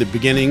story near the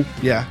beginning.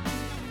 Yeah.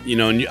 You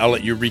know, and I'll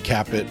let you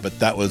recap it, but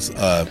that was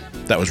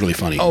really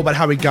funny. Oh, about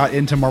how he got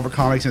into Marvel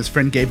Comics and his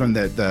friend gave him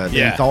the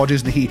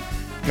anthologies and he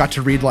got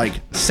to read like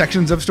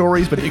sections of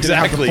stories, but he didn't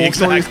have the full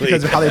stories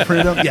because of how they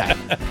printed them. Yeah,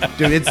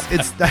 dude,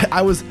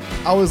 I was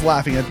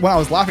laughing when I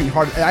was laughing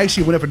hard. I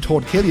actually went up and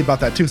told Katie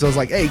about that too. So I was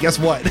like, hey, guess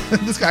what?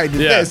 This guy did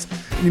this,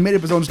 and he made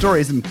up his own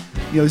stories. And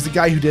you know, he's the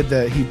guy who did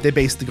they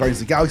based the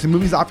Guardians of the Galaxy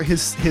movies off of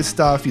his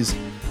stuff. He's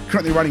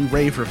currently writing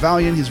Ray for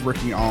Valiant. He's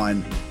working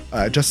on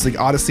Justice League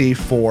Odyssey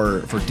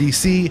for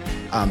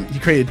DC. He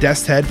created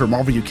Death's Head for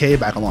Marvel UK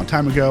back a long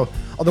time ago.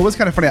 Although it was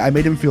kind of funny, I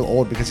made him feel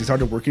old because he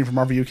started working for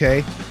Marvel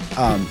UK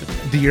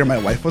the year my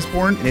wife was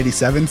born in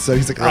 '87. So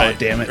he's like, oh,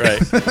 damn it.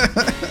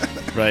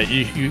 Right. Right.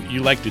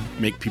 You like to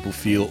make people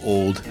feel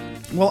old.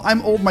 Well,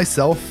 I'm old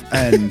myself,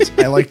 and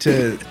I like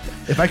to,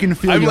 if I can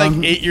feel I'm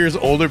young. like 8 years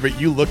older, but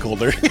you look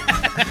older.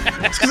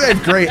 It's because I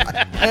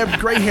have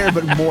gray hair,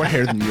 but more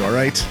hair than you, all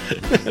right?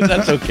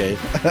 That's okay.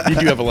 You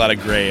do have a lot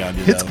of gray on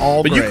you, It's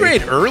all but gray. you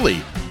grayed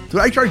early. Dude,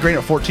 I started graying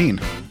at 14.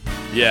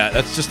 Yeah,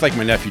 that's just like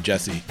my nephew,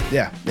 Jesse.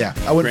 Yeah.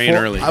 I went Graying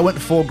early. I went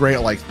full gray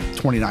at like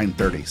 29,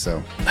 30,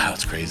 so. Oh,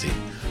 that's crazy.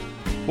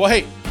 Well,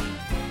 hey,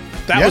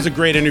 that was a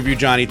great interview,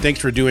 Johnny.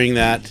 Thanks for doing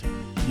that.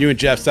 You and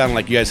Jeff sounded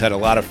like you guys had a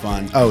lot of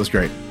fun. Oh, it was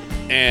great.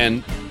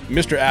 And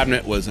Mr.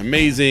 Abnett was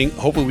amazing.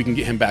 Hopefully we can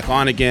get him back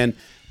on again.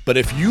 But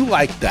if you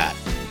like that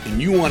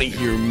and you want to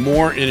hear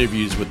more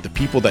interviews with the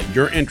people that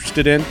you're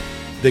interested in,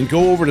 then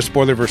go over to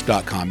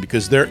spoilerverse.com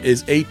because there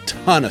is a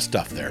ton of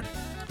stuff there.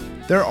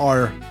 There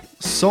are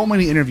so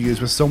many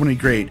interviews with so many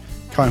great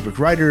comic book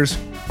writers,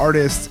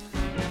 artists,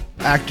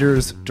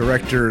 actors,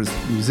 directors,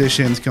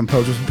 musicians,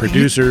 composers,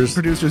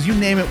 producers, you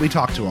name it, we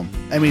talk to them.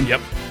 I mean,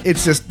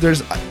 It's just,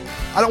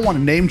 I don't want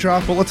to name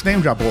drop, but let's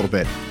name drop a little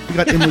bit. We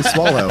got Emily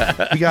Swallow.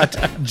 We got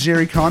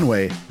Jerry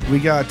Conway. We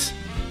got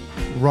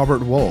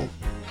Robert Wool.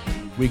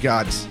 We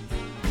got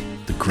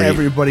the great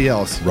everybody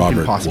else Robert you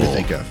can possibly Wool.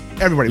 think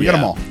of. Everybody. We got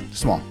them all.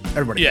 Just them all.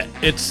 Everybody. Yeah,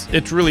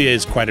 it really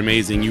is quite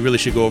amazing. You really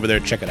should go over there,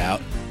 check it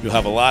out. You'll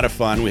have a lot of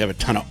fun. We have a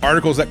ton of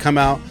articles that come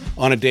out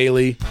on a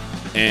daily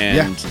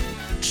and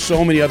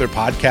so many other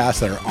podcasts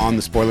that are on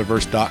the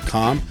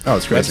spoilerverse.com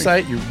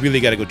website. You really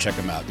got to go check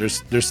them out.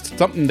 There's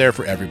something there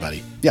for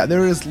everybody. Yeah,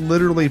 there is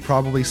literally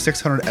probably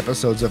 600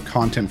 episodes of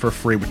content for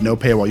free with no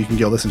paywall you can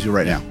go listen to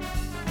right now.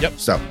 Yep.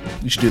 So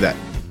you should do that.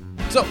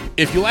 So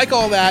if you like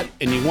all that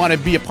and you want to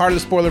be a part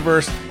of the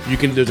Spoilerverse,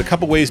 there's a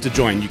couple ways to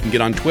join. You can get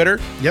on Twitter.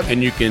 Yep.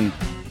 And you can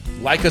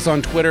like us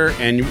on Twitter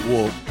and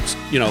we'll,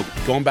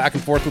 going back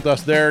and forth with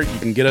us there. You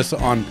can get us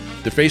on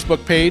the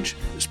Facebook page,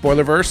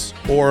 Spoilerverse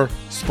or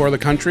Spoiler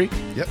Country.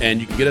 Yep.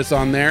 And you can get us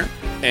on there.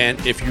 And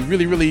if you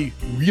really, really,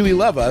 really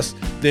love us,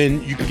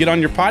 then you can get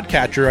on your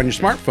podcatcher on your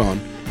smartphone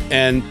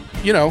and,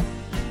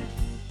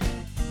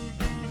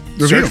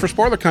 search for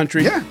Spoiler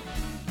Country. Yeah.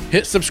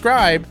 Hit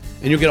subscribe,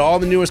 and you'll get all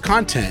the newest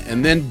content.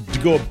 And then to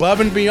go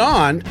above and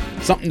beyond,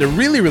 something to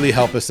really, really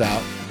help us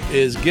out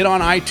is get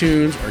on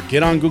iTunes or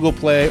get on Google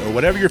Play or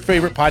whatever your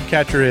favorite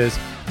podcatcher is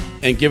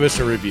and give us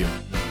a review.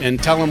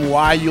 And tell them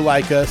why you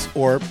like us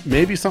or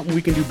maybe something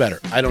we can do better.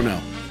 I don't know.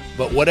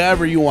 But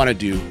whatever you want to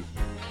do,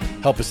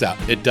 help us out.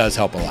 It does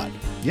help a lot.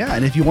 Yeah,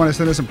 and if you want to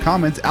send us some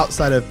comments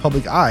outside of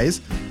public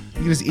eyes, you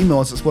can just email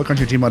us at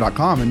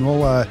spoilercountry@gmail.com and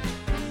we'll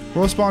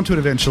respond to it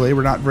eventually.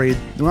 We're not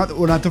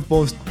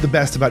the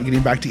best about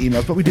getting back to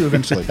emails, but we do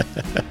eventually.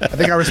 I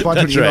think I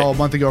responded to an email a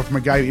month ago from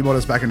a guy who emailed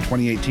us back in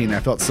 2018.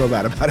 I felt so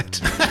bad about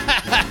it.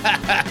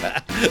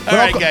 All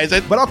right, guys.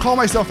 But I'll call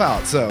myself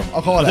out, so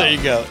I'll call it out. There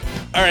you go.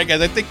 All right,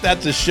 guys. I think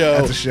that's a show.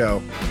 That's a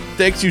show.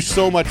 Thanks you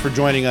so much for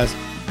joining us.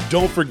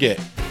 Don't forget,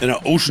 in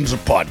our oceans of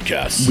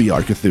podcasts, We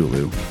are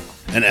Cthulhu.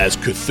 and as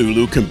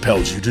Cthulhu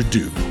compels you to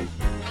do,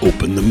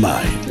 open the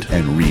mind.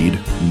 And read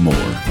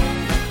more.